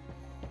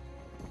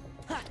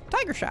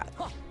 Tiger shot.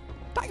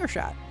 Tiger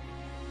shot.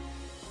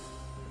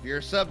 If you're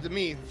a sub to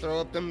me, throw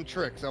up them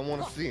tricks. I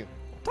want to see them.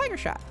 Tiger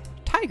shot.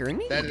 Tiger and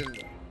me.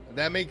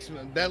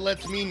 That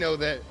lets me know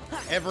that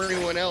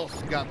everyone else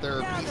got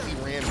their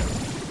PC random.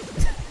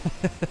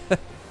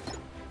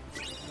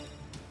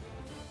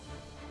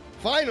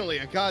 Finally,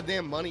 a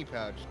goddamn money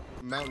pouch.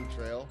 Mountain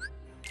Trail.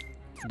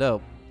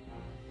 Dope.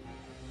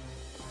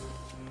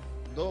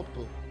 Dope.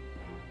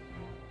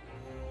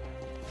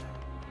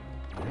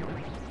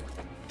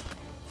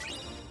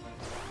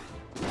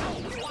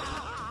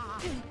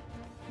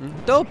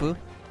 Dope.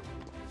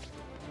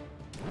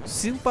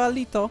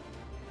 Simpalito.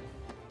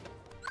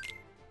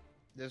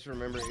 Just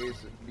remember,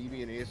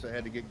 BB and Asa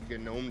had to get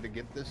Gnome to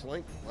get this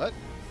link. What?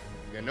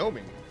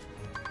 Gnoming.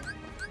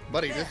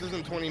 Buddy, this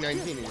isn't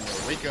 2019 anymore.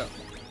 Wake up.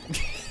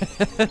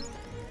 A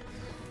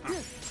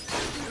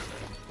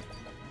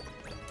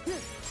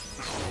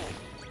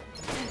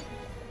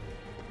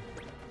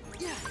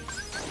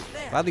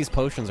lot of these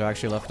potions are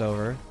actually left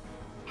over.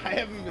 I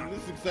haven't been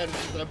this excited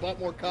since I bought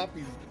more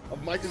copies of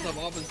Microsoft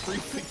Office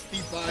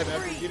 365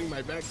 after getting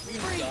my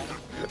vaccine shot.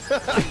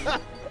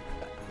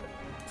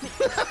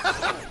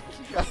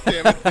 God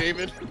damn it,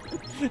 David.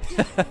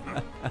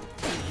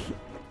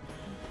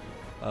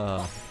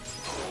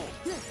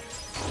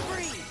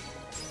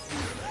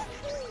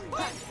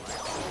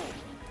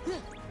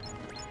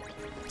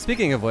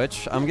 Speaking of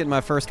which, I'm getting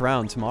my first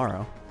round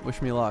tomorrow.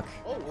 Wish me luck.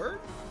 Oh, word?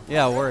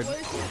 Yeah, word.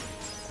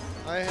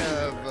 I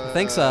have.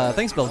 Thanks,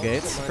 Bill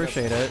Gates.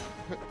 Appreciate it.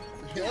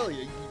 Hell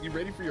yeah! You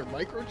ready for your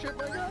microchip,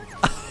 my guy?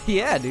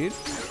 Yeah, dude.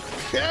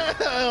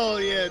 Hell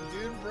yeah,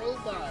 dude!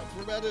 Robots.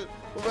 We're about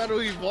to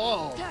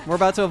evolve. We're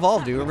about to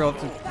evolve, dude. We're about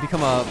to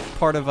become a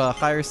part of a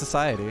higher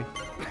society.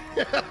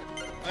 A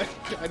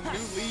new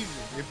legion,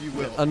 if you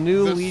will. A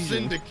new the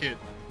legion. Syndicate.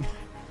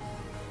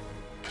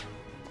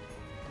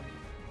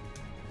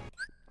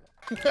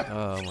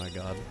 Oh my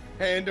god.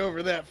 Hand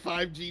over that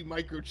 5G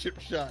microchip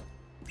shot.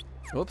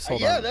 Whoops,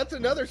 hold Yeah, on. that's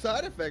another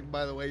side effect,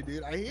 by the way,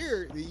 dude. I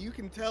hear that you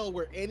can tell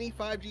where any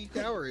 5G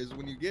tower is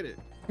when you get it.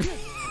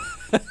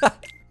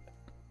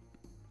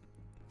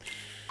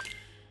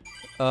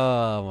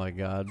 Oh my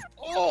god.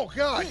 Oh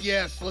god,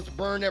 yes. Let's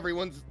burn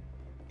everyone's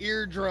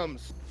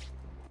eardrums.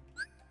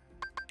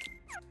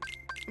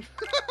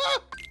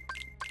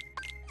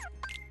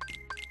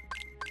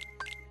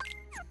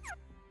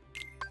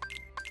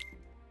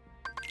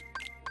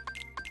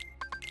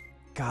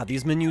 God,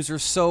 these menus are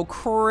so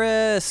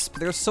crisp.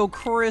 They're so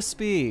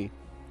crispy.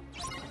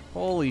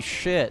 Holy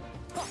shit.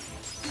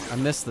 I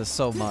miss this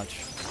so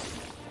much.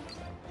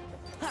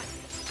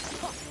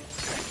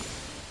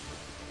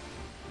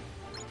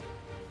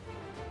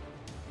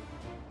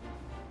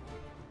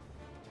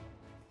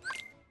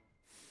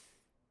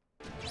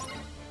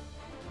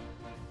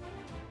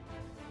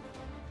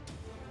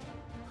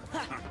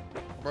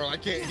 Bro, I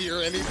can't hear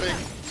anything.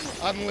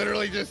 I'm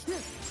literally just...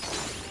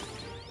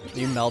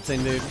 You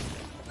melting, dude?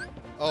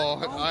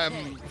 Oh,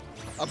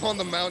 I'm on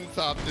the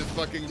mountaintop just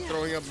fucking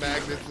throwing up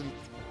magnets and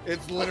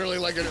it's literally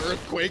like an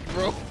earthquake,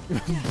 bro.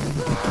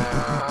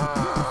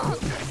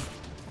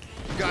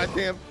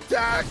 Goddamn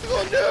tactical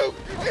nuke!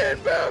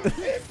 Inbound!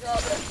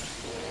 Incoming!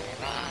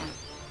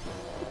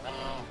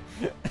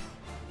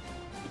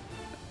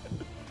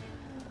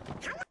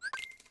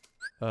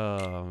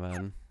 Oh,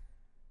 man.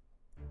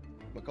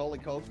 Macaulay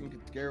Culkin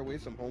could scare away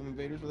some home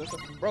invaders with that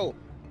stuff. Bro,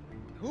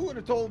 who would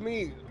have told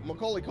me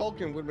Macaulay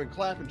Culkin would have been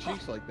clapping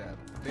cheeks like that?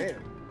 Damn,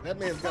 that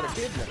man's got a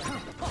kid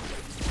now.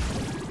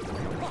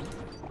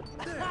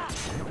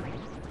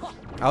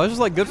 I was just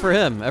like, good for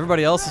him.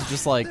 Everybody else is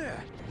just like,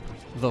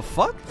 the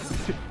fuck?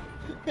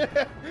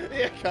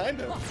 Yeah,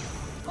 kind of.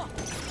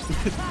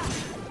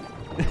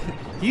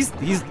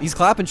 He's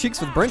clapping cheeks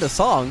with Brenda's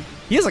song.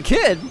 He has a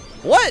kid.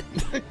 What?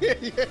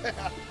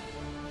 Yeah.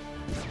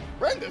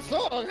 Brenda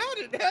Song? How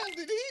the hell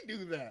did he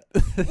do that?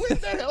 When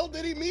the hell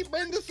did he meet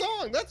Brenda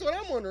Song? That's what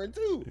I'm wondering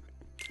too.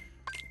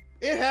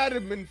 It had to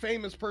have been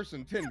famous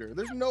person Tinder.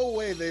 There's no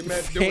way they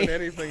met doing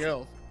anything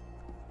else.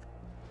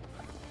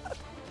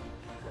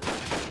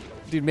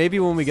 Dude, maybe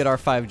when we get our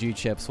 5G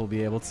chips, we'll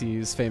be able to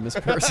use famous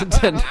person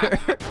Tinder.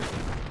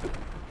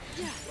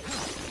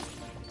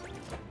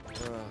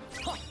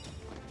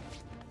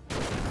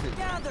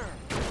 Gather.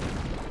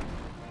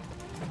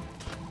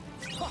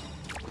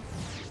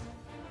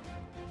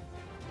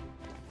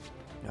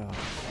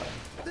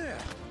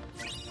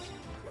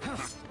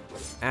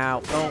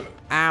 Ow. Oh.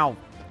 Ow.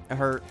 It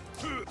hurt.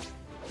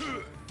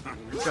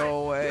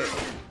 Go away.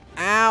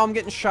 Ow, I'm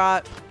getting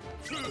shot.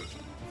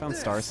 Found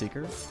Star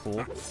Seeker.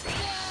 Cool.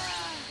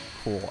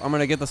 Cool. I'm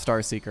gonna get the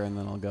Star Seeker and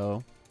then I'll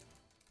go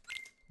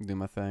do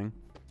my thing.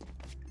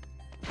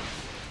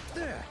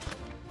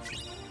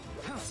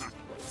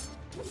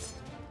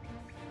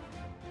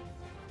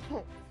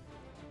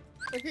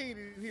 I hate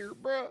it here,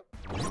 bro.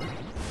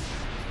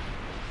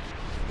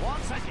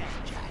 Once again,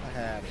 I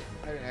had it.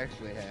 I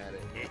actually had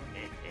it.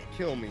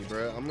 Kill me,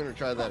 bro. I'm gonna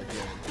try that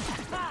again.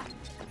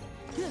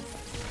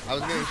 I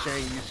was getting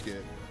Shang Yu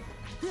skip.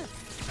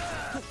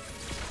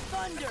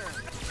 thunder.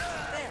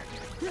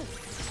 There.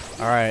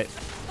 Alright.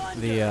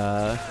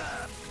 The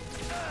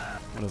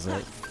what is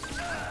it?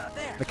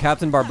 There. The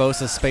Captain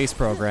Barbossa space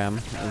program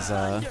is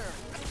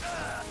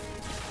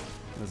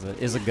what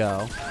is a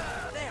go.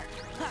 There.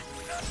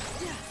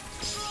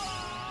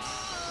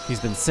 He's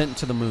been sent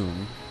to the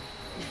moon.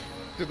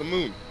 To the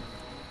moon.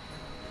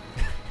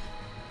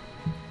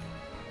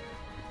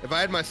 If I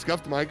had my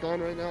scuffed mic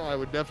on right now, I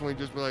would definitely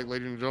just be like,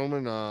 ladies and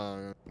gentlemen,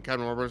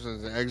 Captain Barbossa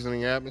is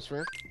exiting the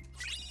atmosphere.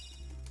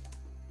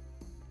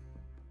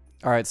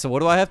 Alright, so what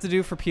do I have to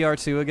do for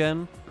PR2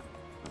 again?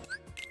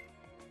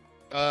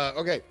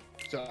 Okay.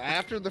 So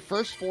after the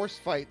first force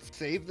fight,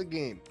 save the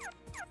game.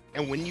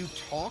 And when you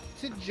talk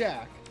to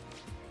Jack,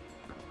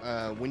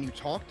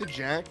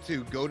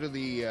 to go to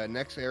the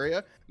next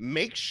area,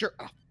 make sure,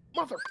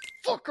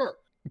 motherfucker,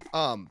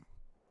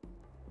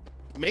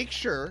 make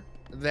sure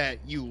that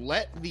you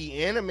let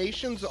the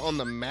animations on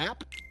the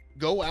map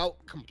go out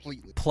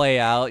completely. Play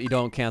out, you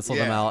don't cancel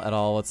them out at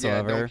all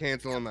whatsoever. Yeah, don't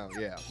cancel them out,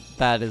 yeah.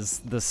 That is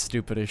the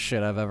stupidest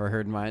shit I've ever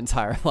heard in my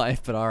entire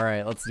life, but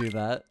alright, let's do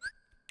that.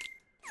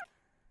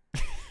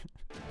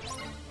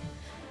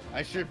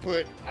 I should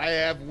put, I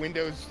have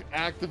Windows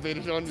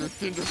activated on your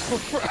Tinder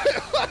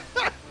profile.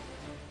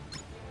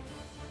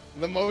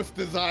 The most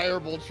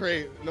desirable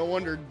trait. No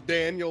wonder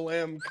Daniel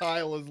M.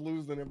 Kyle is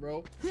losing it,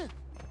 bro.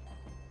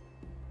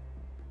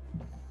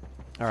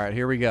 Alright,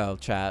 here we go,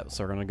 chat.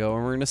 So we're gonna go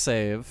and we're gonna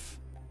save.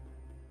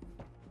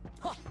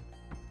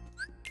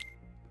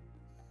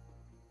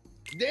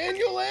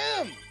 Daniel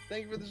M!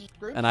 Thank you for the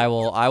subscription. And I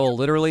will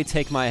literally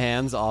take my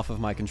hands off of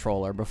my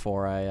controller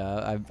before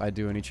I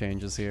do any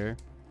changes here.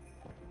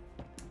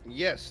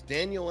 Yes,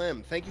 Daniel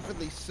M. Thank you for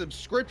the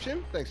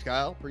subscription. Thanks,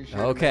 Kyle. Appreciate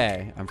it.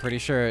 Okay, I'm pretty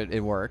sure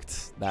it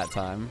worked that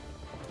time.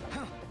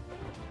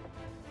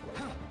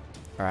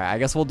 Alright, I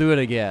guess we'll do it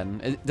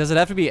again. Does it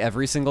have to be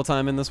every single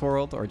time in this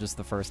world, or just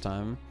the first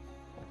time?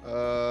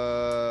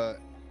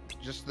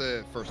 just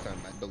the first time,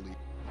 I believe.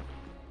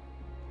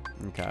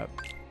 Okay.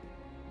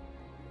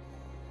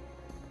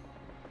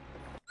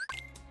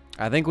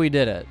 I think we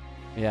did it.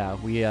 Yeah,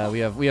 we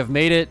have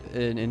made it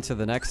into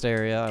the next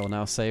area. I will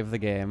now save the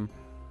game,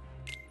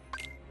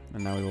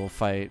 and now we will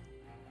fight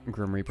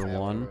Grim Reaper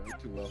 1.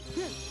 Too low.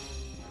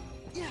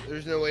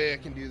 There's no way I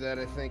can do that.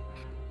 I think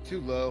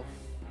too low,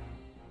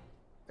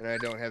 and I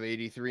don't have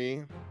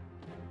 83.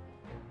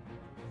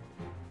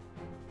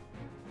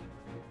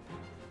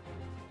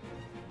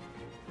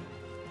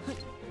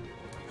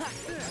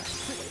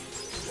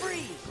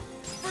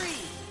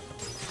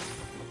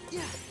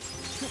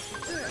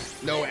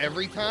 No,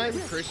 every time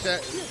Chris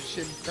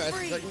should press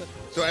second.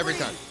 So every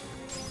time.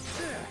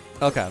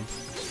 Okay.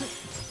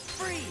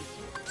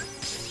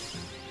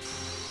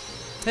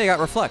 Hey, you got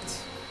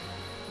reflect.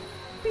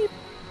 Beep.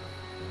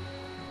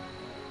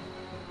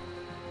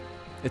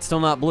 It's still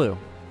not blue.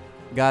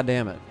 God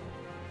damn it.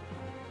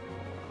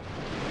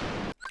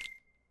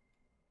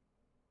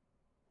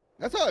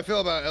 That's how I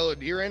feel about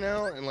LOD right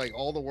now, and like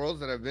all the worlds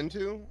that I've been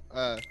to.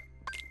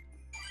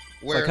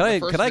 Where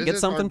could I get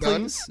visits something, aren't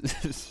done.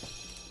 please?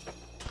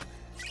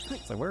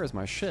 It's like, where is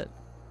my shit?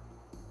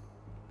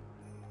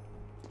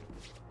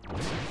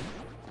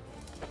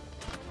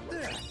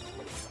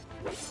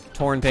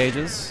 Torn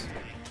pages.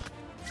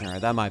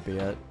 Alright, that might be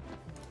it.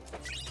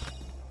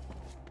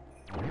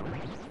 Here,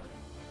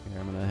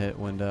 I'm gonna hit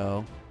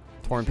window.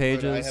 Torn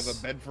pages. I have a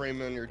bed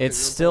frame on your. It's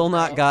still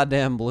not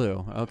goddamn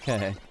blue.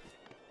 Okay.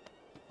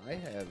 I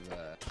have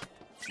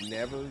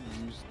never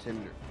used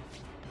Tinder.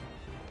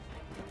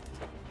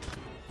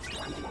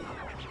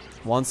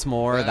 Once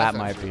more, Yeah, that that's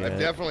might not true. be I it.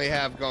 definitely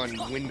have gone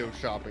window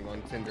shopping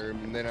on Tinder,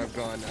 and then I've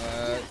gone,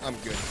 I'm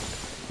good.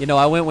 You know,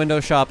 I went window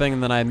shopping,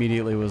 and then I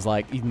immediately was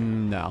like,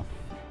 no.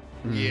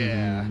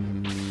 Yeah.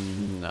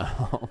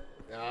 No.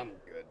 I'm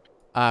good.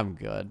 I'm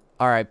good.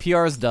 Alright,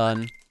 PR's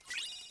done.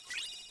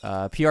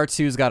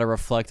 PR2's got to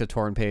reflect a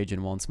torn page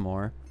in once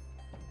more.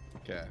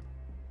 Okay.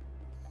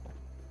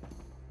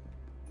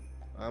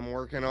 I'm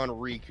working on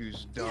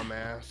Riku's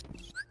dumbass.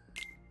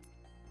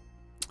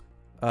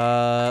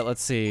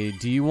 Let's see.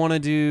 Do you want to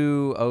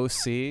do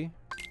OC?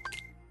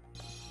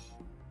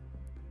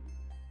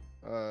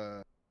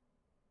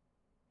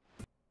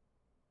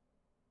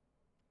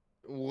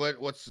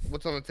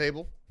 What's on the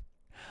table?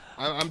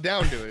 I'm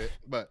down doing it,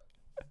 but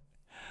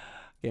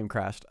Game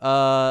crashed.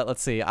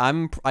 Let's see.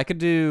 I could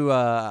do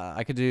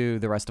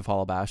the rest of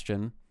Hollow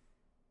Bastion.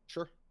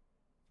 sure.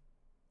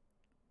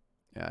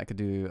 Yeah, I could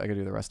do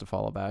the rest of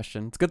Hollow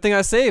Bastion. It's a good thing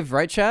I saved,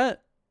 right,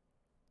 chat?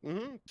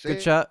 Mm-hmm.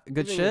 Good shot.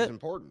 Good Saving shit. is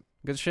important.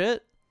 Good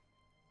shit.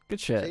 Good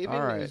shit. Saving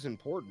All right. is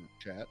important,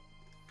 chat.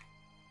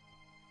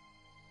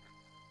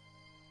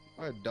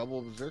 I had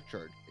double berserk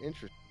charge.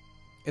 Interesting.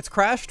 It's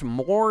crashed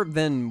more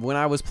than when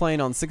I was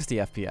playing on 60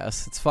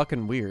 FPS. It's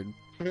fucking weird.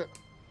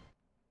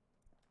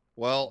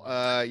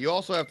 Well, you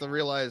also have to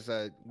realize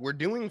that we're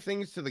doing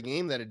things to the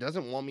game that it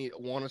doesn't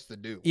want us to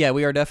do. Yeah,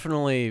 we are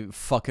definitely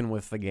fucking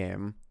with the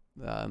game.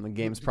 And the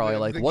game's probably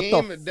like, the what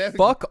game the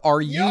fuck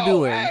are you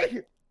doing?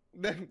 Hey!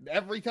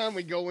 Every time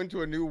we go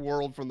into a new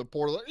world from the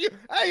portal,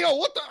 hey yo,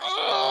 what the?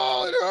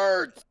 Oh, it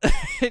hurts.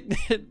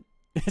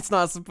 It's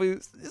not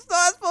supposed. It's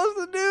not supposed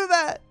to do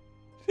that.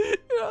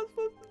 You're not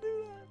supposed to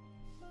do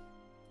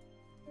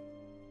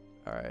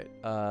that. All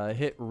right.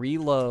 Hit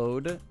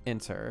reload.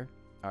 Enter.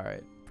 All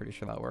right. Pretty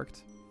sure that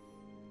worked.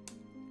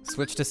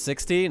 Switch to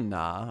 60.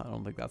 Nah, I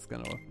don't think that's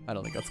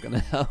gonna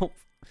help.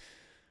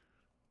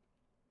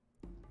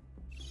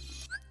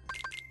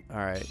 All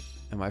right.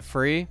 Am I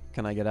free?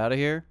 Can I get out of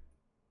here?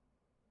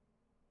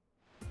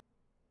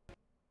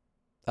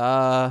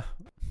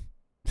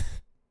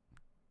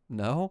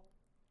 No.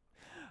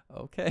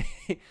 Okay.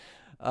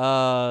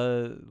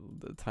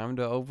 Time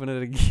to open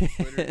it again.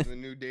 Twitter's the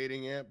new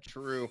dating app.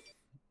 True.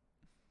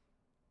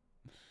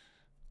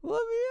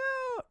 Let me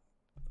out.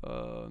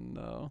 Oh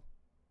no.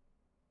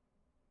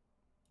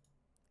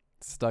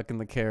 Stuck in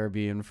the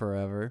Caribbean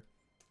forever.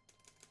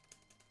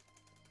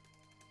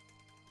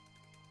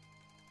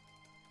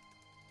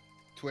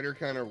 Twitter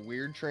kind of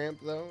weird tramp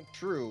though.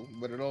 True,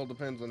 but it all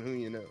depends on who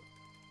you know.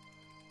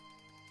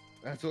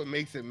 That's what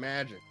makes it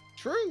magic.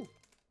 True.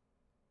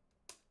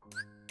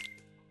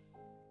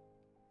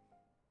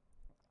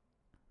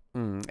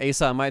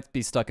 Asa might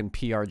be stuck in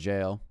PR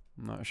jail.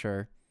 I'm not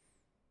sure.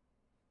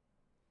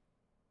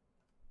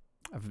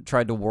 I've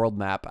tried to world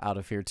map out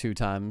of here 2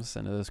 times,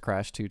 and it has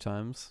crashed 2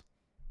 times.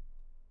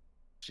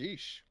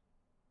 Sheesh.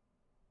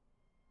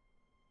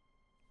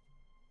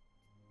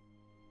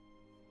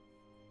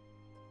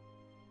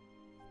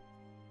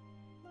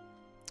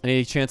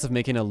 Any chance of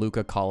making a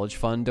Luca College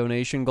Fund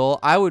donation goal?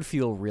 I would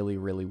feel really,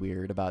 really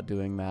weird about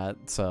doing that,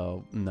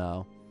 so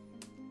no.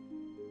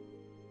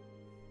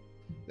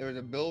 There was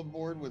a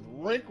billboard with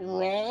Rick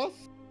Ross,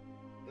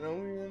 an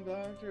OEM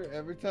doctor,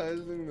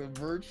 advertising the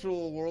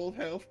virtual World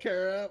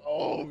Healthcare app.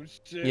 Oh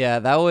shit. Yeah,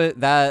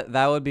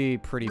 that would be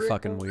pretty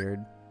fucking weird.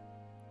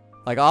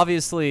 Like,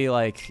 obviously,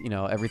 like, you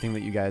know, everything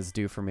that you guys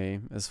do for me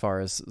as far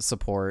as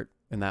support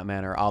in that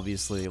manner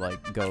obviously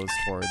like goes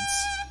towards,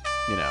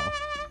 you know,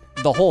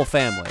 the whole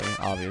family,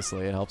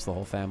 obviously. It helps the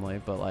whole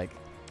family, but like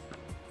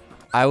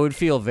I would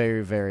feel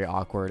very, very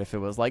awkward if it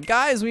was like,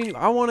 guys,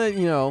 I want to,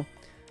 you know,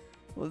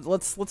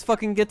 let's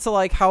fucking get to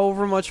like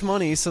however much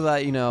money so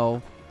that, you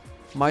know,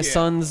 my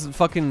son's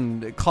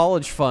fucking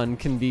college fund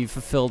can be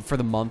fulfilled for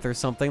the month or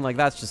something. Like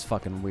that's just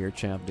fucking weird,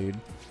 champ, dude.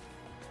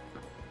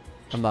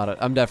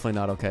 I'm definitely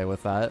not okay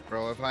with that.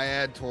 Bro, if I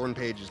add torn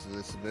pages to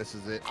this and this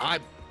is it,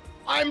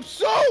 I'm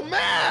so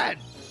mad.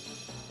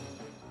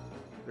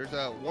 There's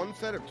one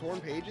set of torn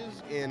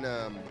pages in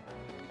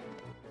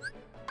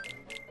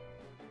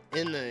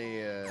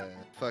the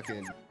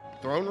fucking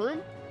throne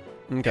room.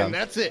 Okay. And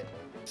that's it.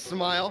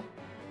 Smile.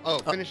 Oh,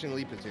 finishing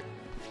leap is here.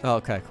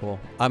 Okay, cool.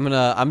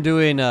 I'm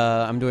doing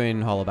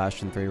Hollow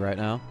Bastion 3 right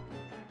now.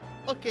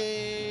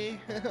 Okay.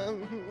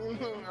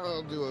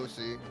 I'll do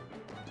OC.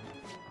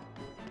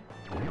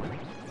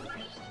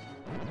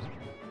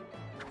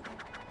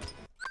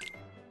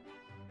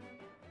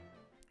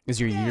 Is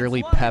your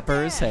yearly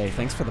peppers? Hey,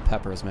 thanks for the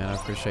peppers, man. I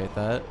appreciate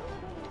that.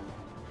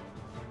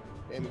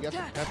 And you got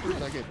some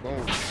peppers, I get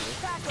bones.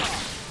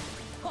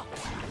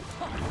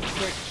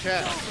 Quick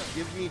chat,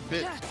 give me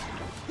bits.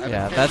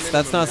 Yeah,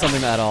 that's not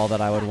something at all that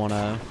I would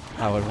wanna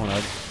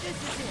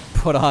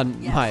put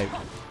on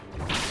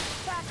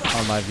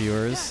my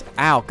viewers.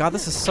 Ow, God,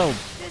 this is so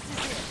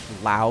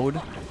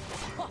loud.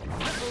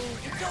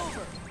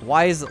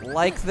 Why is it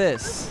like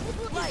this?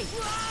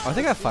 Oh, I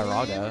think I have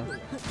Firaga.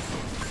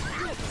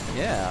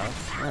 Yeah.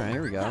 Alright,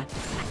 here we go.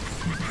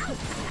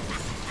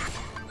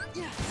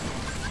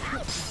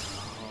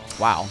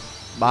 Wow.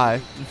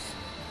 Bye.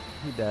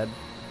 You dead.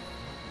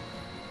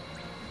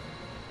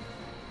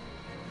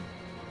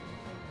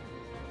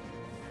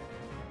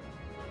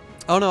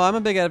 Oh no, I'm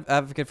a big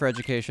advocate for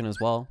education as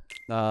well.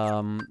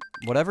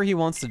 Whatever he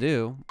wants to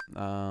do,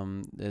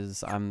 I'm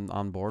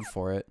on board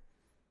for it.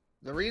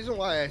 The reason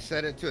why I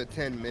set it to a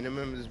 10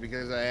 minimum is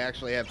because I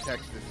actually have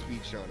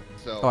text-to-speech on it.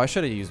 So Oh, I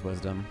should have used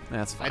wisdom.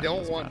 That's fine. I don't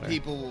doesn't want matter.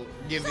 people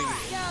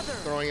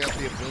throwing out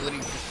the ability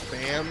to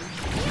spam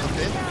with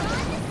it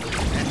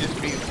and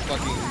just be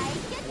fucking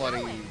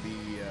flooding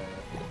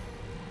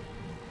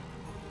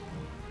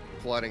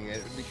it.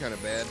 It'd be kind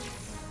of bad.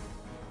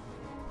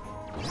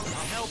 I'll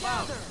help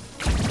out.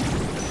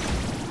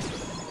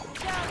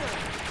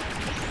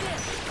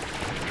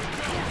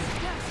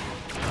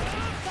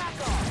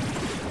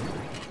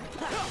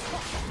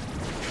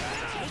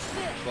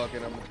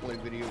 Fucking, I'm gonna play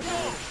video games.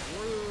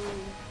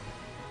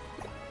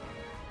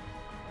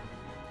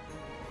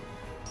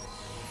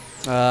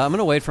 I'm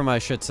gonna wait for my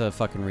shit to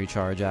fucking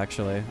recharge,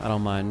 actually. I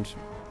don't mind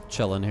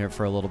chilling here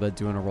for a little bit,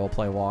 doing a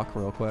roleplay walk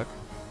real quick.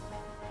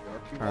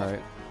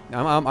 Alright.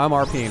 I'm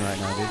RPing right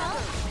now, dude.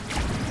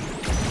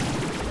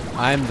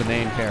 I'm the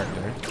main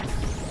character.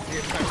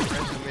 Here's my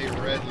resume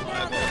red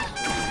live on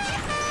stream.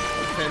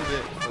 Send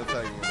it. That's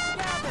how you know.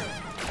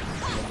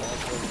 I'm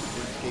also a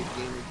RuneScape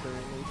gamer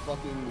currently.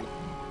 Fucking.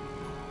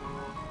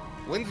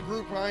 When's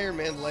Group Iron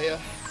Man, Leia?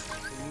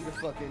 We need a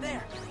fucking.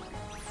 There.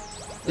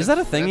 Is that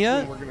a thing That's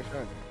yet? when we're gonna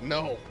shine.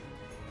 No.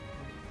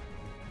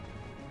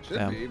 Should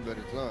Damn. be, but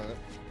it's not.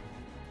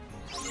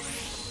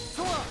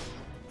 Come on.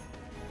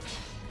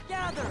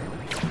 Gather.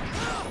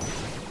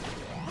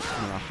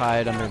 I'm gonna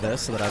hide under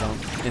this so that I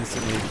don't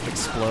instantly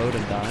explode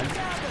and die.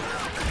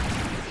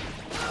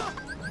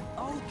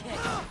 Okay.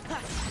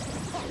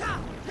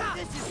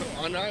 This is it.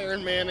 On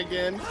Iron Man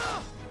again.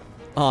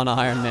 On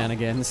Iron Man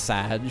again,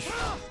 Sag.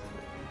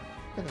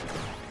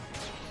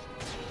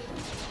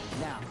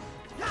 Now.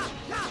 Gather.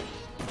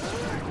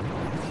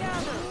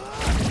 Gather.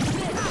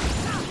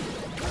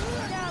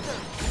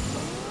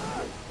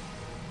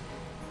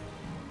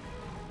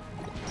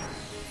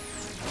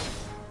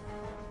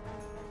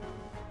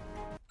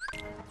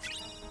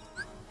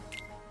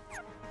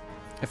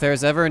 If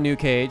there's ever a new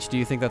KH, do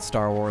you think that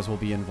Star Wars will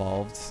be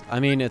involved? I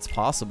mean, it's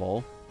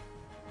possible.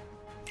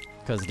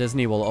 Because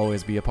Disney will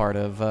always be a part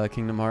of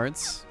Kingdom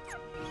Hearts.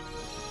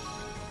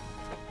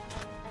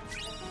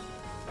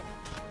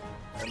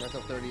 I'm at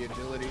the 30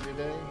 agility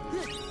today.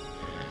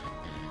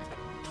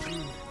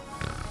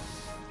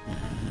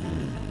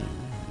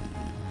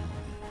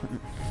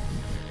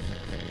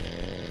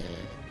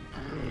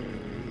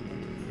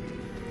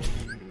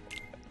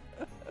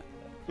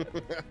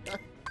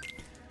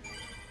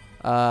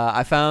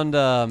 I found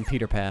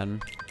Peter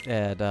Pan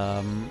at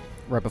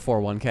right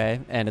before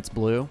 1K, and it's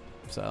blue,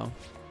 so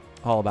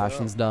Hollow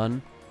Bastion's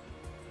done.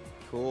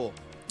 Cool.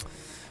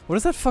 What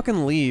does that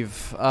fucking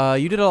leave?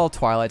 You did all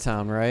Twilight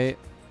Town, right?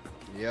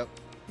 Yep.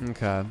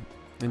 Okay.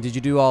 And did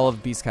you do all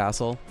of Beast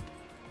Castle?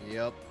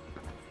 Yep.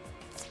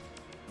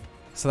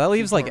 So that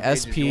leaves like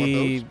pages.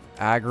 You SP,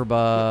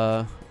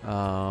 Agrabah.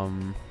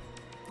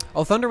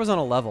 Oh, Thunder was on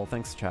a level.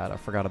 Thanks, chat. I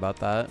forgot about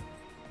that.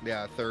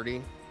 Yeah,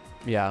 30.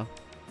 Yeah.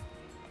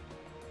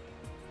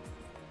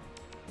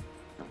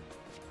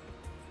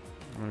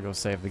 I'm gonna go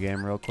save the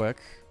game real quick.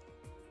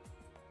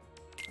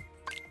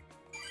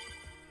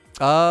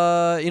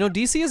 You know,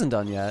 DC isn't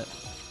done yet.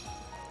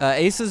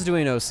 Ace is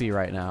doing OC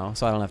right now,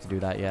 so I don't have to do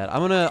that yet.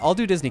 I'll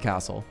do Disney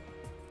Castle.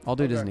 I'll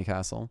do Okay. Disney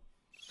Castle.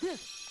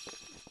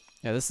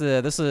 Yeah, this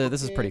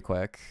is pretty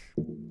quick.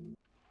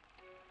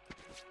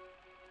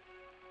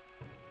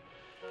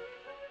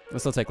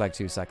 This will take like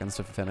 2 seconds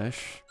to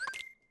finish.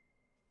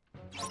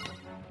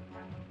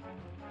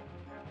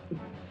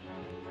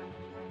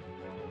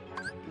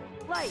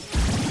 Light.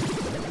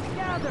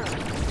 Gather.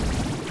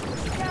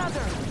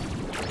 Gather.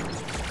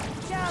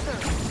 Gather.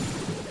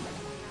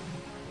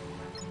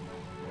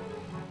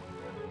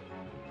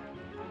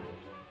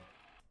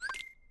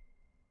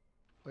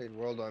 Played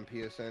World on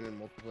PSN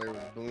and multiplayer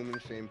was booming.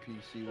 Same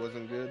PC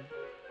wasn't good.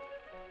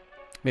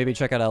 Maybe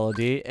check out LOD.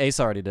 Ace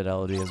already did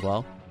LOD as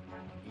well.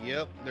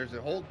 Yep, there's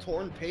a whole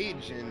torn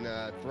page in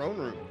Throne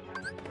Room.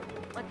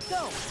 Let's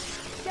go.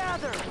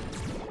 Gather.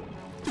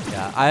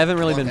 Yeah, I haven't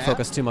really Want been that?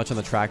 focused too much on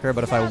the tracker,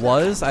 but if I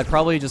was, I'd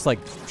probably just like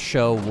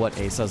show what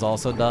Ace has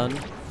also done.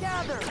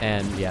 Gather.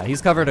 And yeah,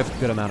 he's covered a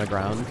good amount of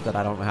ground that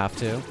I don't have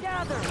to.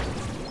 Gather.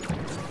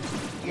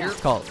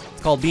 It's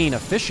called being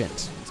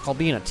efficient. It's called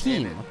being a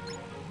team.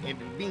 And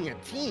being a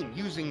team,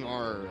 using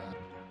our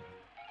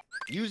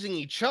using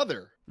each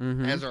other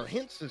Mhm. as our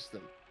hint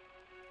system.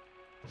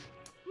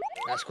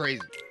 That's crazy.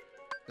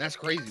 That's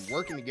crazy.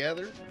 Working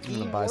together. I'm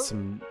gonna buy teamwork.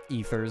 some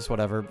ethers,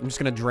 whatever. I'm just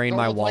gonna drain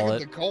my Almost like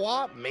wallet. it's a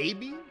co-op,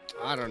 maybe.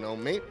 I don't know.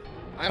 Maybe.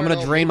 I'm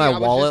gonna drain my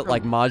wallet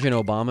like Majin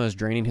Obama is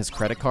draining his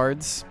credit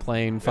cards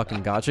playing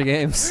fucking gacha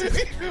games.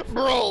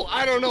 Bro,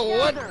 I don't know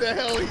what the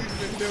hell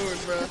he's been doing,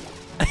 bro.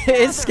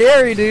 It's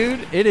scary,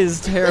 dude. It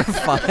is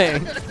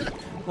terrifying.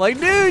 Like,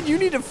 dude, you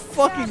need to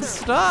fucking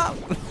stop.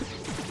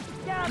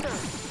 Gather.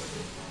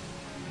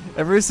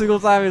 Every single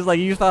time he's like,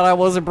 you thought I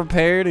wasn't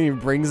prepared, and he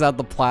brings out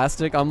the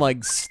plastic. I'm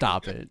like,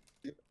 stop it.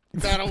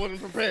 Thought I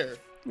wasn't prepared.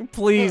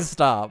 Please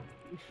stop.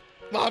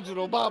 Majin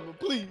Obama,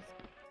 please.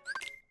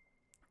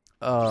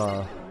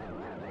 Uh,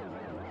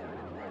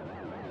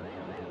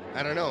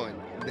 I don't know.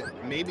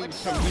 Maybe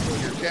some people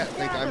in your chat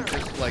think I'm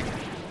just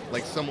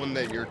like someone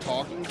that you're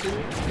talking to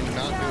and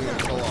not doing a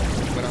co-op,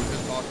 but I'm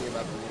just talking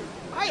about the movie.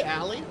 Hi,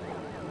 Allie.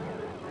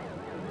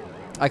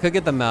 I could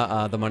get the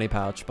money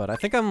pouch, but I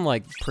think I'm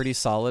like pretty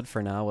solid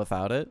for now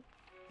without it.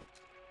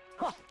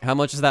 How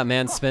much is that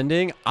man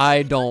spending?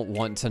 I don't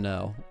want to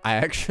know. I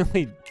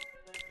actually,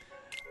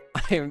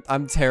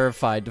 I'm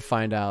terrified to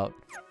find out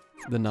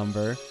the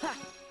number.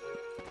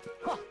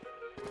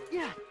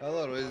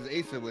 Hello, this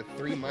is Asa with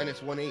 3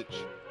 minus 1 H.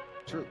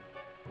 True.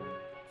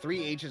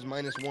 3 H's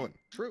minus 1.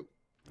 True.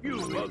 I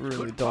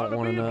really don't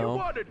want to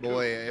know.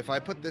 Boy, if I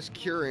put this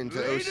cure into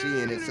OC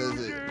and it says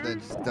that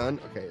it's done,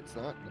 okay, it's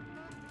not.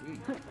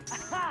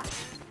 Let's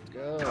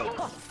go.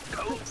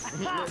 I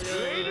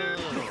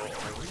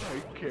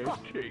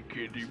can't take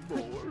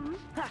anymore.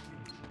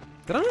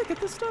 Did I not get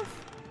this stuff?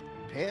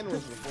 Pan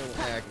was the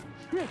full act.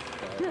 I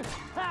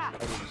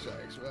didn't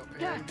sex without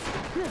Pan.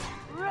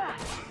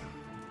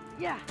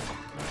 Yeah.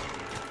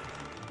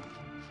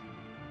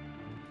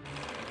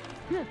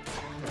 I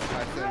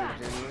said it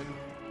genuine.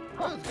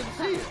 Oh, it's good to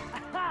see you.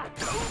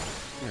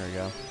 There we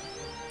go.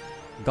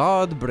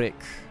 God brick.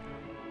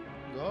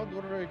 God,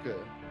 what are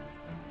good?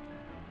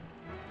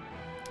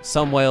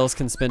 Some whales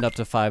can spend up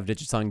to 5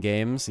 digits on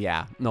games.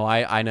 Yeah, no,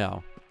 I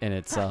know, and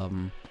it's not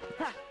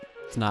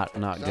Some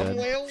good.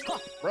 whales?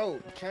 Bro,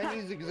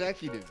 Chinese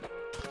executives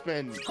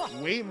spend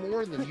way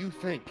more than you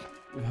think.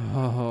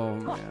 Oh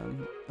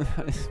man,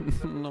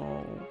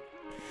 no,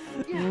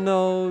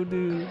 no,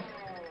 dude.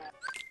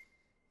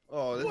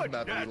 Oh, this is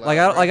about to be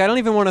loud. Like I don't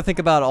even want to think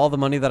about all the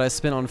money that I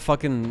spent on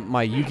fucking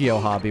my Yu-Gi-Oh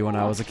hobby when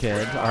I was a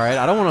kid. All right,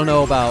 I don't want to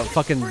know about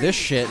fucking this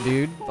shit,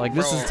 dude. Like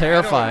this Bro, is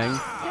terrifying.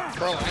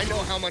 Bro, I know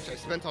how much I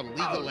spent on League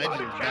of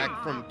Legends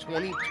back from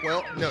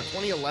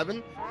 2011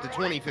 to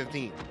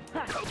 2015.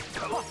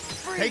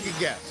 Take a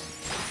guess.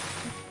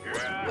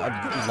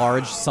 A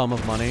large sum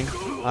of money.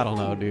 I don't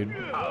know, dude.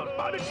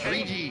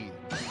 3G.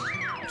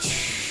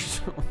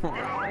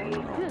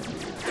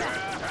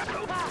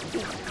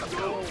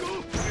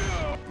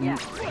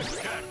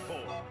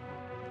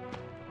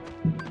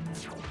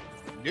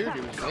 Dude, it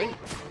was late.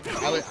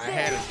 I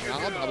had a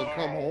job. I would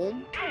come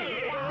home,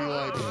 be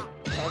like,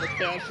 I would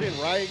cash in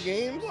Riot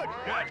Games.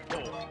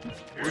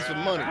 Here's some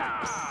money.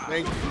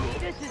 Thank you.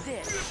 This is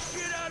it.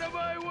 Get out of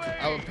my way!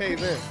 I would pay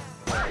them.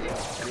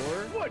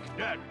 Sure. What's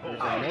that for?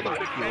 There's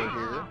another cure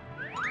here.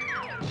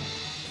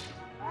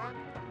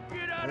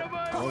 Get out of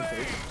my One way!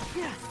 face.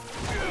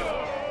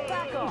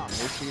 Back off.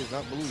 This is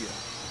not blue yet.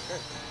 Okay.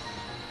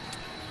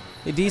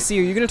 Hey DC,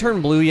 are you gonna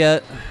turn blue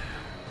yet?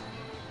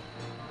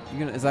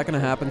 Is that gonna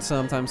happen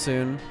sometime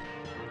soon?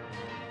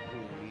 We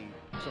need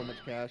so much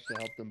cash to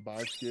help them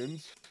buy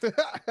skins.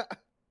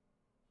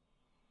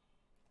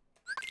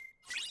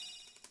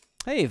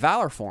 Hey,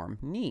 Valor form.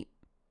 Neat.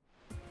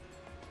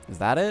 Is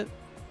that it?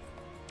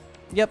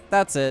 Yep,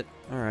 that's it.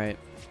 Alright.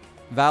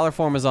 Valor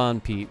form is on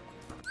Pete.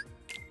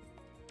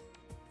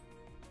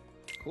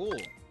 Cool.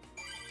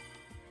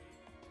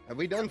 Have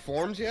we done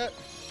forms yet?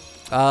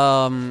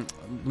 Let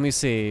me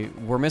see.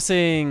 We're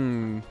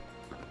missing...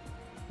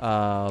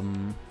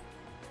 I'm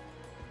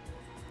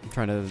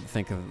trying to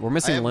think of... We're I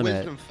missing have limit.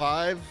 Wisdom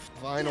 5,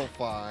 Final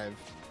 5. And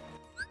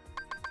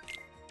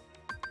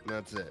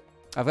that's it.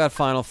 I've got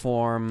Final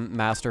Form,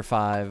 Master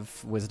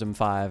 5, Wisdom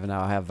 5, and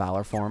now I have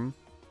Valor Form.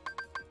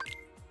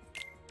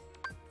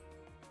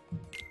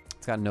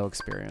 It's got no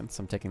experience.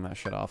 I'm taking that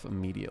shit off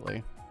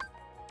immediately.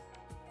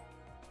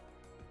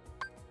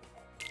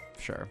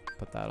 Sure,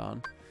 put that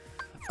on.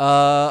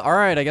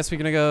 Alright, I guess we're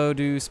gonna go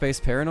do Space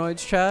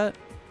Paranoids chat.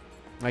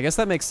 I guess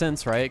that makes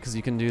sense, right? Because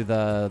you can do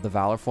the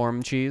Valor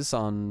Form cheese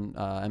on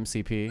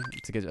MCP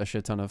to get a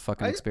shit ton of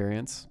fucking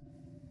experience.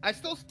 I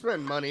still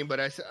spend money, but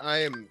I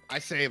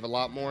save a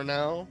lot more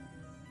now.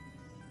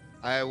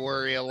 I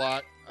worry a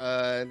lot.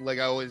 Like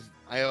I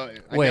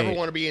never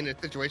want to be in a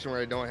situation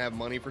where I don't have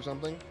money for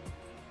something.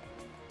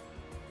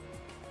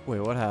 Wait,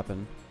 what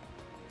happened?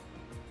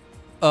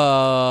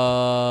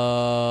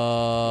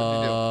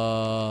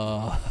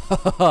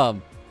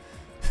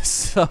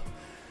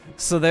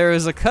 So there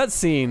is a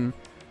cutscene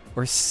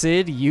where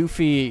Sid,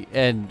 Yuffie,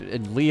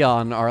 and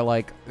Leon are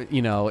like,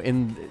 you know,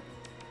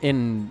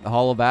 in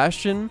Hollow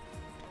Bastion,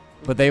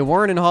 but they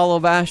weren't in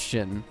Hollow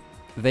Bastion.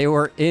 They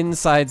were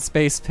inside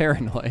Space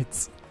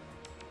Paranoids.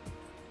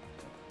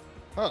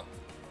 Huh.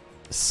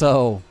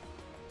 So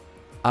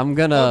I'm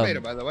gonna. Oh, beta,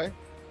 by the way.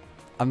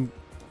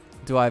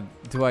 Do I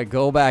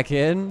go back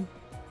in?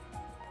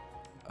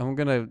 I'm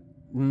gonna.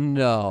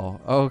 No.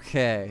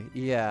 Okay.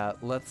 Yeah.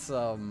 Let's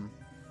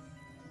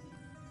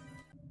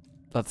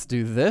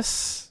do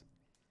this.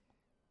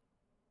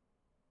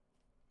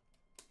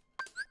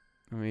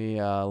 Let me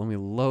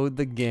load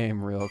the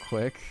game real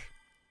quick.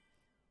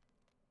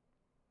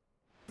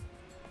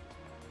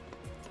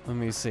 Let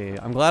me see.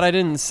 I'm glad I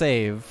didn't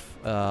save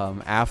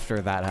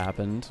after that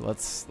happened.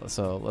 Let's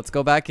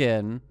go back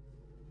in.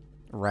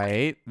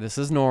 Right. This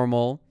is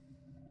normal.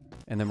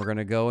 And then we're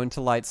gonna go into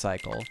light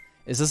cycle.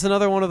 Is this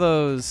another one of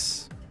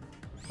those?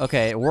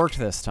 Okay, it worked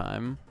this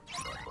time.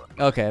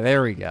 Okay,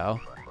 there we go.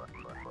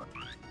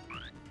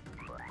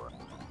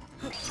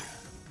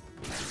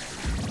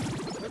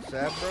 What's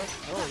that, bro?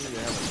 I don't even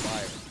have a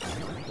fire.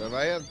 So if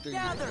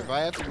I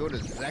have to go to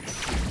Zex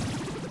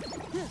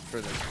for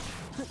the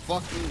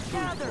fucking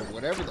food or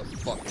whatever the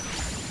fuck,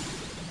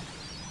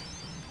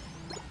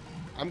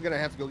 I'm gonna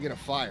have to go get a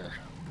fire.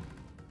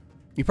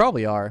 You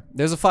probably are.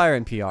 There's a fire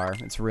in PR.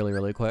 It's really,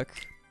 really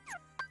quick.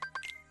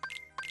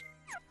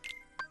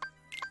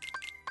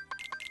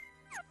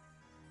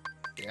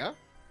 Yeah?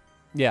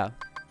 Yeah.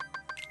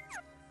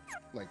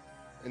 Like,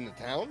 in the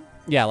town?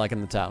 Yeah, like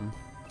in the town.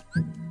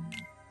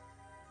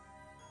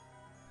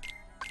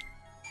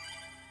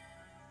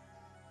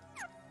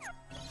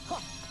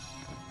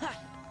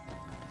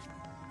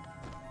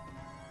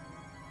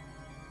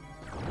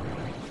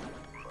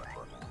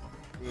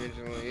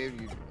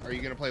 Are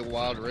you gonna play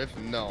Wild Rift?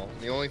 No.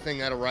 The only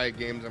thing out of Riot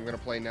Games I'm gonna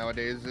play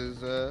nowadays is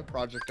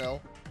Project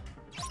L,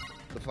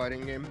 the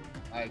fighting game.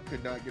 I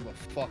could not give a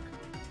fuck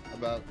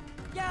about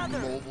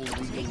mobile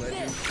League of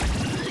Legends.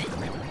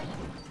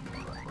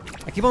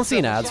 I keep on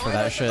seeing ads for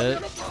that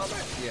shit.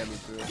 Yeah, me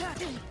too.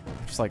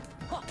 Just like,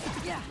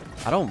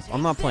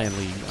 I'm not playing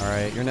League,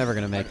 alright? You're never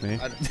gonna make me.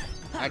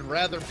 I'd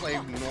rather play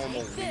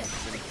normal League than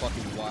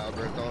fucking Wild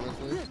Rift,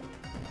 honestly.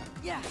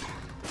 Yeah.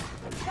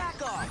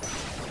 Back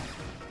off.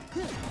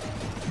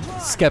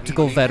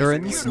 Skeptical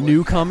veterans,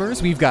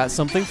 newcomers, we've got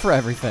something for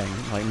everything.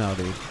 Like, no,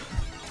 dude.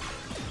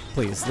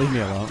 Please, leave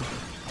me alone.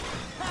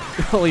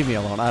 Leave me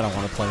alone. I don't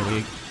want to play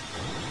League.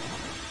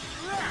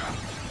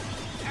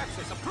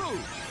 Access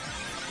approved.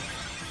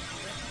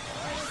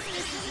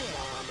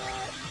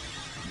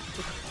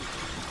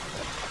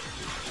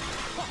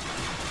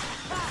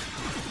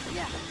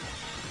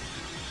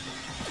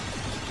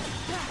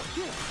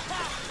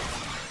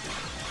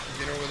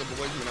 Dinner with the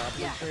boys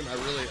Monopoly stream.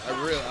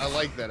 I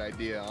like that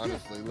idea,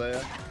 honestly,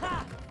 Leia.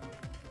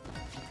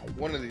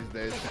 One of these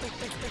days.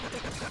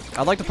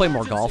 I'd like to play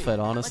more Golf It,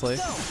 honestly.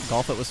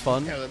 Golf It was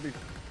fun. Yeah,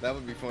 that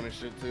would be fun as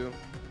shit too.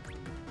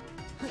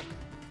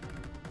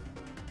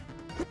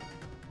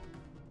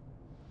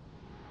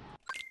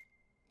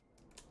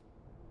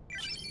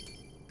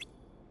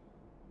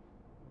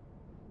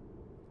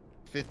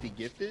 $50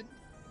 gifted?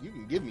 You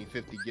can give me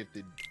 50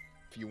 gifted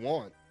if you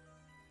want.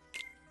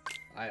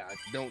 I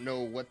don't know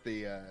what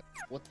the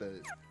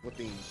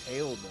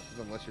entail does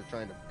unless you're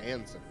trying to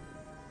ban something.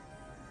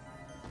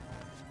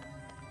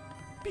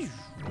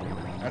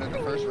 How did the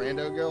first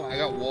rando go? I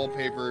got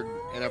wallpapered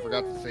and I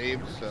forgot to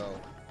save, so.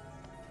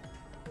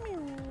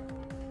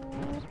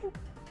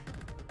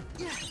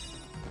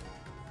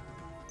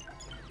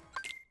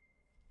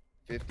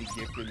 $50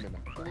 gifted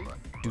Monopoly.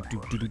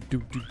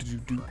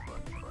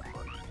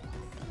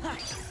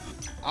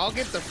 I'll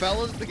get the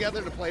fellas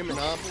together to play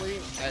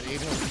Monopoly at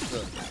 800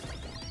 subs.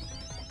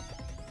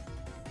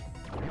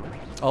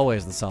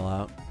 Always the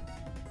sellout.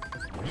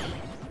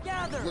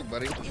 Look,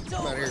 buddy,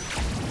 come out here.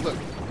 Look,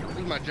 this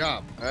is my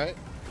job, alright?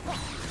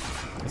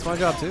 It's my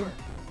job too.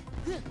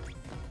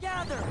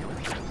 Gather.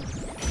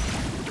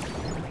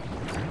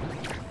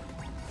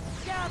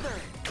 Gather.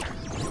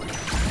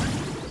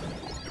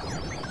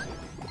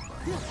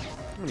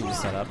 I'm gonna use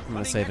setup. I'm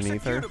gonna save an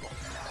ether. I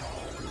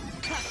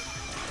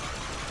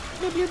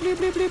will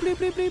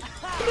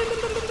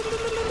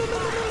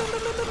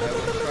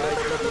try to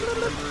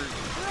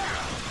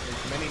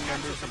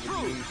members of the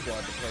Green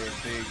Squad to play a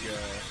big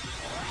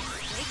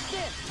Take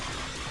this.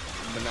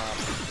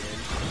 Monopoly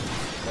game.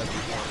 That'd be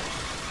fun.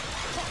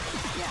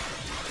 Yeah.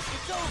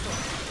 It's over.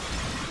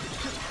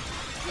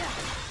 Yeah.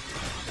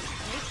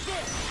 Take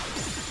this.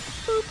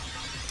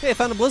 Hey, I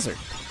found a blizzard.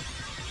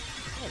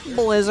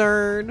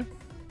 Blizzard.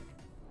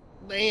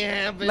 They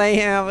have it. They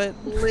have it.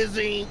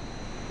 Lizzie.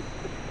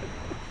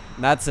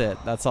 That's it.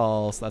 That's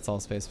all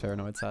Space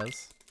Paranoids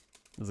has.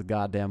 Is a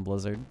goddamn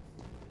blizzard.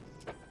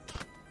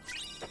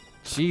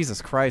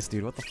 Jesus Christ,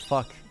 dude, what the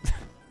fuck?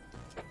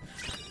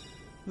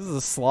 This is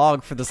a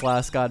slog for this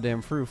last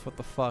goddamn proof. What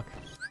the fuck?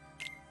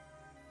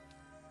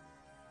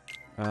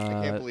 I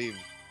can't believe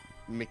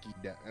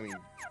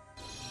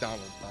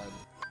Donald died.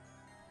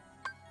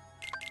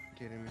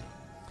 Kidding me?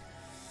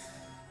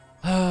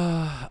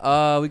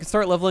 We could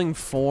start leveling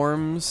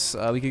forms.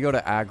 We could go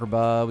to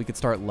Agrabah. We could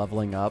start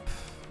leveling up.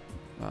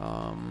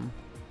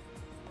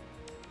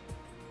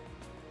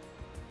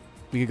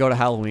 We could go to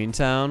Halloween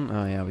Town.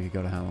 Oh yeah, we could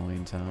go to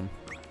Halloween Town.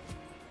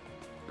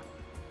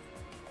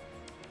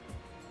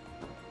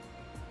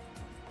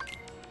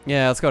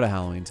 Yeah, let's go to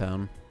Halloween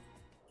Town.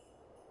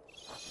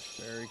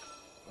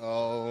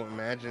 Oh,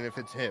 imagine if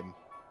it's him.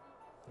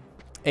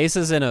 Ace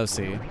is in OC,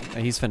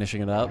 and he's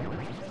finishing it up.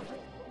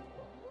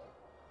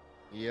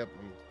 Yep,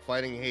 I'm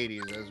fighting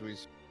Hades as we...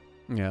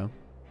 Yeah.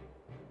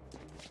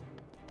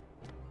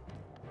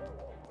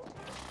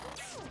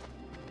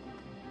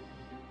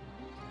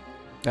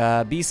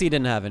 BC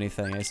didn't have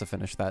anything. Asa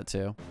finished that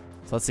too.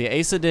 So let's see.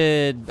 Asa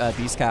did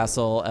Beast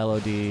Castle,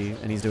 LOD,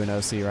 and he's doing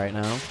OC right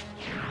now.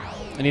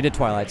 And he did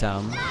Twilight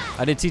Town.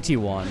 I did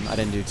TT1. I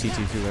didn't do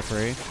TT2 or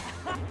 3.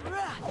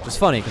 It's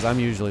funny because I'm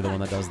usually the one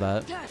that does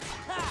that.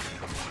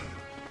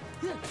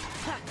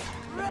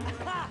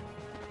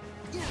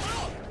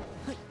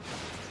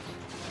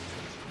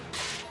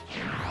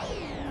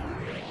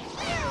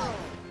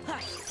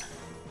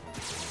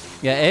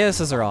 Yeah,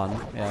 ASs are on.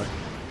 Yeah.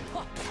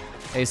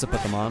 Asa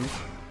put them on.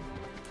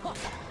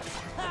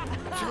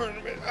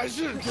 I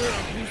should have turned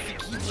off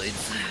the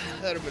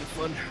keyblades. That'd have been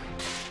fun.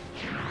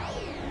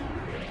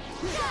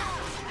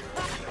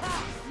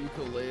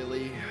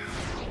 Ukulele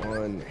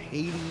on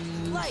Hades.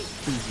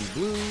 Susie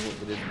Blue.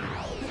 It is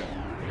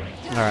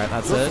Alright,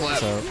 that's it.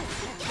 So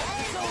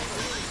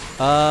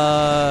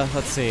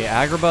let's see.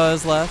 Agrabah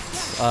is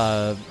left.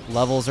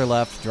 Levels are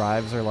left.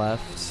 Drives are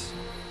left.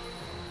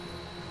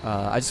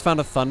 I just found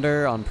a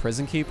Thunder on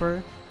Prison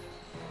Keeper.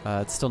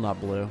 It's still not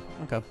blue.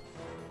 Okay.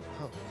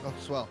 Oh,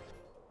 swell.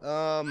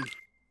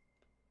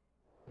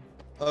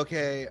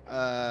 Okay,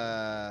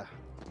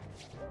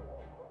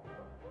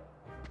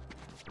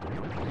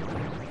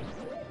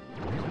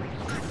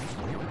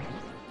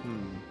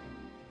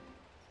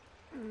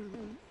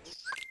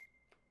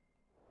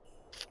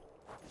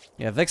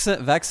 Yeah,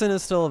 Vexen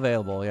is still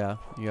available. Yeah,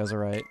 you guys are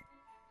right.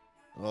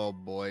 Oh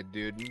boy,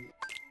 dude.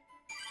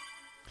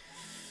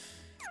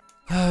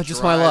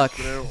 Just my luck.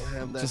 But I don't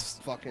have that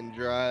Just fucking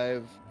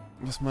drive.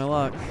 Just my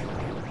luck.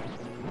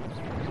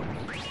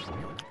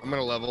 I'm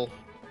gonna level.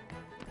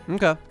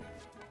 Okay.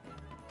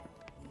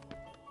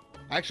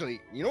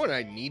 Actually, you know what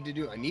I need to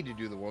do? I need to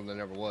do the world that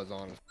never was,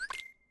 honestly.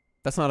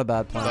 That's not a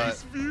bad plan. But,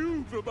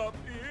 View from up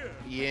here.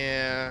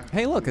 yeah.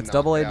 Hey, look, it's knocked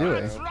double A out,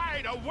 Dewey. That's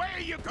right,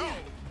 away you go.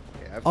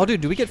 Yeah, I've Oh,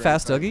 dude, do we get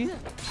strength Fast Dougie?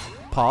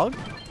 Pog?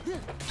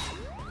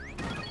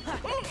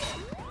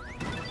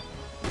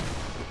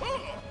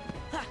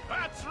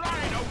 That's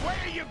right,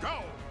 away you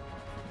go.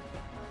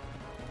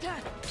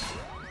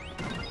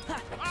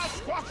 I'll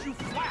squash you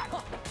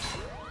flat.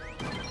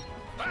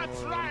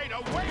 That's right,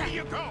 away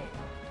you go.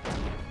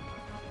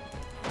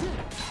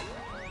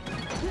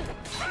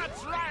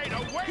 That's right,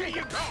 away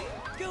you go.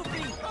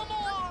 Goofy, come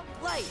on!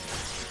 Light!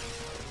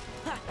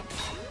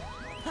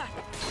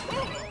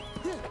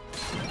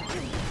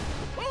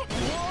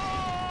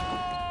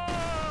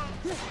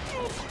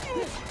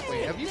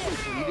 Wait, have you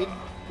completed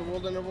the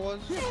world that never was?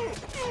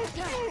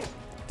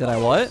 Did I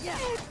what?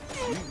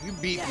 You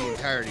beat the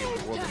entirety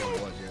of the world that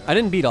never was, yeah? I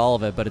didn't beat all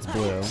of it, but it's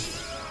blue.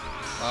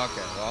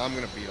 Okay, well, I'm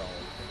gonna beat all of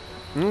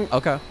it.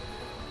 Okay. I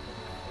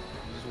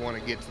just want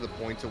to get to the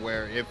point to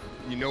where if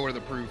you know where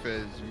the proof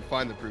is, you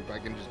find the proof, I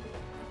can just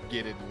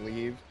get it and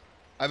leave.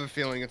 I have a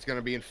feeling it's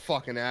gonna be in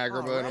fucking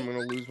Agrabah and I'm gonna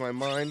lose my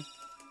mind.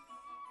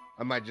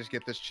 I might just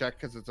get this check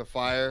because it's a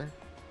fire.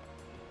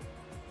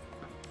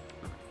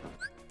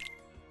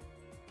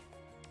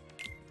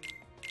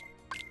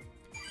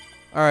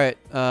 All right.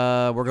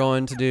 We're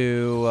going to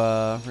do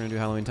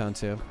Halloween Town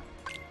 2.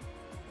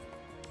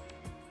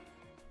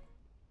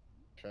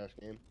 Trash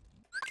game.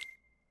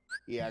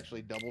 He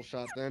actually double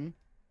shot then.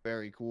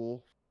 Very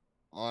cool.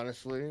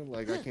 Honestly,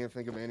 like I can't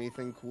think of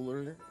anything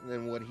cooler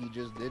than what he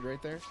just did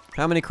right there.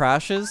 How many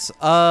crashes?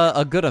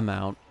 A good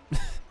amount.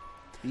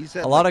 He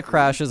said A lot like of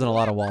crashes and a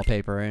lot of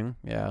wallpapering.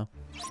 Yeah.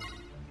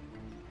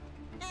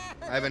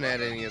 I haven't had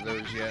any of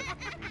those yet.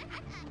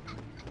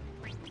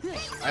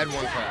 I had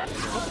one crash.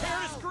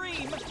 Prepare to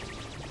scream!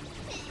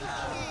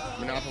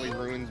 Monopoly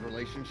ruins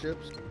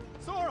relationships.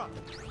 Sora.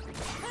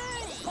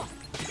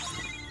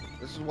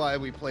 This is why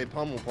we play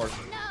Pummel Park.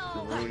 No!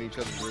 ruin each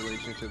other's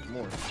relationships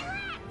more.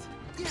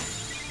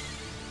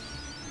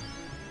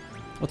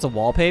 What's a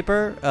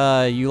wallpaper?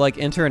 You like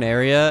enter an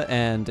area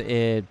and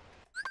it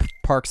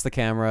parks the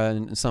camera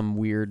in some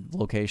weird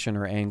location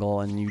or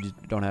angle and you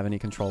just don't have any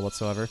control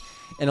whatsoever.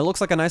 And it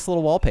looks like a nice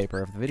little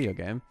wallpaper of the video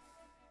game.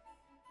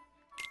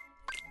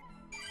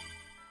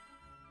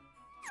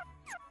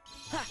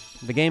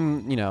 The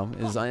game, you know,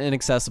 is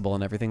inaccessible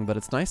and everything, but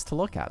it's nice to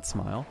look at,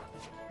 Smile.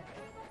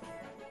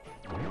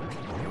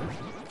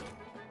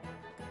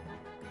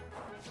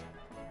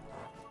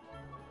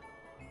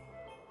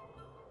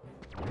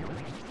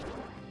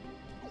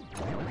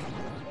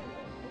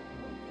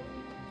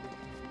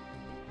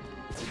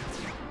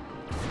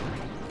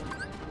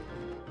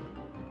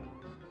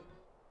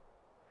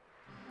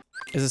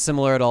 Is it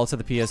similar at all to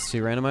the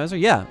PS2 randomizer?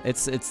 Yeah,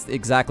 it's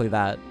exactly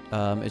that.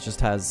 It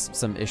just has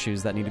some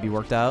issues that need to be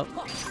worked out.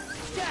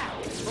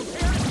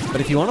 But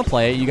if you want to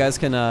play it, you guys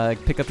can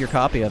pick up your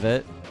copy of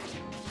it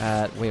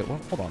at... Wait,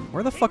 hold on.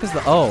 Where the fuck is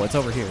the... Oh, it's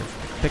over here.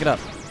 Pick it up.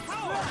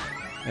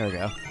 There we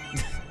go.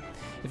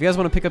 If you guys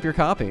want to pick up your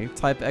copy,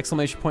 type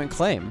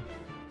 !claim.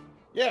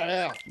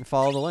 Yeah. And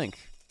follow the link.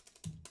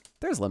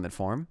 There's limit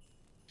form.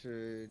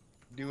 To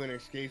do an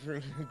escape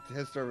room to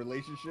test our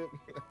relationship.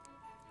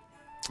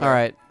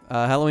 Alright,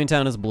 Halloween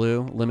Town is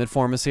blue. Limit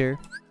form is here.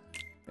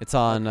 It's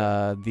on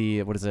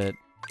the... What is it?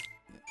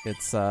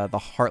 It's the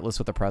Heartless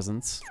with a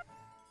Presence.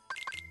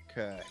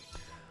 Okay.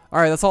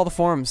 Alright, that's all the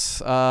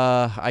forms.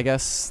 I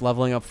guess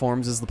leveling up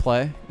forms is the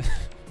play.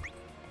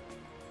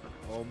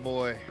 Oh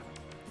boy.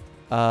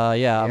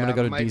 Yeah, I'm gonna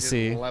go to might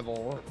DC. Just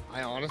level.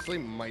 I honestly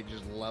might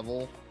just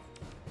level.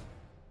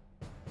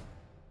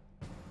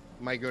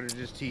 Might go to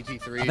just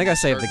TT3. I think I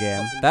saved the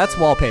game. That's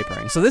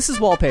wallpapering. So this is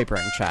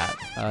wallpapering, chat.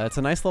 It's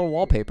a nice little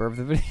wallpaper of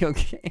the video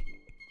game.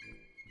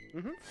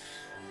 Mm-hmm.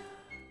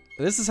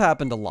 This has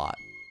happened a lot.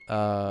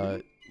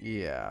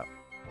 Yeah.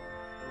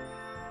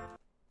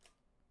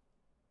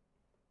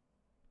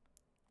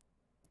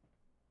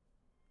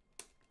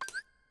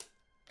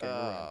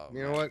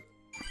 You know what?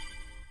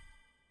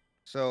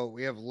 So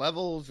we have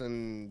levels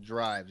and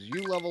drives.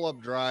 You level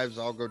up drives,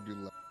 I'll go do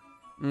levels.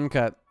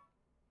 Okay.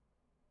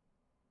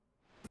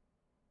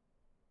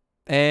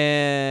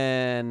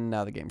 And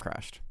now the game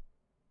crashed.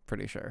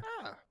 Pretty sure.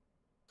 Ah,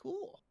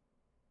 cool.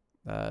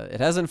 It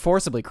hasn't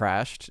forcibly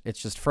crashed.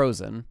 It's just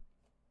frozen.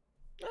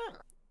 Ah,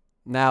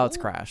 Now it's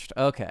cool. crashed.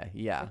 Okay,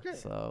 yeah. Okay.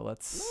 So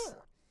let's... ah,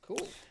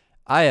 cool.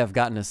 I have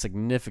gotten a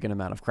significant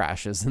amount of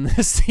crashes in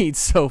this seed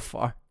so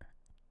far.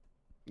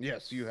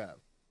 Yes, you have.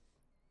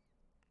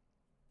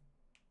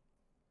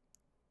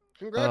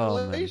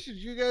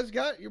 Congratulations, you guys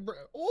got your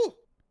you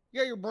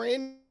got your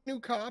brand new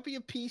copy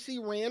of PC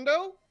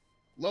Rando.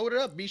 Load it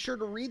up. Be sure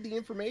to read the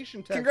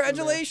information text.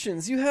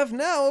 Congratulations, you have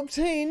now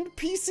obtained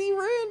PC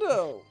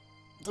Rando.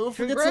 Don't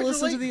forget to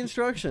listen to the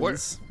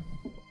instructions.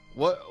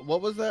 What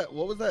was that?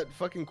 What was that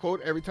fucking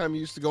quote every time you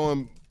used to go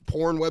on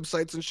porn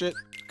websites and shit?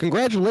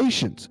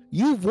 Congratulations,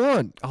 you've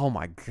won. Oh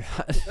my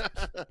god.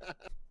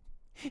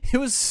 It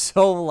was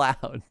so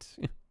loud.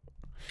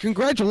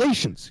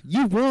 Congratulations,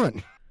 you've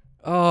won.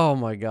 Oh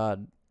my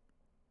god.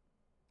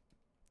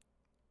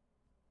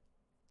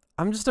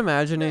 I'm just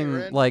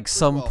imagining like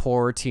some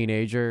poor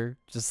teenager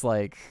just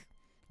like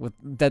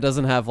that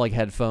doesn't have like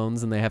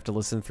headphones and they have to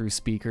listen through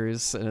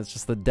speakers and it's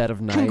just the dead of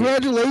night.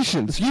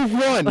 Congratulations, you've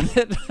won. No.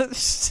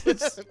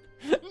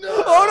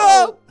 Oh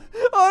no!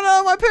 Oh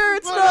no, my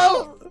parents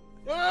know!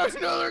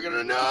 No, they're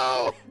gonna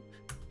know!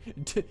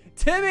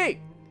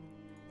 Timmy!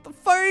 What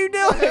the fuck are you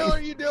doing? What the hell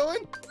are you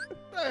doing?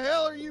 What the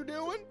hell are you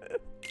doing?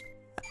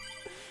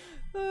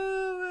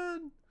 Oh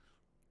man.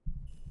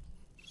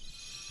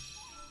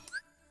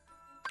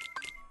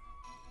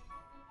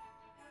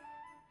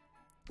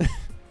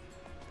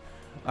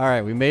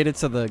 Alright, we made it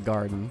to the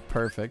garden.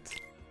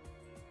 Perfect.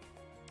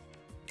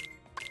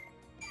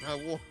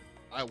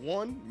 I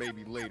won,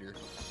 maybe later.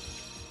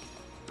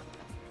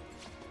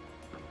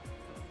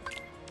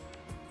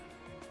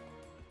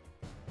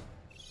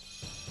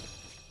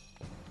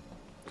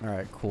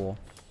 Alright, cool.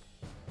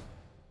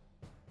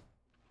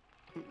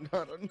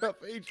 Not enough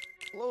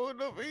low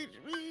enough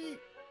HP.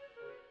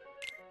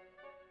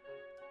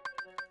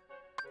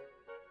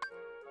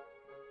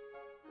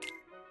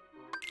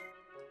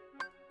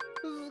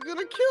 This is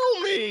gonna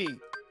kill me.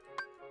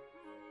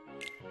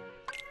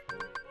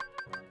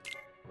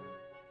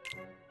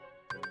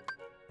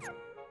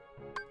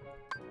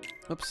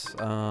 Oops.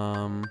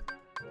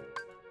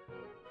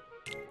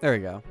 There we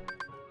go.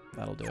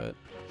 That'll do it.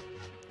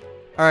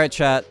 Alright,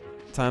 chat.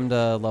 Time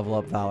to level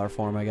up Valor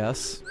form, I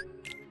guess.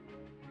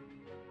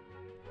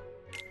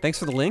 Thanks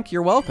for the link.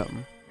 You're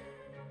welcome.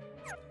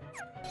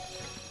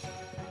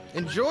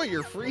 Enjoy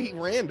your free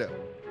rando.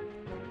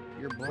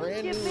 Your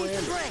brand new Give me rando.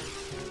 strength.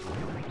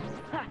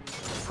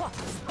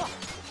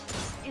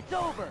 It's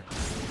over.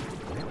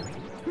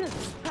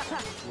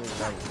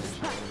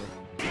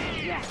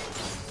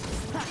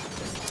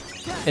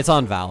 It's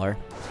on Valor.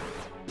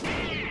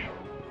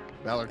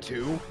 Valor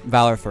 2?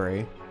 Valor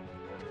 3.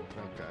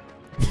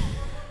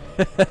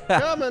 Okay.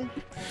 Coming.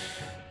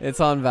 It's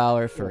on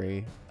Valor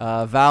 3.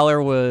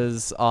 Valor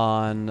was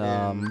on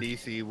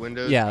DC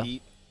Windows. yeah,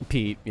 Pete.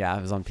 Pete. Yeah,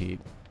 it was on Pete.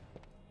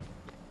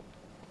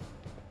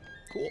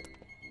 Cool.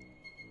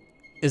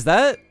 Is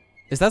that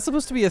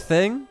supposed to be a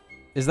thing?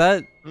 Is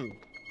that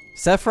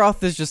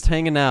Sephiroth is just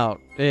hanging out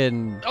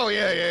in? Oh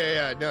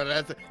yeah. No,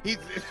 that's he's.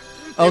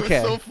 Okay.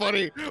 It was so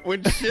funny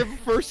when Shiv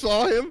first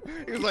saw him.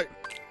 He was like,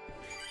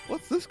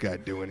 "What's this guy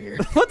doing here?"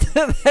 What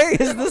the heck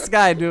is this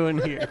guy doing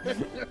here?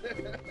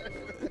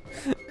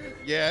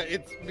 Yeah,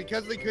 it's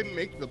because they couldn't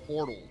make the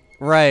portal.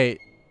 Right.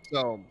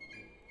 So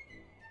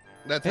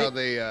that's how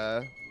they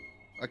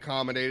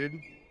accommodated.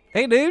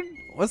 Hey, dude.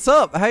 What's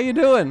up? How you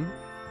doing?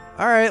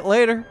 All right,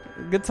 later.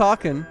 Good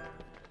talking.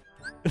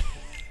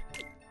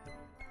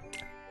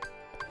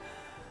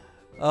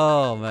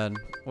 Oh man,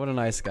 what a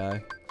nice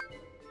guy.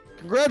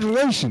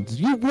 Congratulations,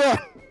 you won.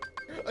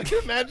 I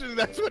can imagine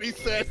that's what he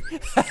said.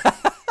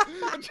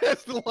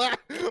 Just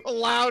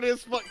loud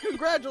as fuck.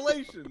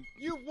 Congratulations,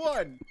 you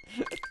won.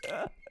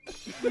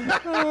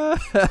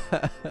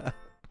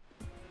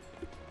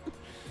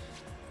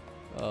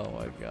 Oh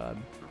my god.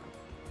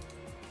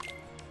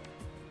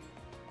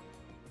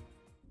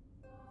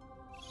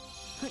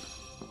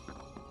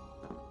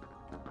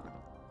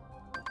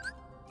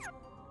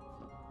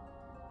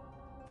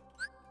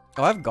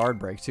 Oh, I have guard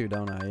break too,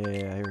 don't I?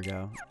 Yeah, here we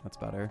go. That's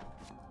better.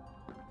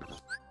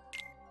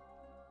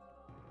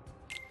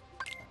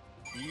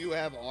 Do you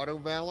have auto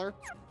valor?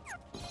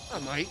 I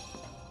might.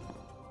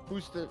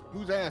 Who's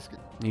asking?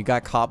 You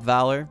got cop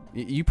valor?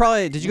 You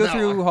probably did you go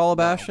through Hall of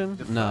Bastion?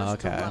 The No,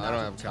 first to okay. run I don't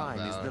out have of time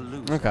is valor. the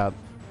loser. Okay.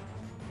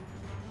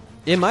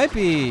 It might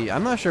be.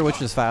 I'm not sure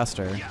which is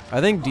faster. I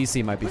think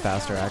DC might be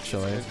faster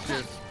actually. It's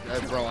just,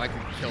 bro, I can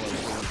kill him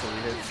before he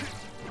hits.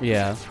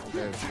 Yeah.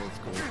 That's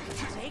cool.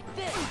 Take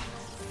this.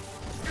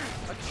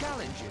 A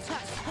challenge is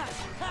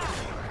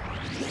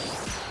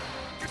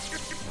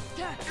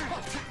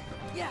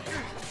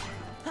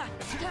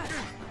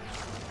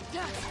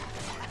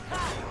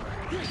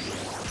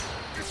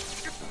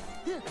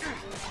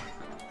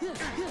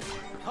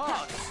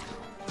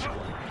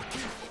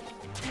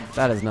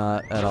That is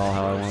not at all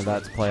how I wanted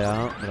that to play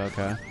out, but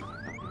okay.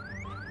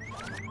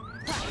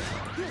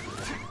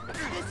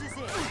 This is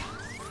it.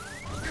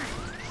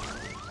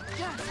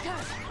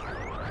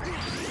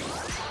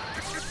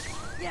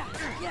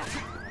 Yeah.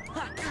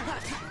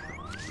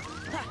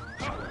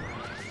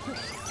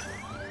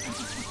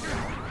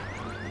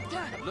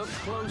 Look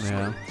close.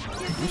 Yeah. I'm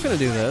just gonna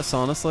do this,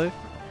 honestly.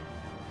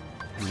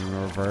 And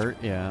revert,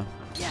 yeah.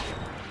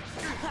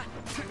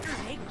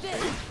 Take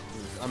this.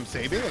 I'm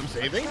saving.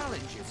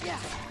 Challenge is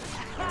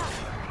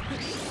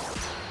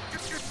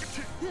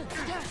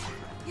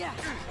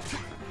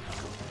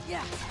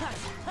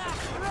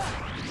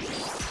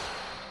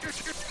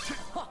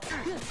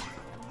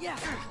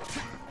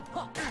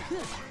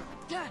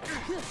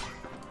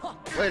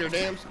Later,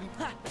 Damsky.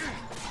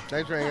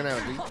 Thanks for hanging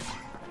out, dude.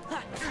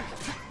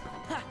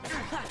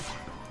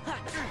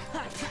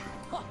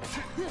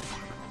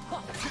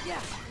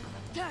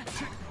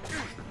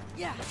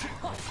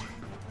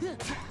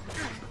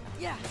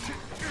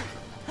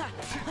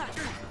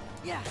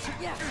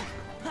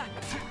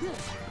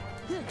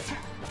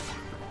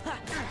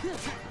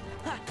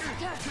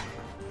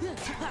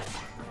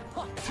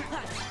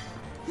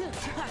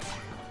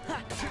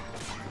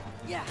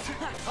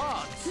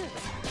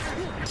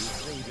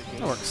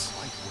 That works.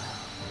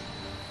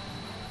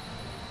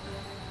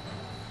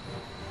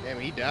 Damn,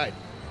 he died.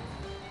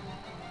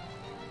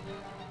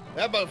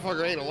 That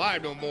motherfucker ain't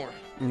alive no more.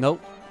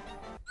 Nope.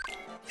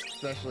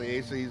 Especially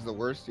AC's the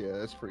worst. Yeah,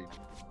 that's pretty.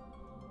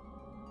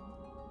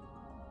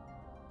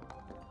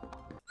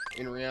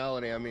 In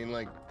reality, I mean,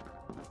 like,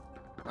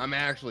 I'm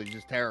actually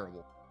just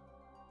terrible.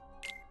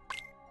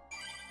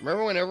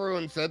 Remember when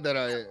everyone said that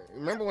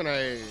everyone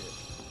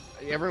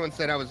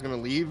said I was gonna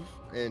leave,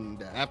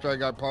 and after I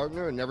got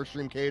partner and never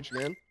stream KH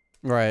again?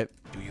 Right.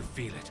 Do you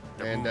feel it?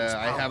 The And moon's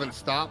I power. haven't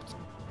stopped.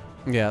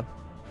 Yeah.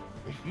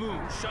 Moon,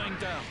 shine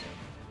down.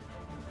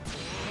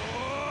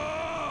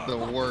 The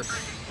worst.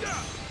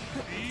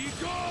 Be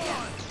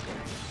gone.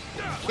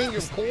 King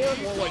of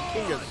Corn, more like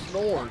King of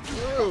Snore.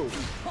 True.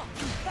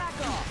 back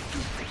off.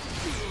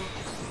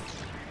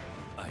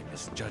 I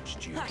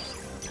misjudged you.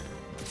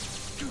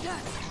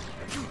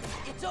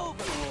 It's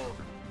over.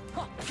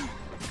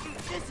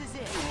 This is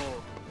it.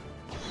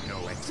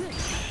 No exit.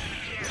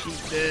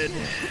 She's dead.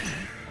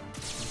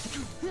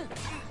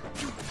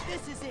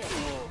 This is it.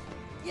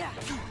 Yeah.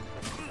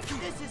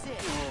 This is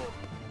it.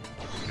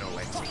 No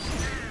exit.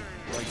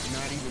 Like,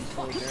 not even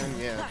slowed down.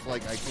 Yeah, it's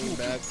like I came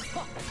back,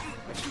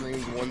 I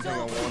streamed one thing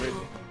I wanted,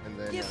 and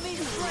then Give me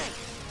the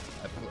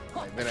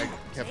strength. then I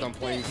kept on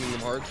playing Kingdom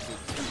Hearts.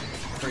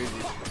 It's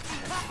crazy.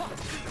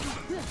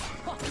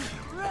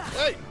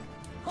 Hey!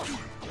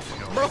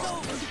 Bro!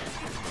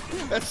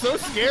 That's so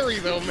scary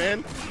though,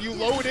 man. You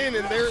load in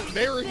and there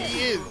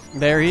he is.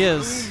 There he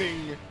is.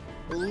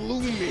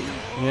 Looming.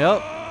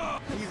 Yep.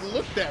 He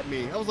looked at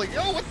me. I was like,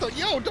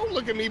 yo, don't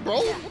look at me, bro.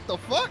 What the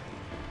fuck?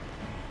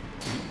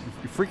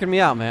 You're freaking me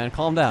out, man.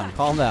 Calm down.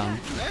 Calm down.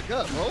 Back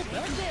up, bro.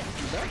 Back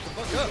the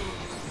fuck up.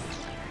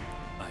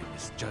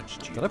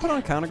 misjudged you. Did I put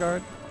on counter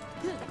guard?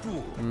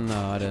 Fool.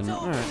 No, I didn't.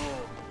 All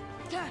right.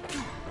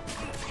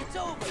 It's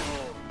over.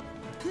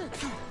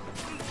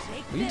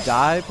 Will you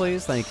die,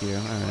 please? Thank you.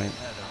 All right.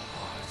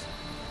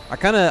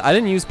 I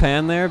didn't use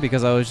pan there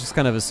because I was just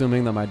kind of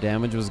assuming that my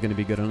damage was going to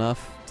be good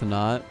enough to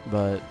not,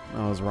 but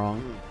I was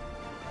wrong.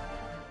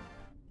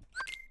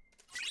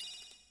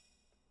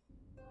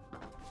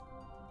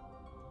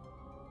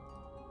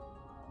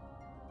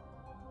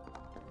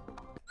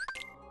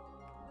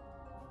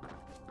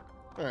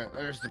 Alright,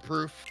 there's the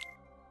proof.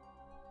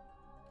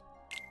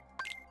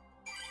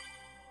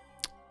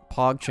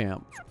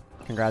 PogChamp.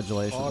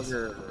 Congratulations.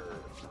 Auger.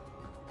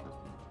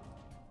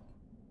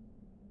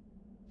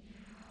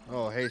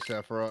 Oh, hey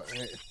Sephiroth.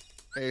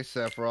 Hey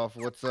Sephiroth,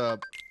 what's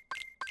up?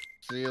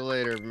 See you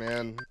later,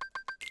 man.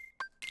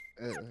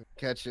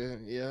 Catch you.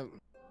 Yep.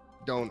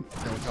 Don't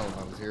tell him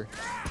I was here.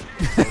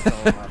 Don't tell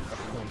him.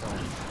 Don't tell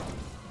him.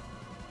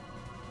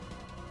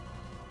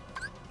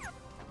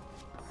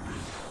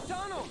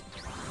 Donald.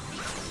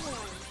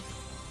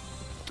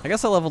 I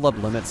guess I leveled up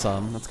limit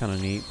some. That's kind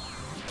of neat.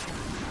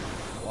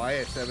 Why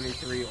at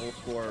 73 old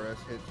school RS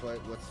hit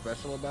fight? What's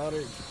special about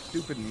it?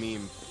 Stupid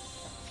meme.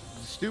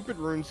 Stupid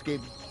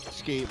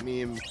RuneScape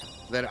meme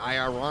that I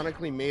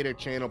ironically made a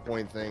channel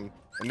point thing,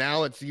 and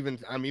now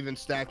I'm even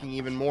stacking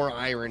even more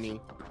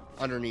irony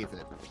underneath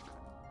it.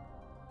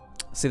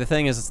 See, the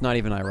thing is, it's not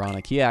even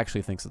ironic. He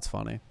actually thinks it's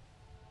funny.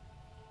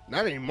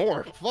 Not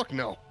anymore. Fuck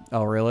no.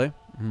 Oh, really?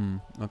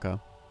 Okay.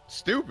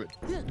 Stupid.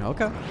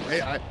 Okay.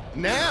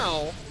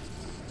 Now,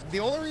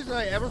 the only reason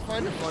I ever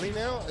find it funny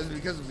now is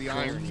because of the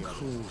irony.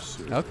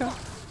 Okay.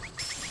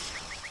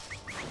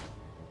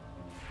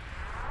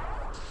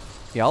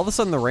 Yeah, all of a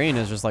sudden the rain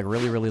is just like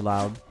really, really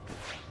loud.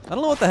 I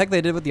don't know what the heck they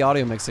did with the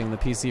audio mixing in the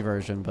PC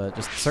version, but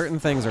just certain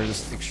things are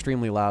just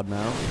extremely loud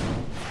now.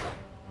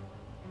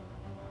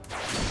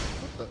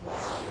 What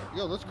the?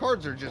 Yo, those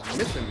cards are just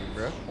missing me,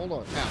 bro. Hold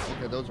on. Ah,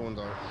 okay, those ones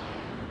are.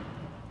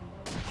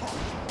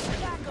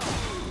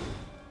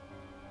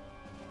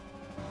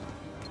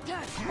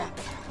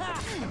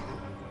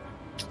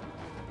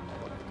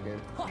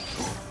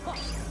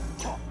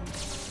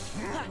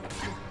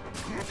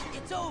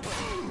 It's over.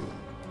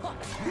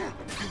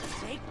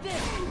 Take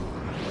this.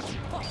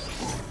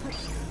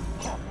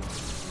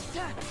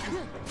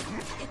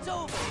 It's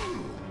over.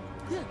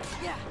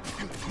 Yeah.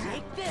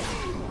 Take this.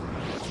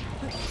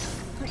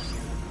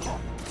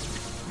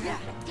 Yeah.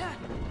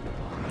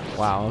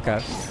 Wow,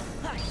 okay.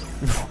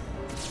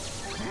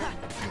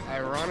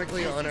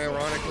 Ironically,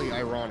 unironically,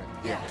 ironic.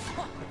 Yeah.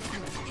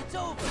 It's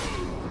over.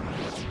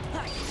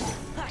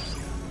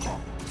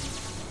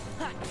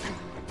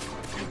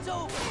 It's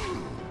over.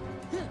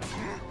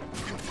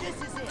 This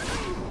is it.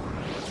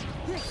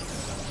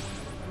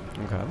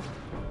 Okay.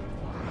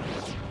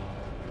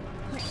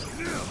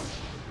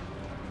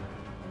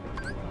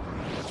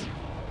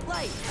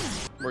 Light.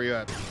 Where you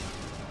at?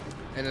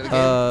 End of the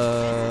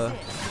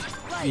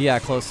game? Yeah,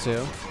 close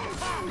to.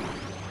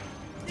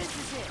 This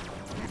is it.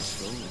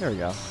 There we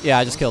go. Yeah,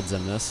 I just killed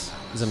Zimnus.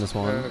 Zimnus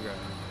won. Okay.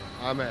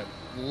 I'm at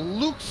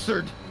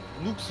Luxord.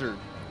 Luxord.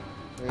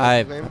 You know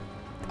his name?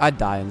 I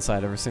die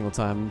inside every single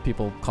time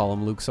people call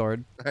him Luke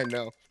Sword. I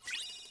know.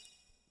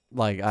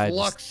 Like, I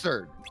just...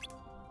 Luxord.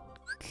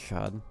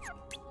 God.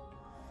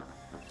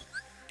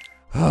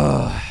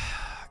 Oh,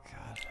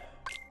 God.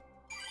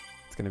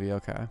 It's gonna be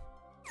okay.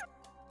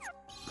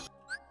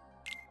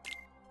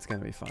 It's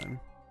gonna be fine.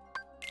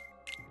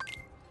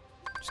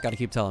 Just gotta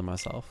keep telling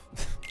myself.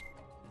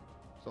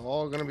 It's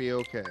all gonna be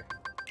okay.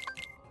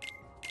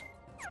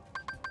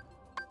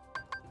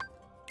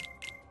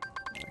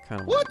 I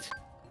kind of What?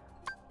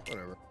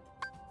 Whatever.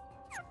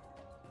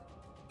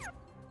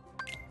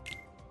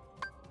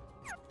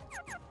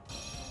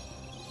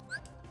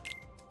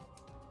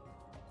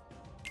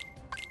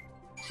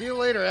 See you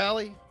later,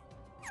 Allie.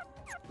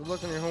 Good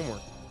luck on your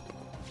homework.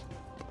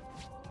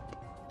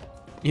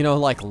 You know,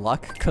 like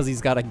luck, because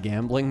he's got a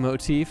gambling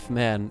motif?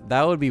 Man,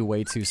 that would be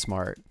way too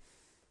smart.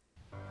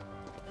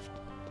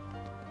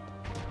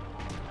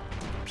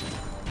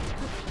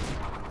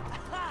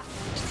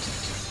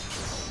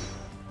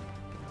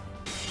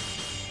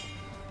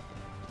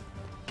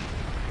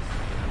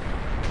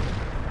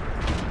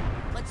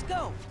 Let's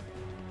go.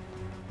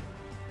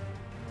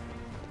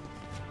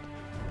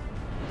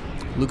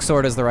 Luke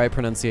Sword is the right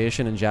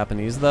pronunciation in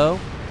Japanese, though.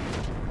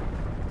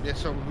 Yeah,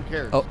 so who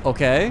cares? Oh,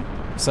 okay.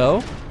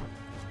 So?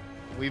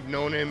 We've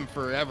known him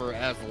forever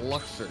as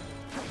Luxord.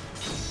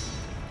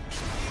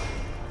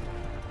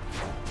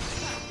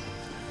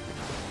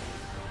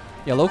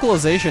 Yeah,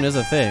 localization is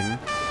a thing.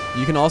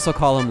 You can also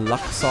call him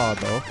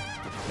Lakusado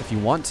if you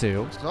want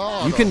to.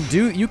 You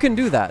can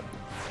do that.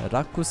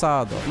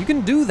 Rakusado. You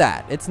can do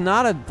that. It's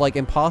not a like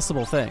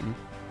impossible thing.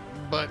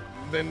 But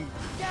then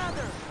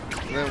Gather.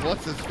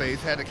 what's his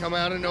face had to come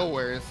out of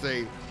nowhere and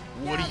say,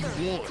 "What do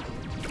you want,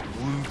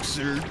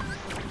 Luxord?"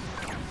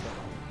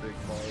 Big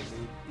balls,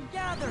 dude.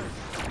 Gather.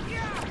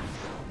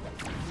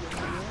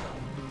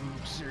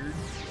 Luxord.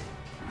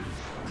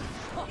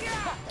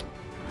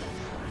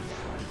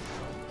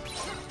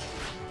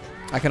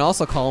 I can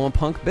also call him a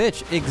punk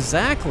bitch.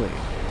 Exactly.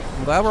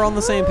 I'm glad we're on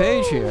the same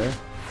page here.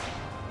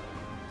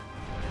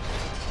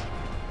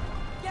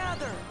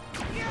 Gather.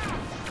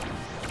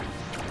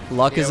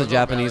 Luck Yeah, is a it was all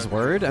Japanese bad.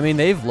 word. I mean,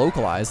 they've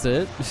localized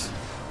it.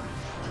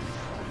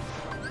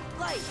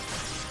 Light.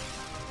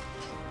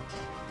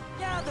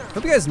 Gather.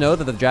 Hope you guys know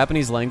that the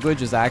Japanese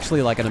language is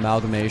actually like an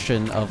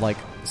amalgamation of like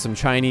some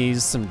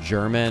Chinese, some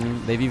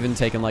German. They've even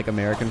taken like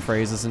American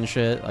phrases and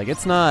shit. Like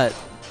it's not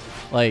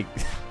like...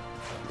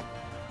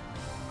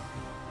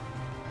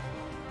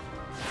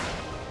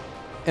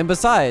 And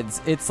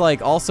besides, it's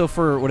like also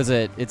for, what is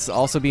it? It's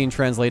also being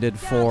translated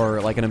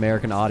for like an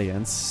American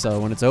audience. So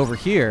when it's over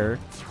here,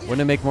 wouldn't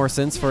it make more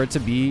sense for it to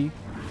be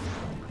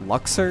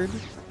Luxord?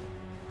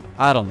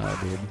 I don't know,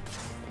 dude.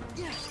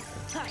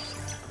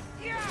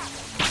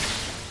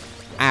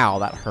 Ow,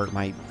 that hurt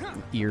my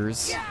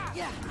ears. Yeah.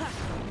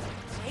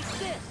 Take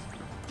this.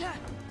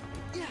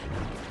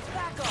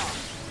 Back off.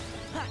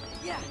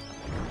 Yeah.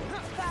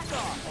 Back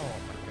off. Oh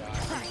my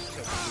god, he's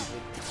so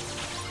stupid.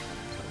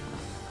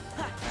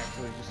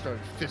 Actually, just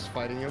started fist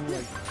fighting him.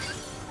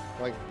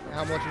 Like,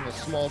 how much of a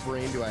small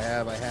brain do I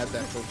have? I had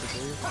that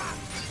perfectly.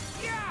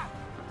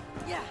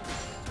 Yeah.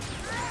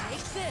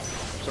 Take this.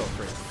 I'm so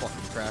afraid of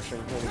fucking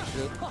crashing. Holy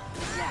shit.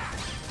 Yeah.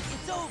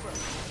 It's over.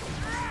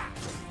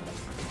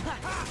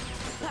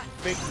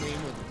 Fake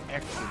name was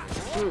excellent.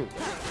 True.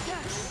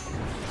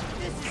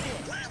 This is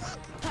it.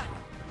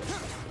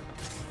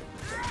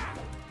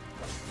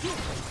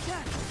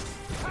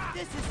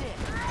 This is it.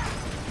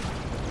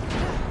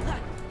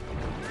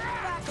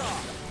 Back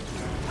off.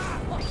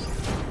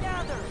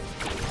 Gather.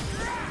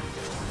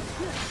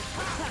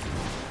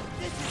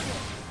 This is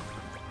it.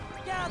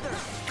 Gather.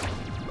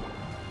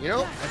 You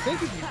know, I think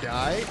if you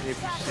die and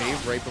if you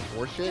save right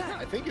before shit,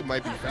 I think it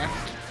might be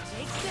faster.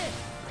 Take this.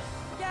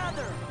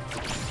 Gather.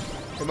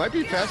 It might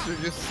be faster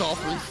to just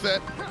soft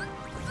reset.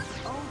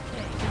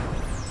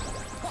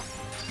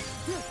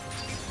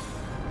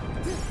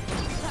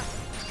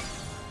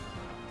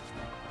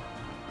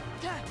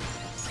 Okay.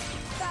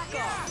 Back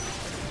off.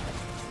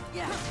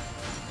 Yeah.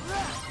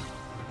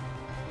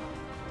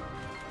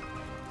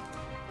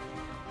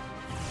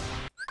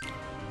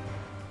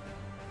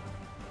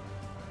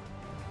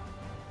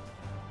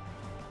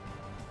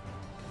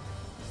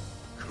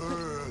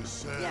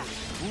 Curse. Yeah.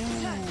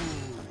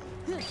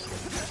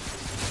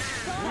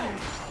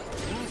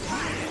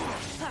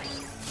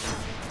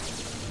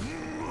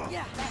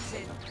 Yeah, that's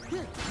it.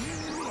 Take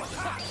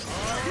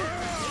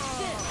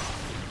this.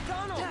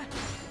 Donald.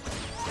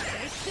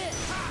 Take this.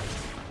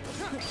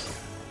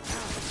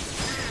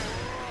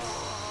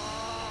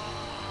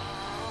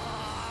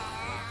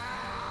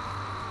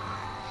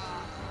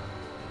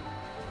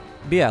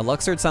 But yeah,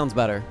 Luxord sounds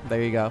better.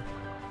 There you go.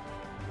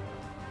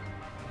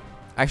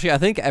 Actually, I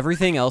think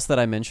everything else that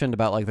I mentioned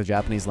about like the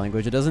Japanese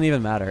language, it doesn't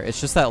even matter. It's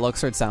just that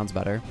Luxord sounds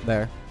better.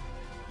 There.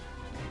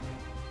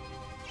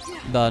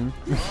 Done.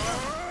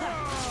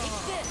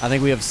 I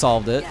think we have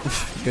solved it.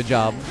 Good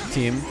job,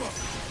 team.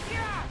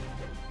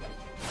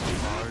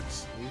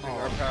 Hearts. Using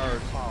our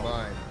powers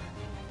combined.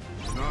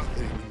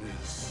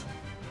 Nothingness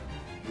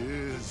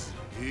is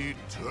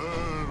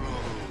eternal.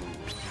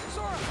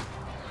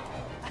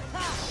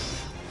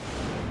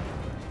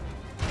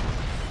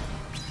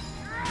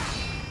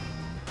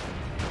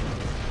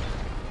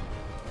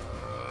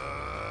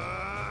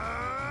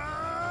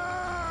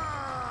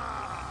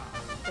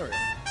 There we go.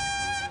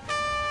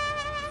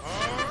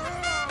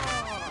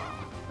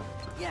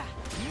 Yeah.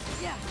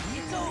 Yeah,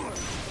 it's over.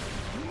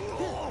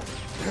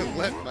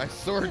 Let my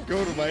sword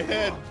go to my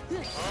head.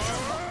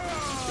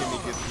 Kimmy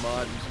gets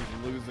mod and she's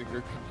losing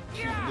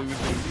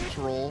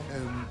control.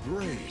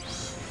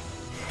 Embrace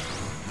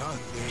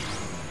nothing.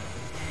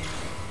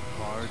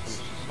 Hearts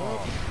of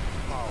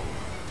power.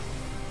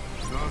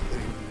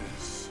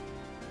 Nothingness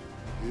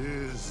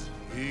is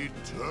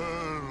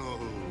eternal.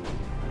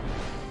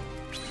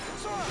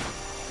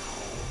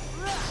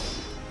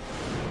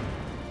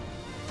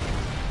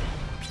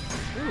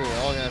 Ooh,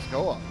 long ass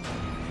co-op.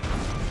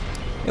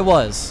 It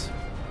was.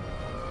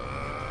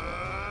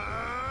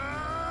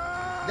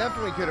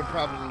 Definitely could have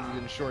probably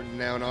been shortened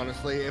down,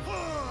 honestly.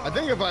 I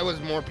think if I was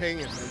more paying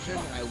attention,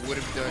 I would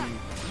have done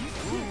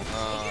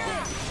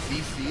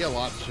BC a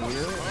lot sooner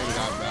and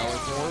got Valor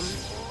Form.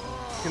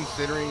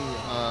 Considering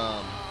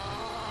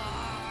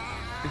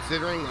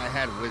I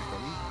had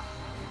Wisdom.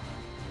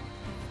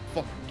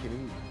 Fucking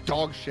kidding me.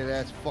 Dog shit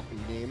ass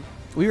fucking game.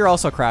 We were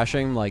also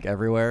crashing like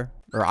everywhere.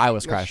 Or I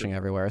was That's crashing true.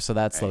 everywhere, so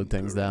that slowed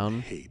things Anger and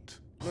down. Hate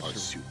That's are true.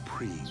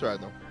 supreme. That's right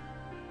though.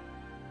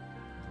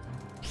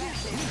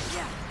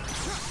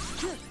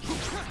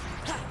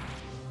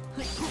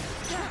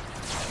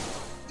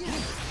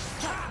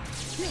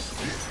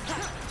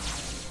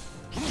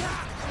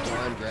 Oh,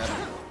 I'm grabbing.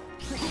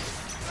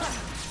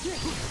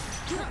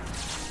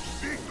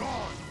 Be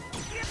gone.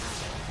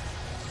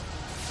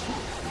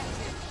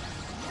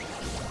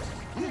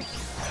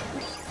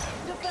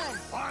 Defense.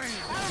 Fine.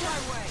 Out of my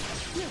way.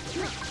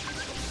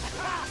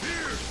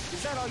 Here.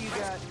 Is that all you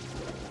got?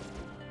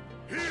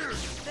 Here.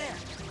 There.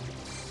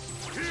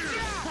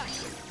 Here.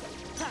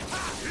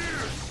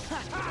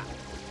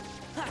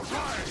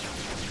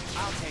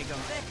 I'll take him.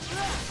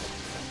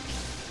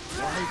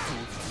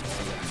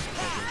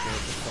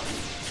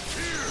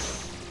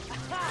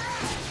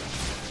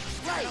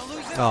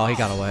 Oh, he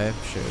got away.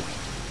 Shoot.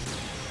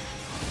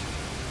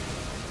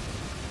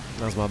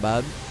 That was my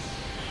bad.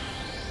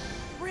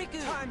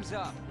 Time's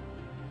up.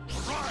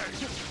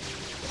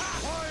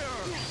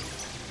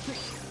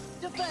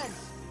 Defense.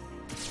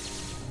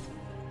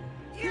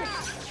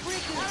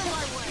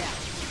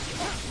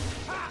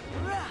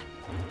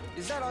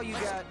 Is that all you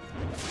got?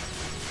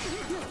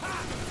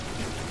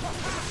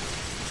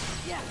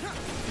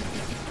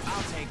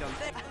 I'll take him.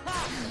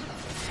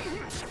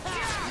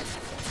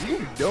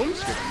 You don't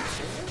skip.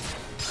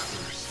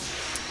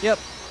 Yep,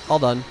 all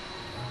done.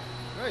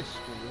 Nice.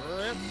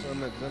 Congrats on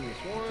that done this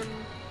one.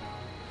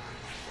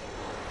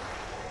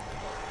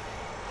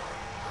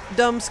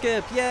 Dumb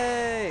skip,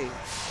 yay!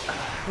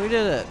 We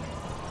did it.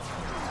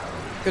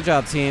 Good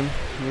job, team.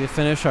 We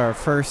finished our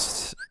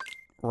first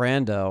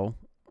rando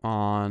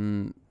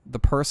on the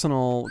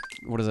personal,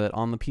 what is it,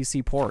 on the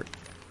PC port.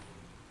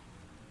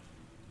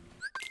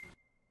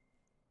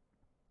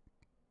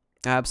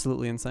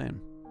 Absolutely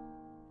insane.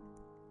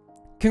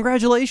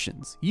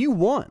 Congratulations, you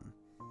won.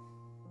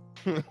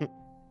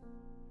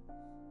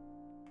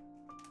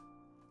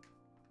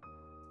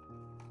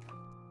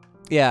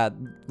 Yeah,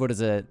 what is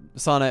it?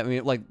 Sonnet, I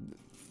mean, like,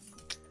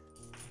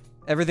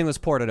 everything was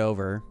ported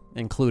over,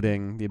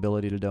 including the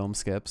ability to dome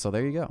skip, so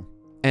there you go.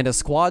 And a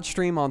squad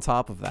stream on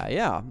top of that,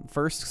 yeah.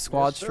 First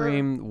squad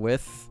stream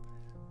with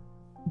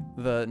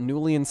the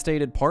newly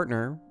instated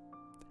partner,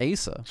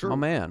 Aceuhhh, my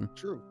man.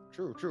 True.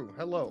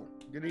 Hello.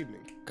 Good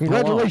evening.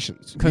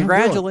 Congratulations. Hello.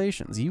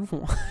 Congratulations. You've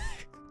won.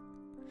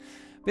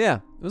 Yeah,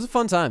 it was a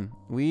fun time.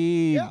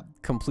 We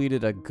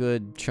completed a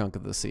good chunk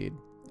of the seed.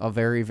 A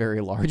very,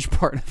 very large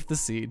part of the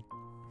seed.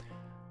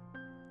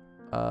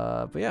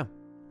 But yeah,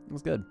 it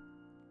was good.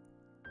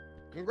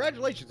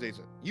 Congratulations,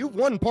 Aceuhhh. You've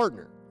won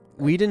partner.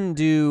 We didn't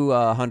do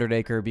 100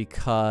 Acre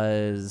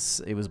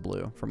because it was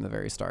blue from the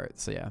very start.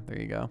 So yeah, there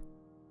you go.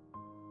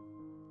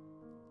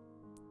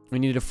 We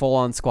need a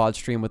full-on squad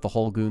stream with the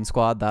whole Goon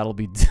Squad. That'll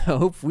be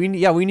dope. We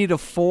need a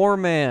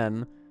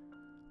 4-man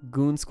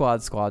Goon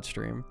Squad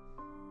stream.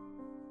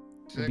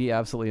 It'd be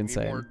absolutely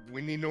insane.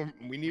 We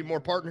need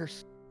more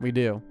partners. We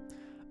do.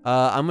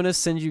 I'm gonna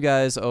send you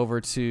guys over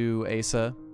to Aceuhhh